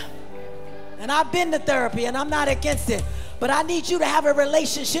 Hallelujah. And I've been to therapy, and I'm not against it. But I need you to have a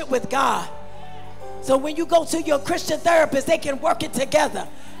relationship with God. So when you go to your Christian therapist, they can work it together.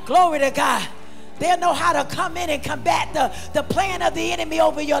 Glory to God. They'll know how to come in and combat the plan of the enemy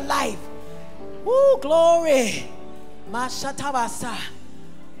over your life. Woo, glory. Mashatabasa.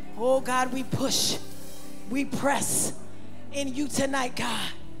 Oh, God, we push. We press in you tonight, God,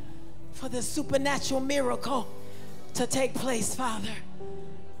 for the supernatural miracle to take place, Father.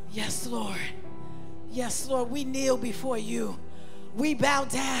 Yes, Lord. Yes, Lord, we kneel before you. We bow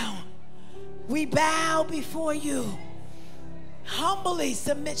down. We bow before you. Humbly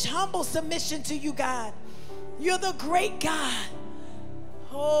submit, humble submission to you, God. You're the great God.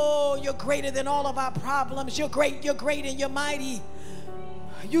 Oh, you're greater than all of our problems. You're great and you're mighty.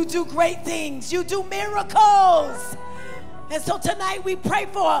 You do great things. You do miracles. And so tonight we pray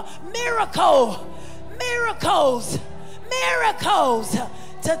for a miracle, miracles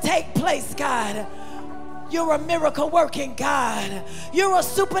to take place, God. You're a miracle working God. You're a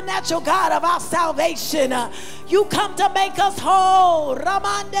supernatural God of our salvation. You come to make us whole.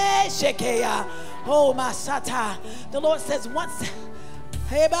 Ramande Shekeya. Oh, my Sata. The Lord says once.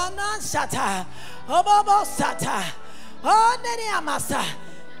 Hebanan Sata. Obobo Sata. Oh, Neniamasa.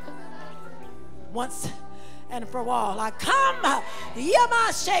 Once and for all, I come.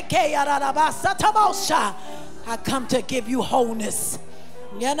 Yama Shekeya Rabasa Tabosha. I come to give you wholeness.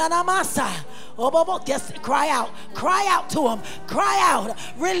 Just cry out to him, cry out,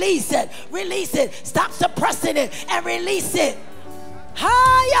 release it, stop suppressing it and release it.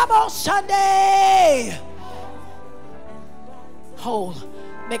 Hold,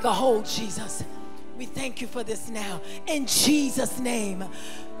 make a hold, Jesus. We thank you for this now, in Jesus' name.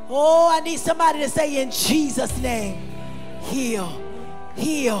 Oh, I need somebody to say, in Jesus' name, heal.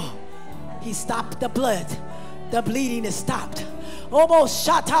 He stopped the blood. The bleeding is stopped. Yeah,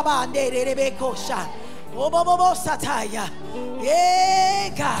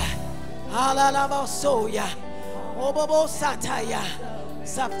 God.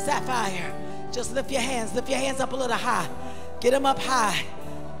 Sapphire, just lift your hands up a little high. Get them up high.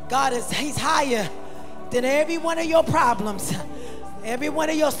 He's higher than every one of your problems, every one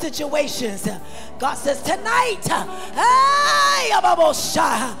of your situations. God says tonight,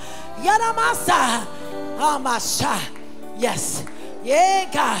 yes, yeah,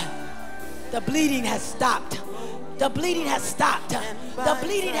 God, the bleeding has stopped. The bleeding has stopped. The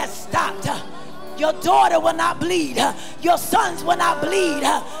bleeding has stopped. Your daughter will not bleed. Your sons will not bleed,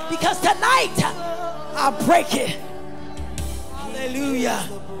 because tonight I'll break it. Hallelujah.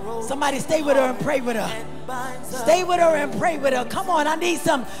 Somebody stay with her and pray with her. Stay with her and pray with her. Come on, I need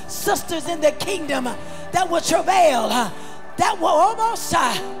some sisters in the kingdom that will travail, that will almost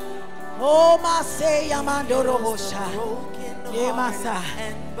oh my say Yamandoro Bosha. Yemasa.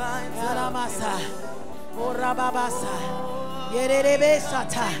 Yaramasa. Orababasa.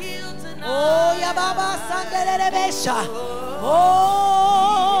 Yerebesata. Oh Yababa Sanderebesha.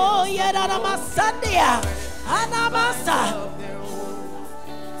 Oh Yadamasandia. Anamasa.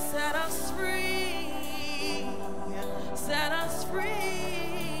 Set us free, set us free.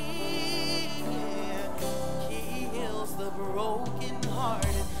 He heals the broken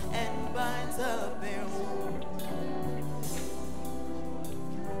hearted and binds up their wounds.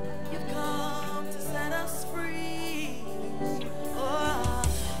 You've come to set us free. Oh,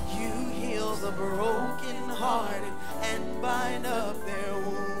 you heal the broken hearted and bind up their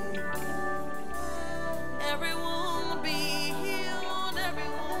wounds. Everyone will be healed,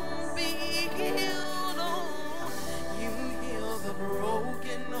 everyone be healed. Oh, you heal the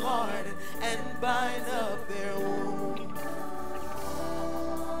broken hearted and bind up their wounds.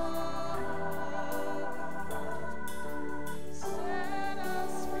 Set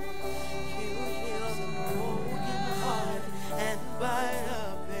us free. You heal the broken hearted and bind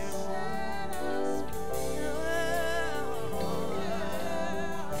up their wounds.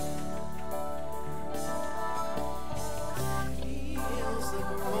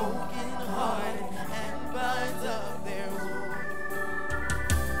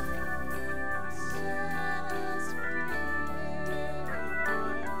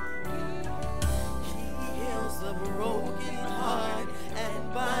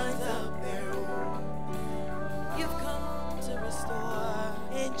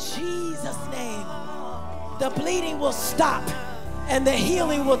 The bleeding will stop and the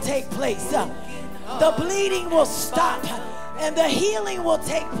healing will take place. The bleeding will stop and the healing will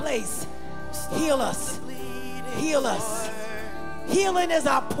take place. Heal us. Heal us. Healing is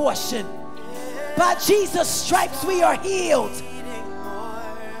our portion. By Jesus' stripes we are healed.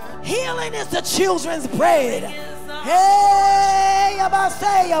 Healing is the children's bread. Hey,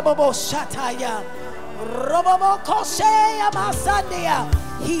 Abasaya Bobo Shataya. Robobo Koshe Amasandia.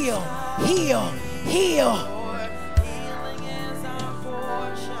 Heal, heal, heal.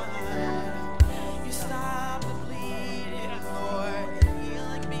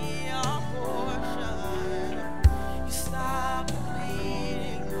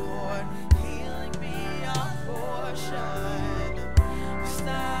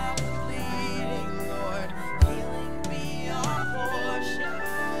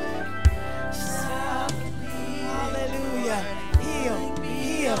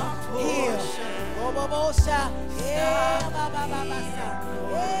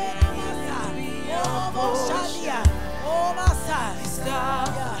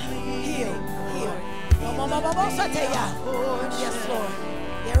 Yes, Lord.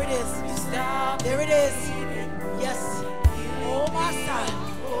 There it is. There it is. Yes. Oh, my son.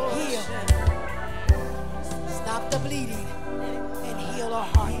 Heal. Stop the bleeding and heal our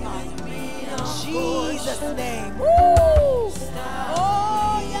heart, Father. In Jesus' name. Woo!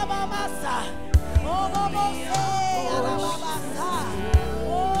 Oh, yeah, my son. Oh, Mama, say,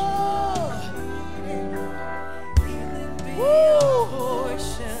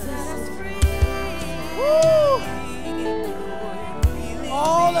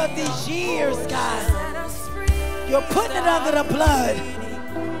 all of these years, God, you're putting it under the blood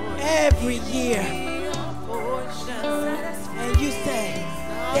every year. And you say,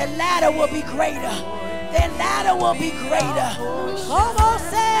 Their ladder will be greater. Their ladder will be greater. Come on,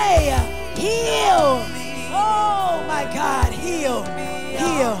 say, heal. Oh my God, heal,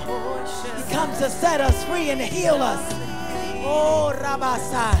 heal. He comes to set us free and to heal us. Oh,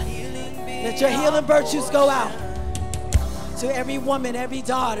 Rabasa. Let your healing virtues go out to every woman, every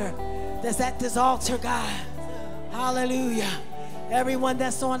daughter that's at this altar, God. Hallelujah. Everyone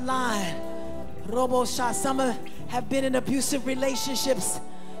that's online. Robosha. Some have been in abusive relationships.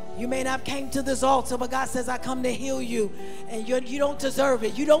 You may not have came to this altar, but God says, I come to heal you. And you don't deserve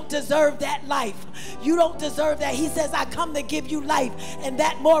it. You don't deserve that life. You don't deserve that. He says, I come to give you life, and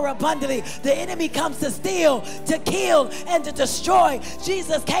that more abundantly. The enemy comes to steal, to kill, and to destroy.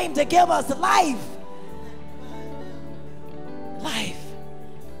 Jesus came to give us life. Life.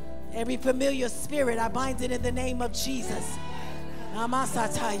 Every familiar spirit, I bind it in the name of Jesus.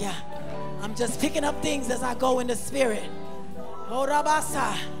 Namasataya. I'm just picking up things as I go in the spirit. Oh,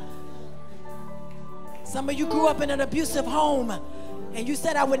 Rabasa. Some of you grew up in an abusive home, and you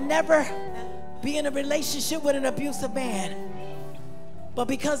said, I would never be in a relationship with an abusive man. But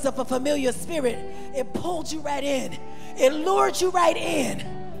because of a familiar spirit, it pulled you right in. It lured you right in.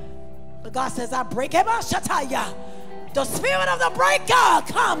 But God says, I break it. The spirit of the breaker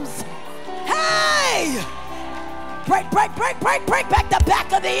comes. Hey! Break, break, break, break, break back the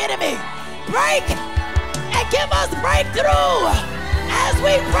back of the enemy. Break and give us breakthrough as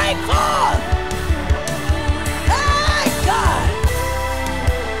we break forth. Hey, God.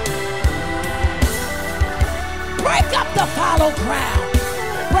 Break up the fallow ground.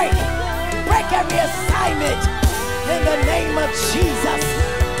 Break every assignment in the name of Jesus.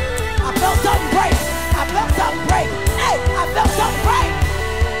 I felt something break. I felt something break. Hey, I felt something break.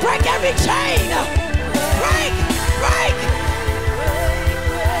 Break every chain. Break, break,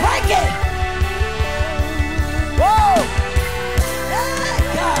 break it. Woo! Hey,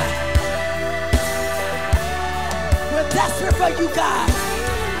 God. We're desperate for you, God.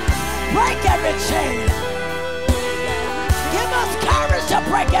 Break every chain. Give us courage to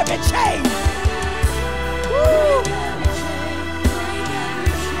break every chain. Woo!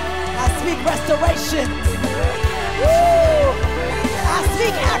 I speak restoration. Woo! I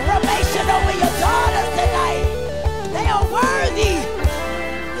speak affirmation over your daughters tonight. They are worthy.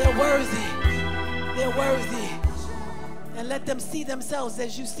 They're worthy. They're worthy. And let them see themselves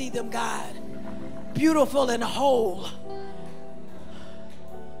as you see them, God. Beautiful and whole.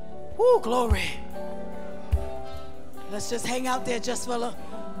 Woo, glory. Let's just hang out there just for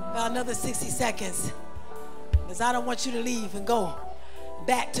about another 60 seconds. Because I don't want you to leave and go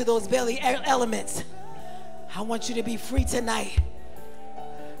back to those belly elements. I want you to be free tonight.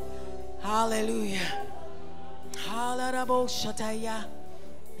 Hallelujah. Hallelujah.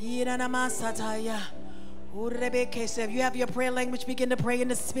 If you have your prayer language, begin to pray in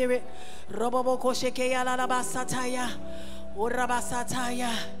the spirit.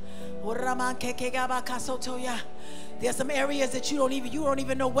 There's some areas that you don't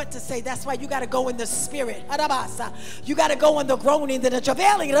even know what to say. That's why you got to go in the spirit. You got to go in the groaning, the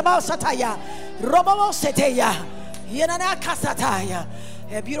travailing.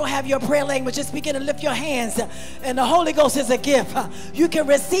 If you don't have your prayer language, just begin to lift your hands. And the Holy Ghost is a gift. You can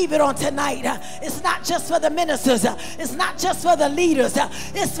receive it on tonight. It's not just for the ministers. It's not just for the leaders.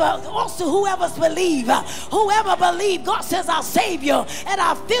 It's for also whoever's believe. Whoever believe, God says, I'll save you. And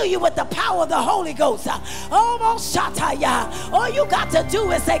I'll fill you with the power of the Holy Ghost. All you got to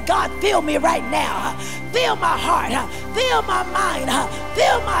do is say, God, fill me right now. Fill my heart. Fill my mind.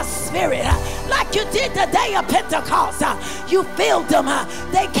 Fill my spirit. Like you did the day of Pentecost. You filled them.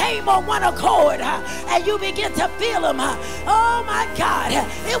 They came on one accord, and you begin to feel them. Oh my God,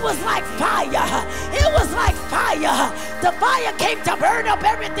 it was like fire. It was like fire. The fire came to burn up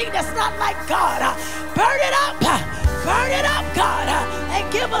everything that's not like God. Burn it up, God,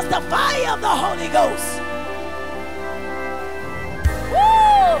 and give us the fire of the Holy Ghost.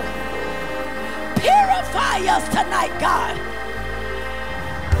 Woo! Purify us tonight, God.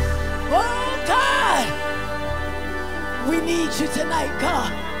 Oh God, we need you tonight,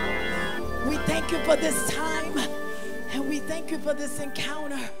 God. We thank you for this time, and we thank you for this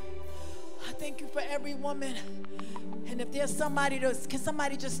encounter. I thank you for every woman. And if there's somebody, can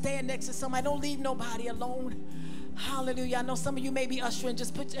somebody just stand next to somebody? Don't leave nobody alone. Hallelujah. I know some of you may be ushering.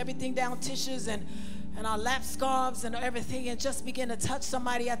 Just put everything down, tissues and our lap scarves and everything, and just begin to touch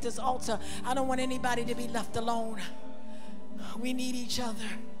somebody at this altar. I don't want anybody to be left alone. We need each other.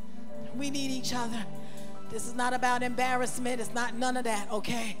 We need each other. This is not about embarrassment. It's not none of that,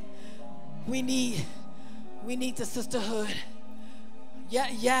 okay? We need the sisterhood. Yeah,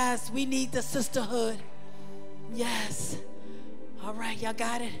 yes, we need the sisterhood. Yes. All right, y'all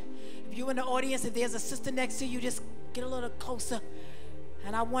got it? If you're in the audience, if there's a sister next to you, just get a little closer.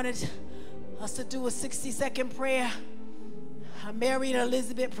 And I wanted us to do a 60-second prayer. A Mary and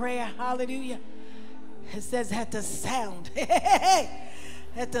Elizabeth prayer. Hallelujah. It says at the sound,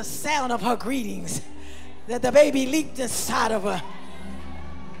 at the sound of her greetings, that the baby leaped inside of her.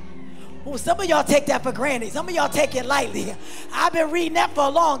 Oh, some of y'all take that for granted. Some of y'all take it lightly. I've been reading that for a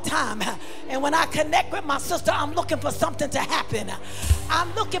long time. And when I connect with my sister, I'm looking for something to happen.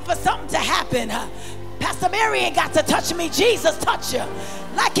 I'm looking for something to happen. Pastor Mary ain't got to touch me. Jesus touched you.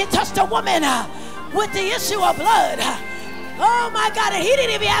 Like he touched a woman with the issue of blood. Oh my God, and he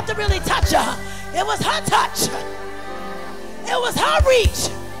didn't even have to really touch her. It was her touch. It was her reach.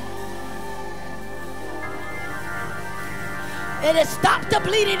 And it stopped the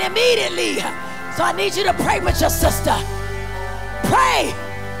bleeding immediately. So I need you to pray with your sister. Pray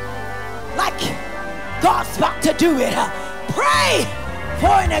like God's about to do it. Pray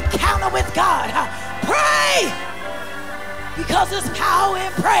for an encounter with God. Pray because there's power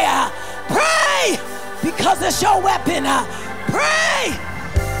in prayer. Pray because it's your weapon. Pray.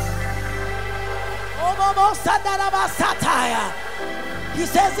 He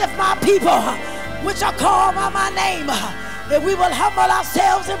says, if my people, which are called by my name, that we will humble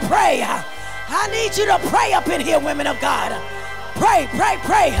ourselves and pray. I need you to pray up in here, women of God. Pray, pray,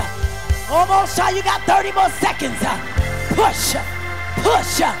 pray. Almost shy, you got 30 more seconds. Push,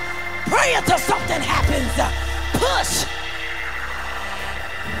 push. Pray until something happens. Push.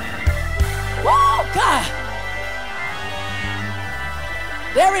 Oh, God.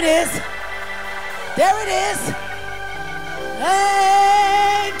 There it is. There it is.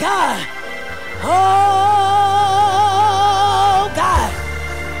 Hey, God. Oh, God.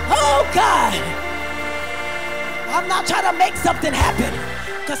 Oh, God. I'm not trying to make something happen,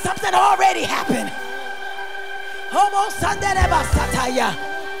 because something already happened. Homo sandereba sataya.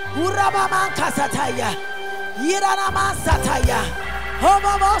 Urabama kasataya. Yiranama sataya.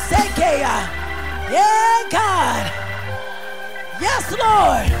 Homo mosekeya. Yeah, God. Yes,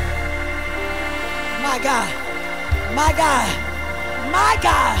 Lord. My God. My God. My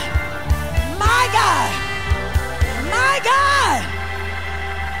God. My God. My God.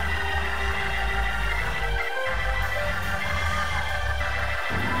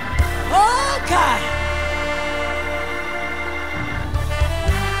 Oh, God.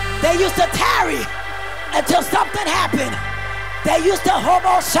 They used to tarry until something happened. They used to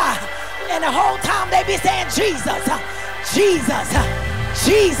homo shot, and the whole time they be saying, Jesus, Jesus,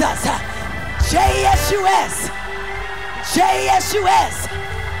 Jesus, J-S-U-S, J-S-U-S,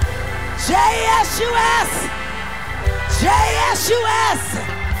 J-S-U-S, J-S-U-S,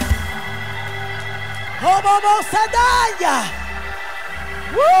 homo sadaya.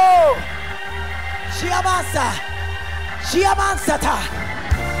 Woo! Shiamansa, Shiamansata,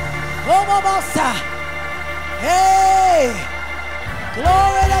 homo. Hey,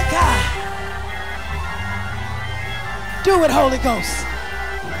 glory to God. Do it, Holy Ghost.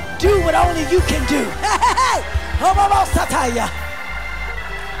 Do what only you can do. Hey,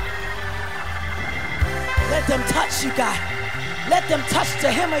 let them touch you, God. Let them touch the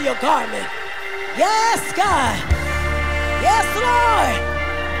hem of your garment. Yes, God. Yes, Lord.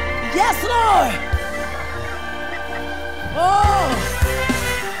 Yes, Lord. Oh,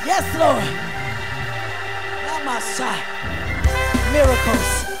 yes, Lord. Miracles,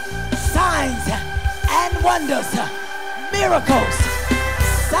 signs and wonders. Miracles,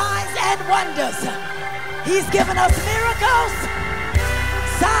 signs and wonders. He's given us miracles,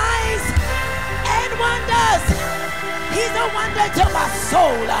 signs and wonders. He's a wonder to my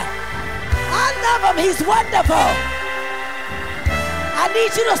soul. I love him. He's wonderful. I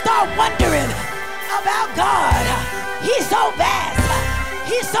need you to start wondering about God. He's so vast.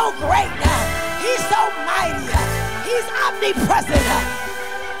 He's so great. He's so mighty. He's omnipresent.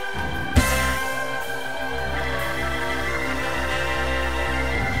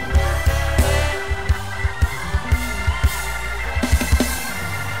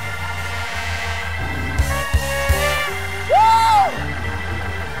 Woo!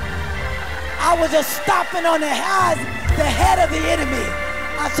 I was just stomping on the head of the enemy.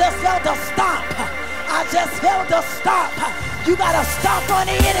 I just felt a stomp. I just felt a stomp. You gotta stomp on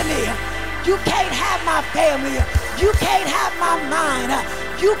the enemy. You can't have my family. You can't have my mind.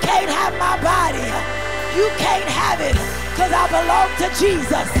 You can't have my body. You can't have it, because I belong to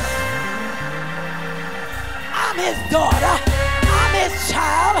Jesus. I'm his daughter. I'm his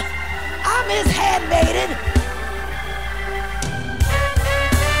child. I'm his handmaiden.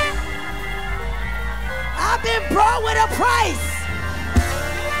 I've been brought with a price.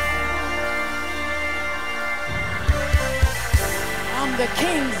 am the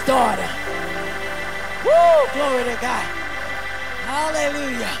king's daughter. Woo! Glory to God.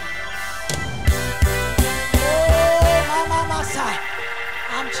 Hallelujah. Oh, my side.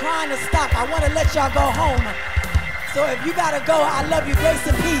 I'm trying to stop. I want to let y'all go home. So if you got to go, I love you. Grace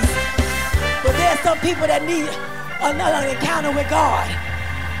and peace. But there's some people that need another encounter with God.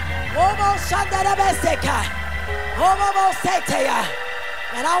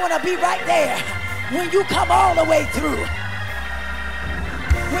 And I want to be right there when you come all the way through.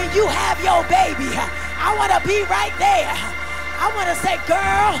 When you have your baby, I want to be right there. I want to say,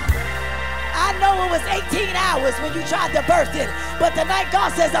 girl, I know it was 18 hours when you tried to birth it, but tonight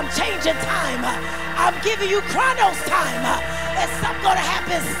God says I'm changing time. I'm giving you Chronos time. And something's going to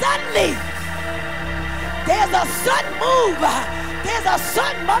happen suddenly. There's a sudden move. There's a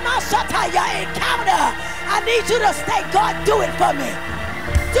sudden Mama Shataya encounter. I need you to stay. God, do it for me.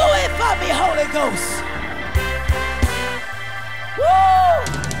 Do it for me, Holy Ghost. Woo!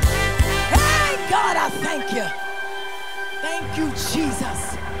 Hey, God, I thank you. Thank you,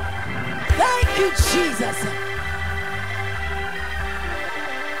 Jesus. Thank you, Jesus.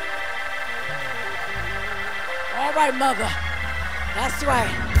 All right, mother. That's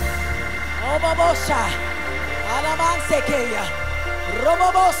right. Obabosha. Alamansekeya.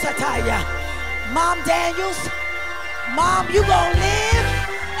 Robobosataya. Mom Daniels. Mom, you gonna live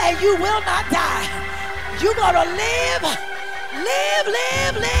and you will not die. You gonna live. Live,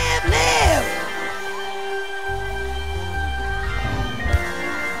 live, live, live.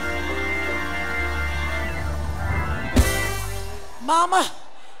 Mama,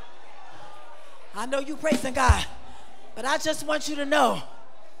 I know you praising God, but I just want you to know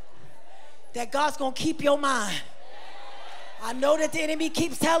that God's gonna keep your mind. I know that the enemy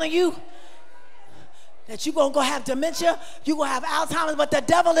keeps telling you that you're gonna go have dementia, you're gonna have Alzheimer's, but the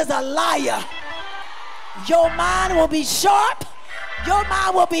devil is a liar. Your mind will be sharp, your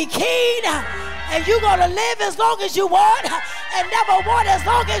mind will be keen, and you're gonna live as long as you want and never want as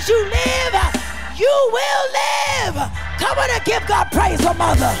long as you live. You will live. Come on and give God praise for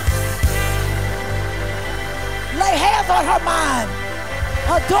mother. Lay hands on her mind,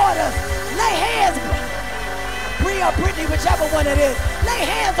 her daughters. Lay hands, Bria or Brittany, whichever one it is. Lay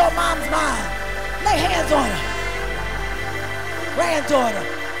hands on mom's mind. Lay hands on her. Granddaughter.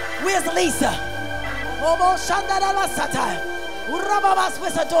 Where's Lisa?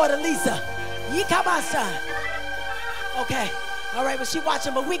 Where's her daughter, Lisa? Okay. All right, well, she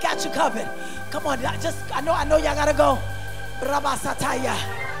watching, but we got you covered. Come on, I know y'all gotta go.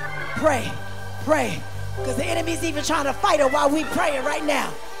 Pray, pray. Because the enemy's even trying to fight her while we praying right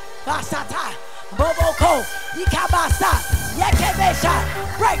now. Basata, Boboko, Yikabasa, Yakebesha.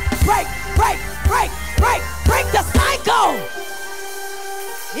 Break, break, break, break, break, break the cycle.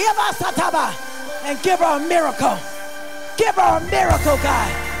 Yabasataba. And give her a miracle. Give her a miracle,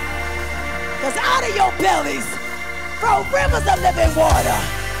 God. Because out of your bellies flow rivers of living water.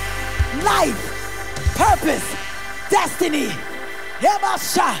 Life, purpose, destiny,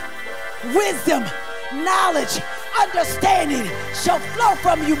 wisdom, knowledge, understanding shall flow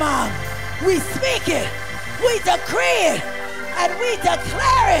from you, Mom. We speak it, we decree it, and we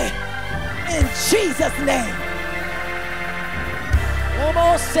declare it in Jesus' name.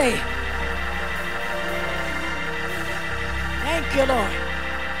 Almost say, thank you, Lord.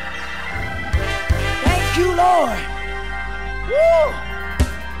 Thank you, Lord. Woo!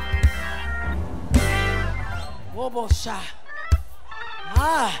 Wobosha.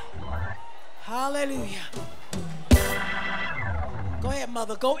 Ah. Hallelujah. Go ahead,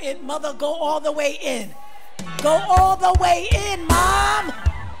 mother. Go in. Mother, go all the way in. Go all the way in, Mom.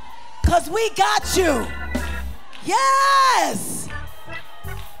 Because we got you. Yes.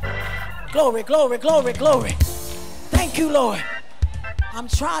 Glory, glory, glory, glory. Thank you, Lord. I'm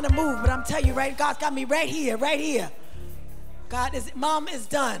trying to move, but I'm telling you, right? God's got me right here, right here. Mom is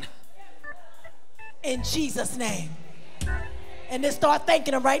done. In Jesus' name. And then start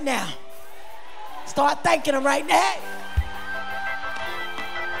thanking him right now. Start thanking him right now.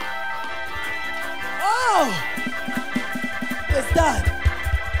 Oh, it's done.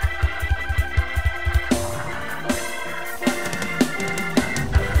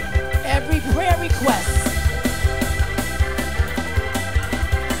 Every prayer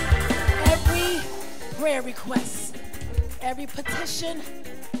request, every petition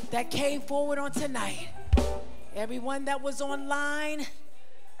that came forward on tonight, everyone that was online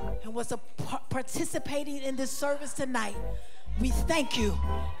and was participating in this service tonight, we thank you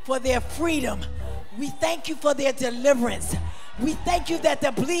for their freedom. We thank you for their deliverance. We thank you that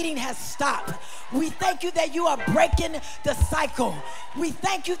the bleeding has stopped. We thank you that you are breaking the cycle. We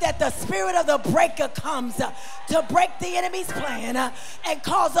thank you that the spirit of the breaker comes to break the enemy's plan and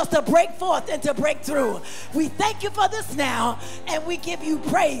cause us to break forth and to break through. We thank you for this now, and we give you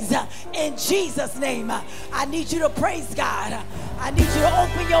praise in Jesus' name. I need you to praise God. I need you to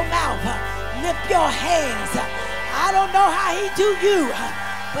open your mouth, lift your hands. I don't know how he do you,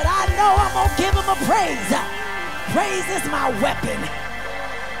 but I know I'm going to give him a praise. Praise is my weapon.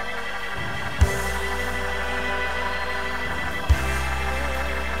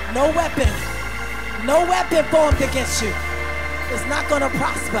 No weapon formed against you is not going to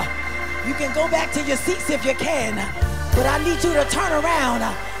prosper. You can go back to your seats if you can, but I need you to turn around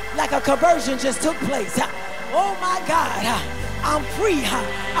like a conversion just took place. Oh my God, I'm free.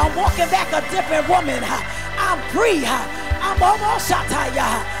 I'm walking back a different woman. I'm free. I'm almost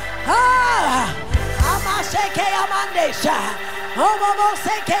shataya.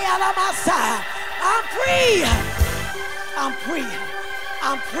 I'm free. I'm free.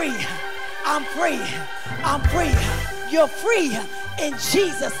 I'm free. I'm free. I'm free. You're free in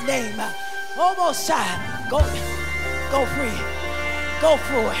Jesus' name. Almost shy. Go free. Go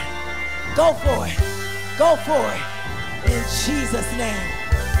for it. Go for it. Go for it. In Jesus' name.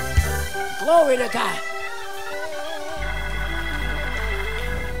 Glory to God.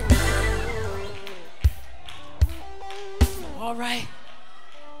 All right.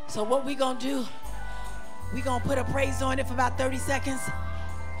 So what we gonna do? We gonna put a praise on it for about 30 seconds.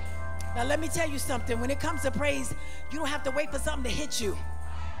 Now let me tell you something. When it comes to praise, you don't have to wait for something to hit you,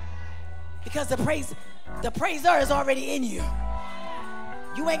 because the praiser is already in you.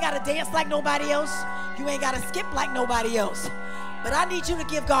 You ain't gotta dance like nobody else. You ain't gotta skip like nobody else. But I need you to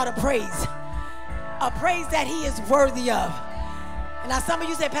give God a praise that he is worthy of. And now some of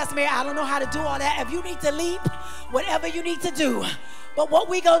you say, Pastor Mary, I don't know how to do all that. If you need to leap, whatever you need to do. But what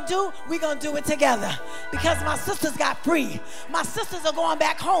we gonna do it together, because my sisters got free. My sisters are going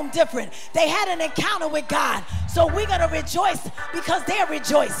back home different. They had an encounter with God. So we're gonna rejoice because they're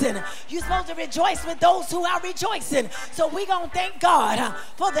rejoicing. You're supposed to rejoice with those who are rejoicing. So we're gonna thank God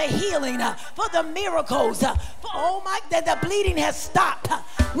for the healing, for the miracles, that the bleeding has stopped.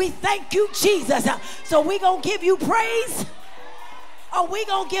 We thank you, Jesus. So we're gonna give you praise. Are we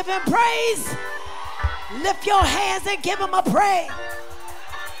gonna give him praise? Lift your hands and give him a praise.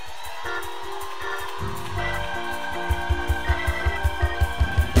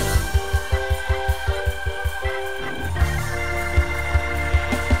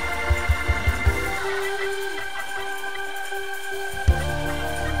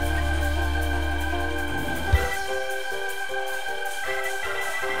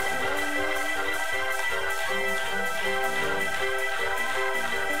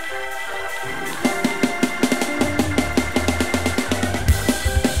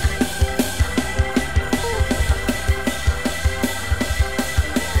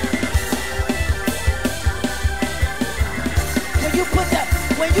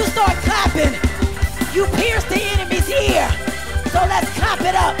 When you start clapping, you pierce the enemy's ear. So let's clap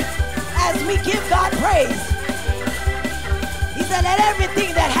it up as we give God praise. He said, let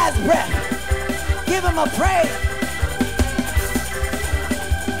everything that has breath, give him a praise.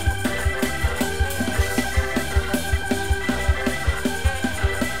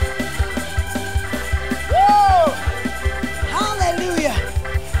 Woo! Hallelujah.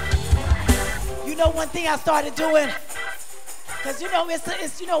 You know one thing I started doing? Because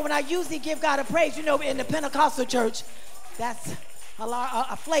it's when I usually give God a praise, in the Pentecostal church, that's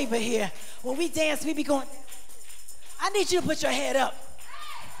a flavor here. When we dance, we be going, I need you to put your head up.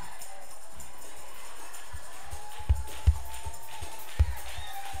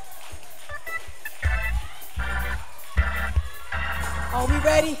 Are we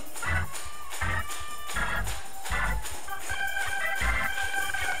ready?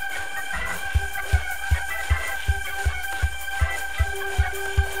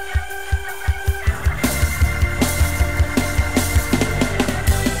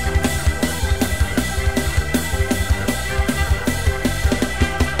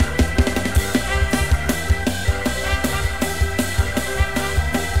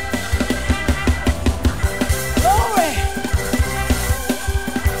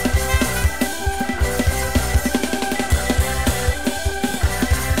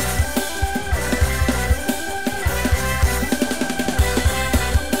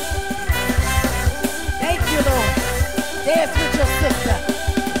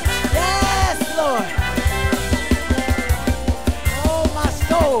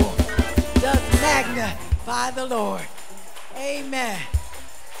 The Lord. Amen.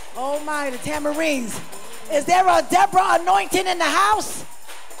 Oh my, the tamarines. Is there a Deborah anointing in the house?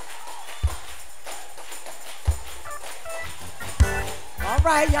 All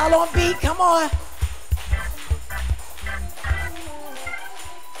right, y'all on beat. Come on.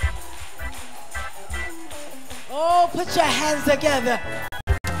 Oh, put your hands together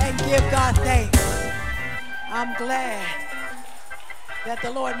and give God thanks. I'm glad that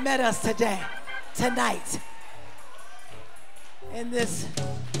the Lord met us tonight, in this.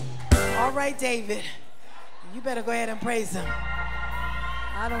 All right, David, you better go ahead and praise him.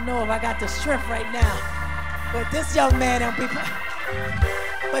 I don't know if I got the strength right now, but this young man,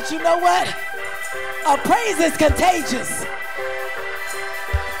 but you know what? A praise is contagious.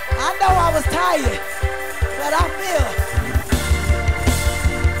 I know I was tired, but I feel.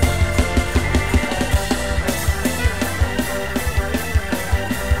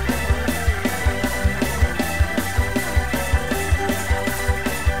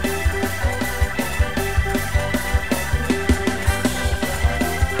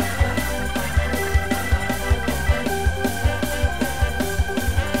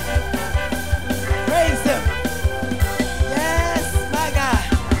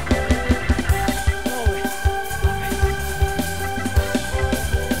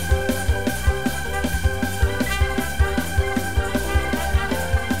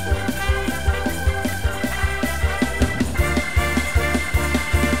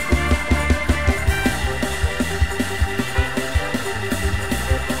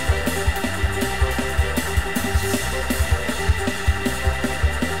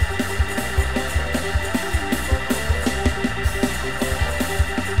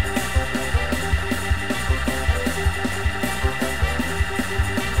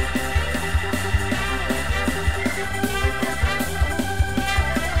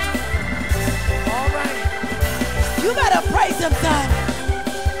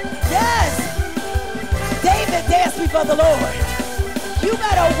 Before the Lord, you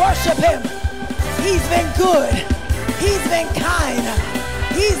better worship him. He's been good. He's been kind.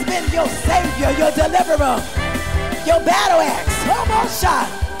 He's been your savior, your deliverer, your battle axe. Almost shot.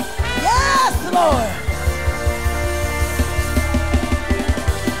 Yes, Lord.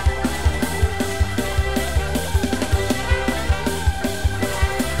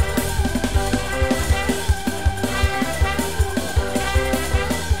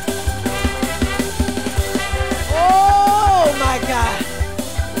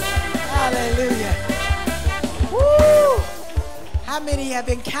 Hallelujah. Woo! How many have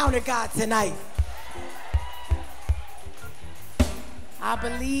encountered God tonight? I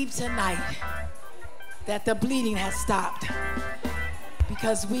believe tonight that the bleeding has stopped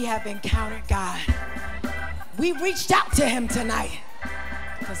because we have encountered God. We reached out to him tonight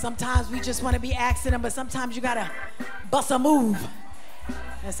because sometimes we just want to be asking him, but sometimes you got to bust a move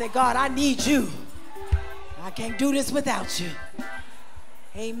and say, God, I need you. I can't do this without you.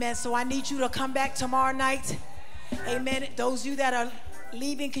 Amen. So I need you to come back tomorrow night. Amen. Those of you that are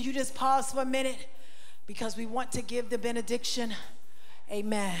leaving, could you just pause for a minute? Because we want to give the benediction.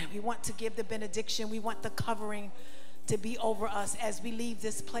 Amen. We want to give the benediction. We want the covering to be over us as we leave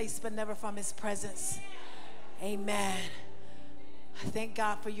this place, but never from his presence. Amen. I thank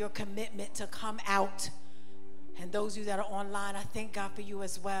God for your commitment to come out. And those of you that are online, I thank God for you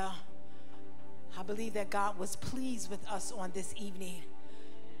as well. I believe that God was pleased with us on this evening,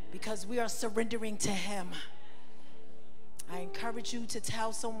 because we are surrendering to him. I encourage you to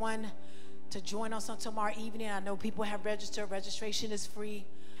tell someone to join us on tomorrow evening. I know people have registered. Registration is free.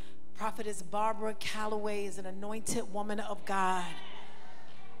 Prophetess Barbara Calloway is an anointed woman of God,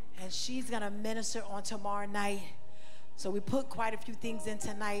 and she's going to minister on tomorrow night. So we put quite a few things in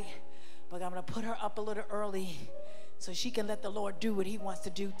tonight, but I'm going to put her up a little early so she can let the Lord do what he wants to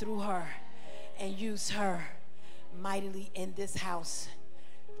do through her and use her mightily in this house.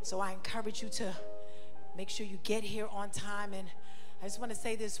 So I encourage you to make sure you get here on time. And I just want to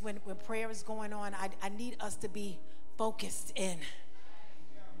say this, when prayer is going on, I need us to be focused in.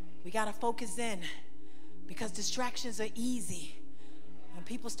 We got to focus in, because distractions are easy. When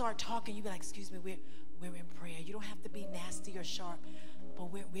people start talking, you be like, excuse me, we're in prayer. You don't have to be nasty or sharp,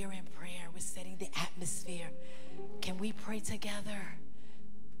 but we're in prayer. We're setting the atmosphere. Can we pray together?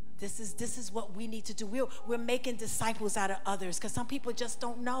 This is what we need to do. We're making disciples out of others, because some people just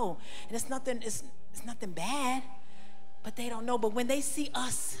don't know. And it's nothing bad, but they don't know. But when they see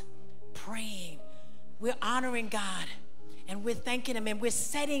us praying, we're honoring God, and we're thanking him, and we're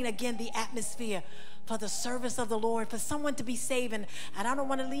setting again the atmosphere for the service of the Lord, for someone to be saved. And I don't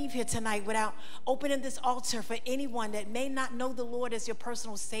want to leave here tonight without opening this altar for anyone that may not know the Lord as your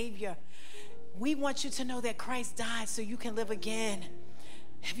personal Savior. We want you to know that Christ died so you can live again.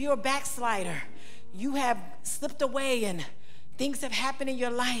 If you're a backslider, you have slipped away and things have happened in your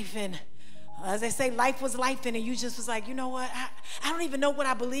life, and as they say, life was life, and you just was like, you know what, I don't even know what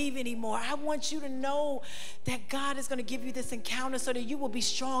I believe anymore. I want you to know that God is going to give you this encounter so that you will be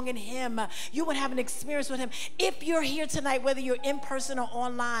strong in him. You will have an experience with him. If you're here tonight, whether you're in person or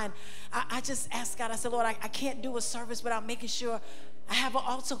online, I just asked God, I said, Lord, I can't do a service without making sure I have an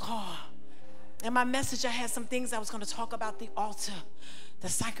altar call. In my message, I had some things I was going to talk about the altar, the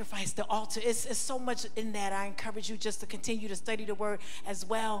sacrifice, the altar. It's so much in that. I encourage you just to continue to study the word as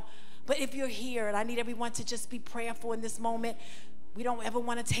well. But if you're here, and I need everyone to just be prayerful in this moment, we don't ever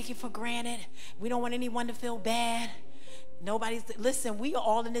want to take it for granted. We don't want anyone to feel bad. Listen, we are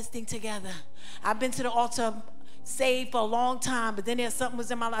all in this thing together. I've been to the altar saved for a long time, but then there's something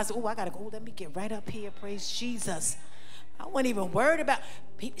was in my life. I said, oh, I got to go. Let me get right up here. Praise Jesus. I wasn't even worried about,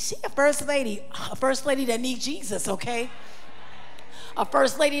 she a first lady that needs Jesus, okay? A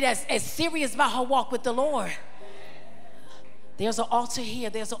first lady that's as serious about her walk with the Lord. There's an altar here.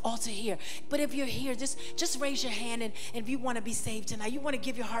 There's an altar here. But if you're here, just raise your hand. And if you want to be saved tonight, you want to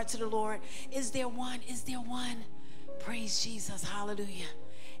give your heart to the Lord. Is there one? Is there one? Praise Jesus. Hallelujah.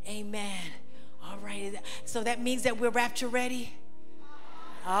 Amen. All right. So that means that we're rapture ready.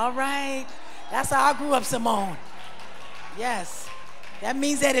 All right. That's how I grew up, Simone. Yes. That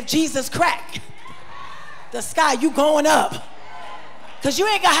means that if Jesus cracked the sky, you going up. Because you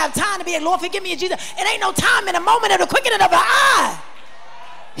ain't going to have time to be, Lord, forgive me, Jesus. It ain't no time in a moment of the quickening of an eye.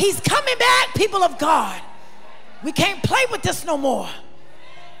 He's coming back, people of God. We can't play with this no more.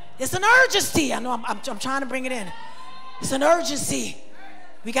 It's an urgency. I know I'm trying to bring it in. It's an urgency.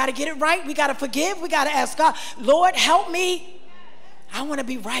 We got to get it right. We got to forgive. We got to ask God, Lord, help me. I want to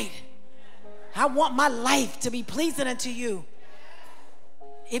be right. I want my life to be pleasing unto you.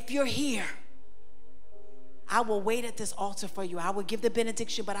 If you're here, I will wait at this altar for you. I will give the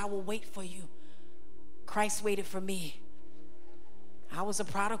benediction, but I will wait for you. Christ waited for me. I was a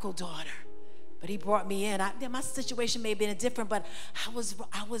prodigal daughter, but he brought me in. My situation may have been different, but I was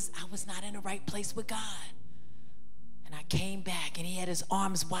not in the right place with God. And I came back, and he had his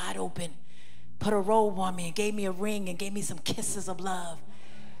arms wide open, put a robe on me, and gave me a ring, and gave me some kisses of love.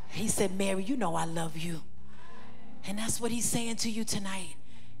 He said, Mary, you know I love you. And that's what he's saying to you tonight.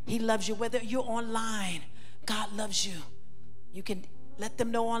 He loves you. Whether you're online, God loves you. You can let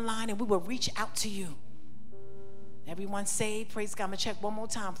them know online, and we will reach out to you. Everyone saved? Praise God. I'm going to check one more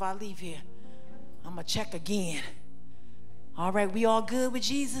time before I leave here. I'm going to check again. All right. We all good with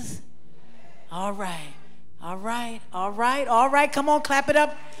Jesus? All right. All right. All right. All right. Come on. Clap it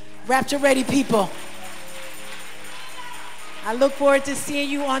up. Rapture ready, people. I look forward to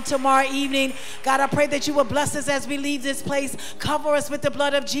seeing you on tomorrow evening. God, I pray that you will bless us as we leave this place. Cover us with the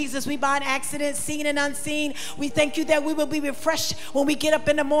blood of Jesus. We bind accidents, seen and unseen. We thank you that we will be refreshed when we get up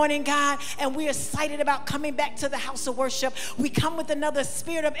in the morning, God, and we're excited about coming back to the house of worship. We come with another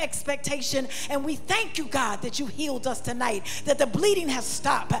spirit of expectation, and we thank you, God, that you healed us tonight, that the bleeding has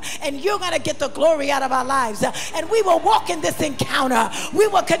stopped, and you're going to get the glory out of our lives, and we will walk in this encounter. We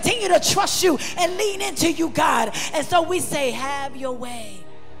will continue to trust you and lean into you, God. And so we say, have your way.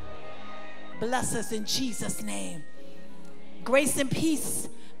 Bless us in Jesus' name. Grace and peace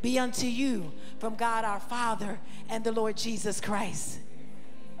be unto you from God our Father and the Lord Jesus Christ.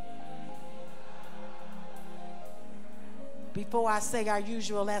 Before I say our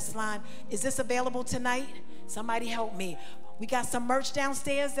usual last line, is this available tonight? Somebody help me. We got some merch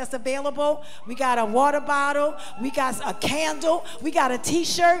downstairs that's available. We got a water bottle. We got a candle. We got a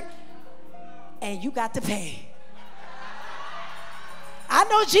t-shirt. And you got to pay. I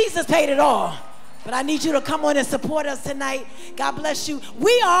know Jesus paid it all, but I need you to come on and support us tonight. God bless you.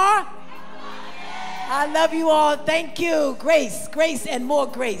 We are. I love you all. Thank you. Grace, grace, and more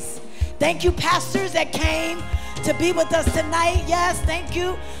grace. Thank you, pastors that came to be with us tonight. Yes, thank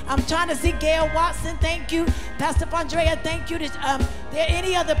you. I'm trying to see Gail Watson. Thank you. Pastor Andrea, thank you. There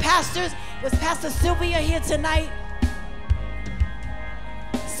any other pastors? Was Pastor Sylvia here tonight?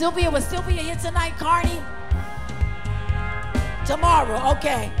 Was Sylvia here tonight, Carney? Tomorrow,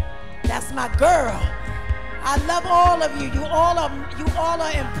 okay. That's my girl. I love all of you. You all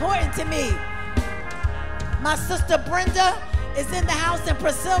are important to me. My sister Brenda is in the house, and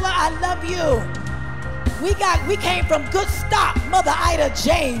Priscilla, I love you. We came from good stock. Mother Ida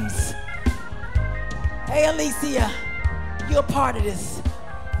James. Hey, Alicia, you're a part of this.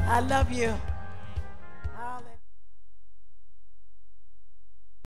 I love you.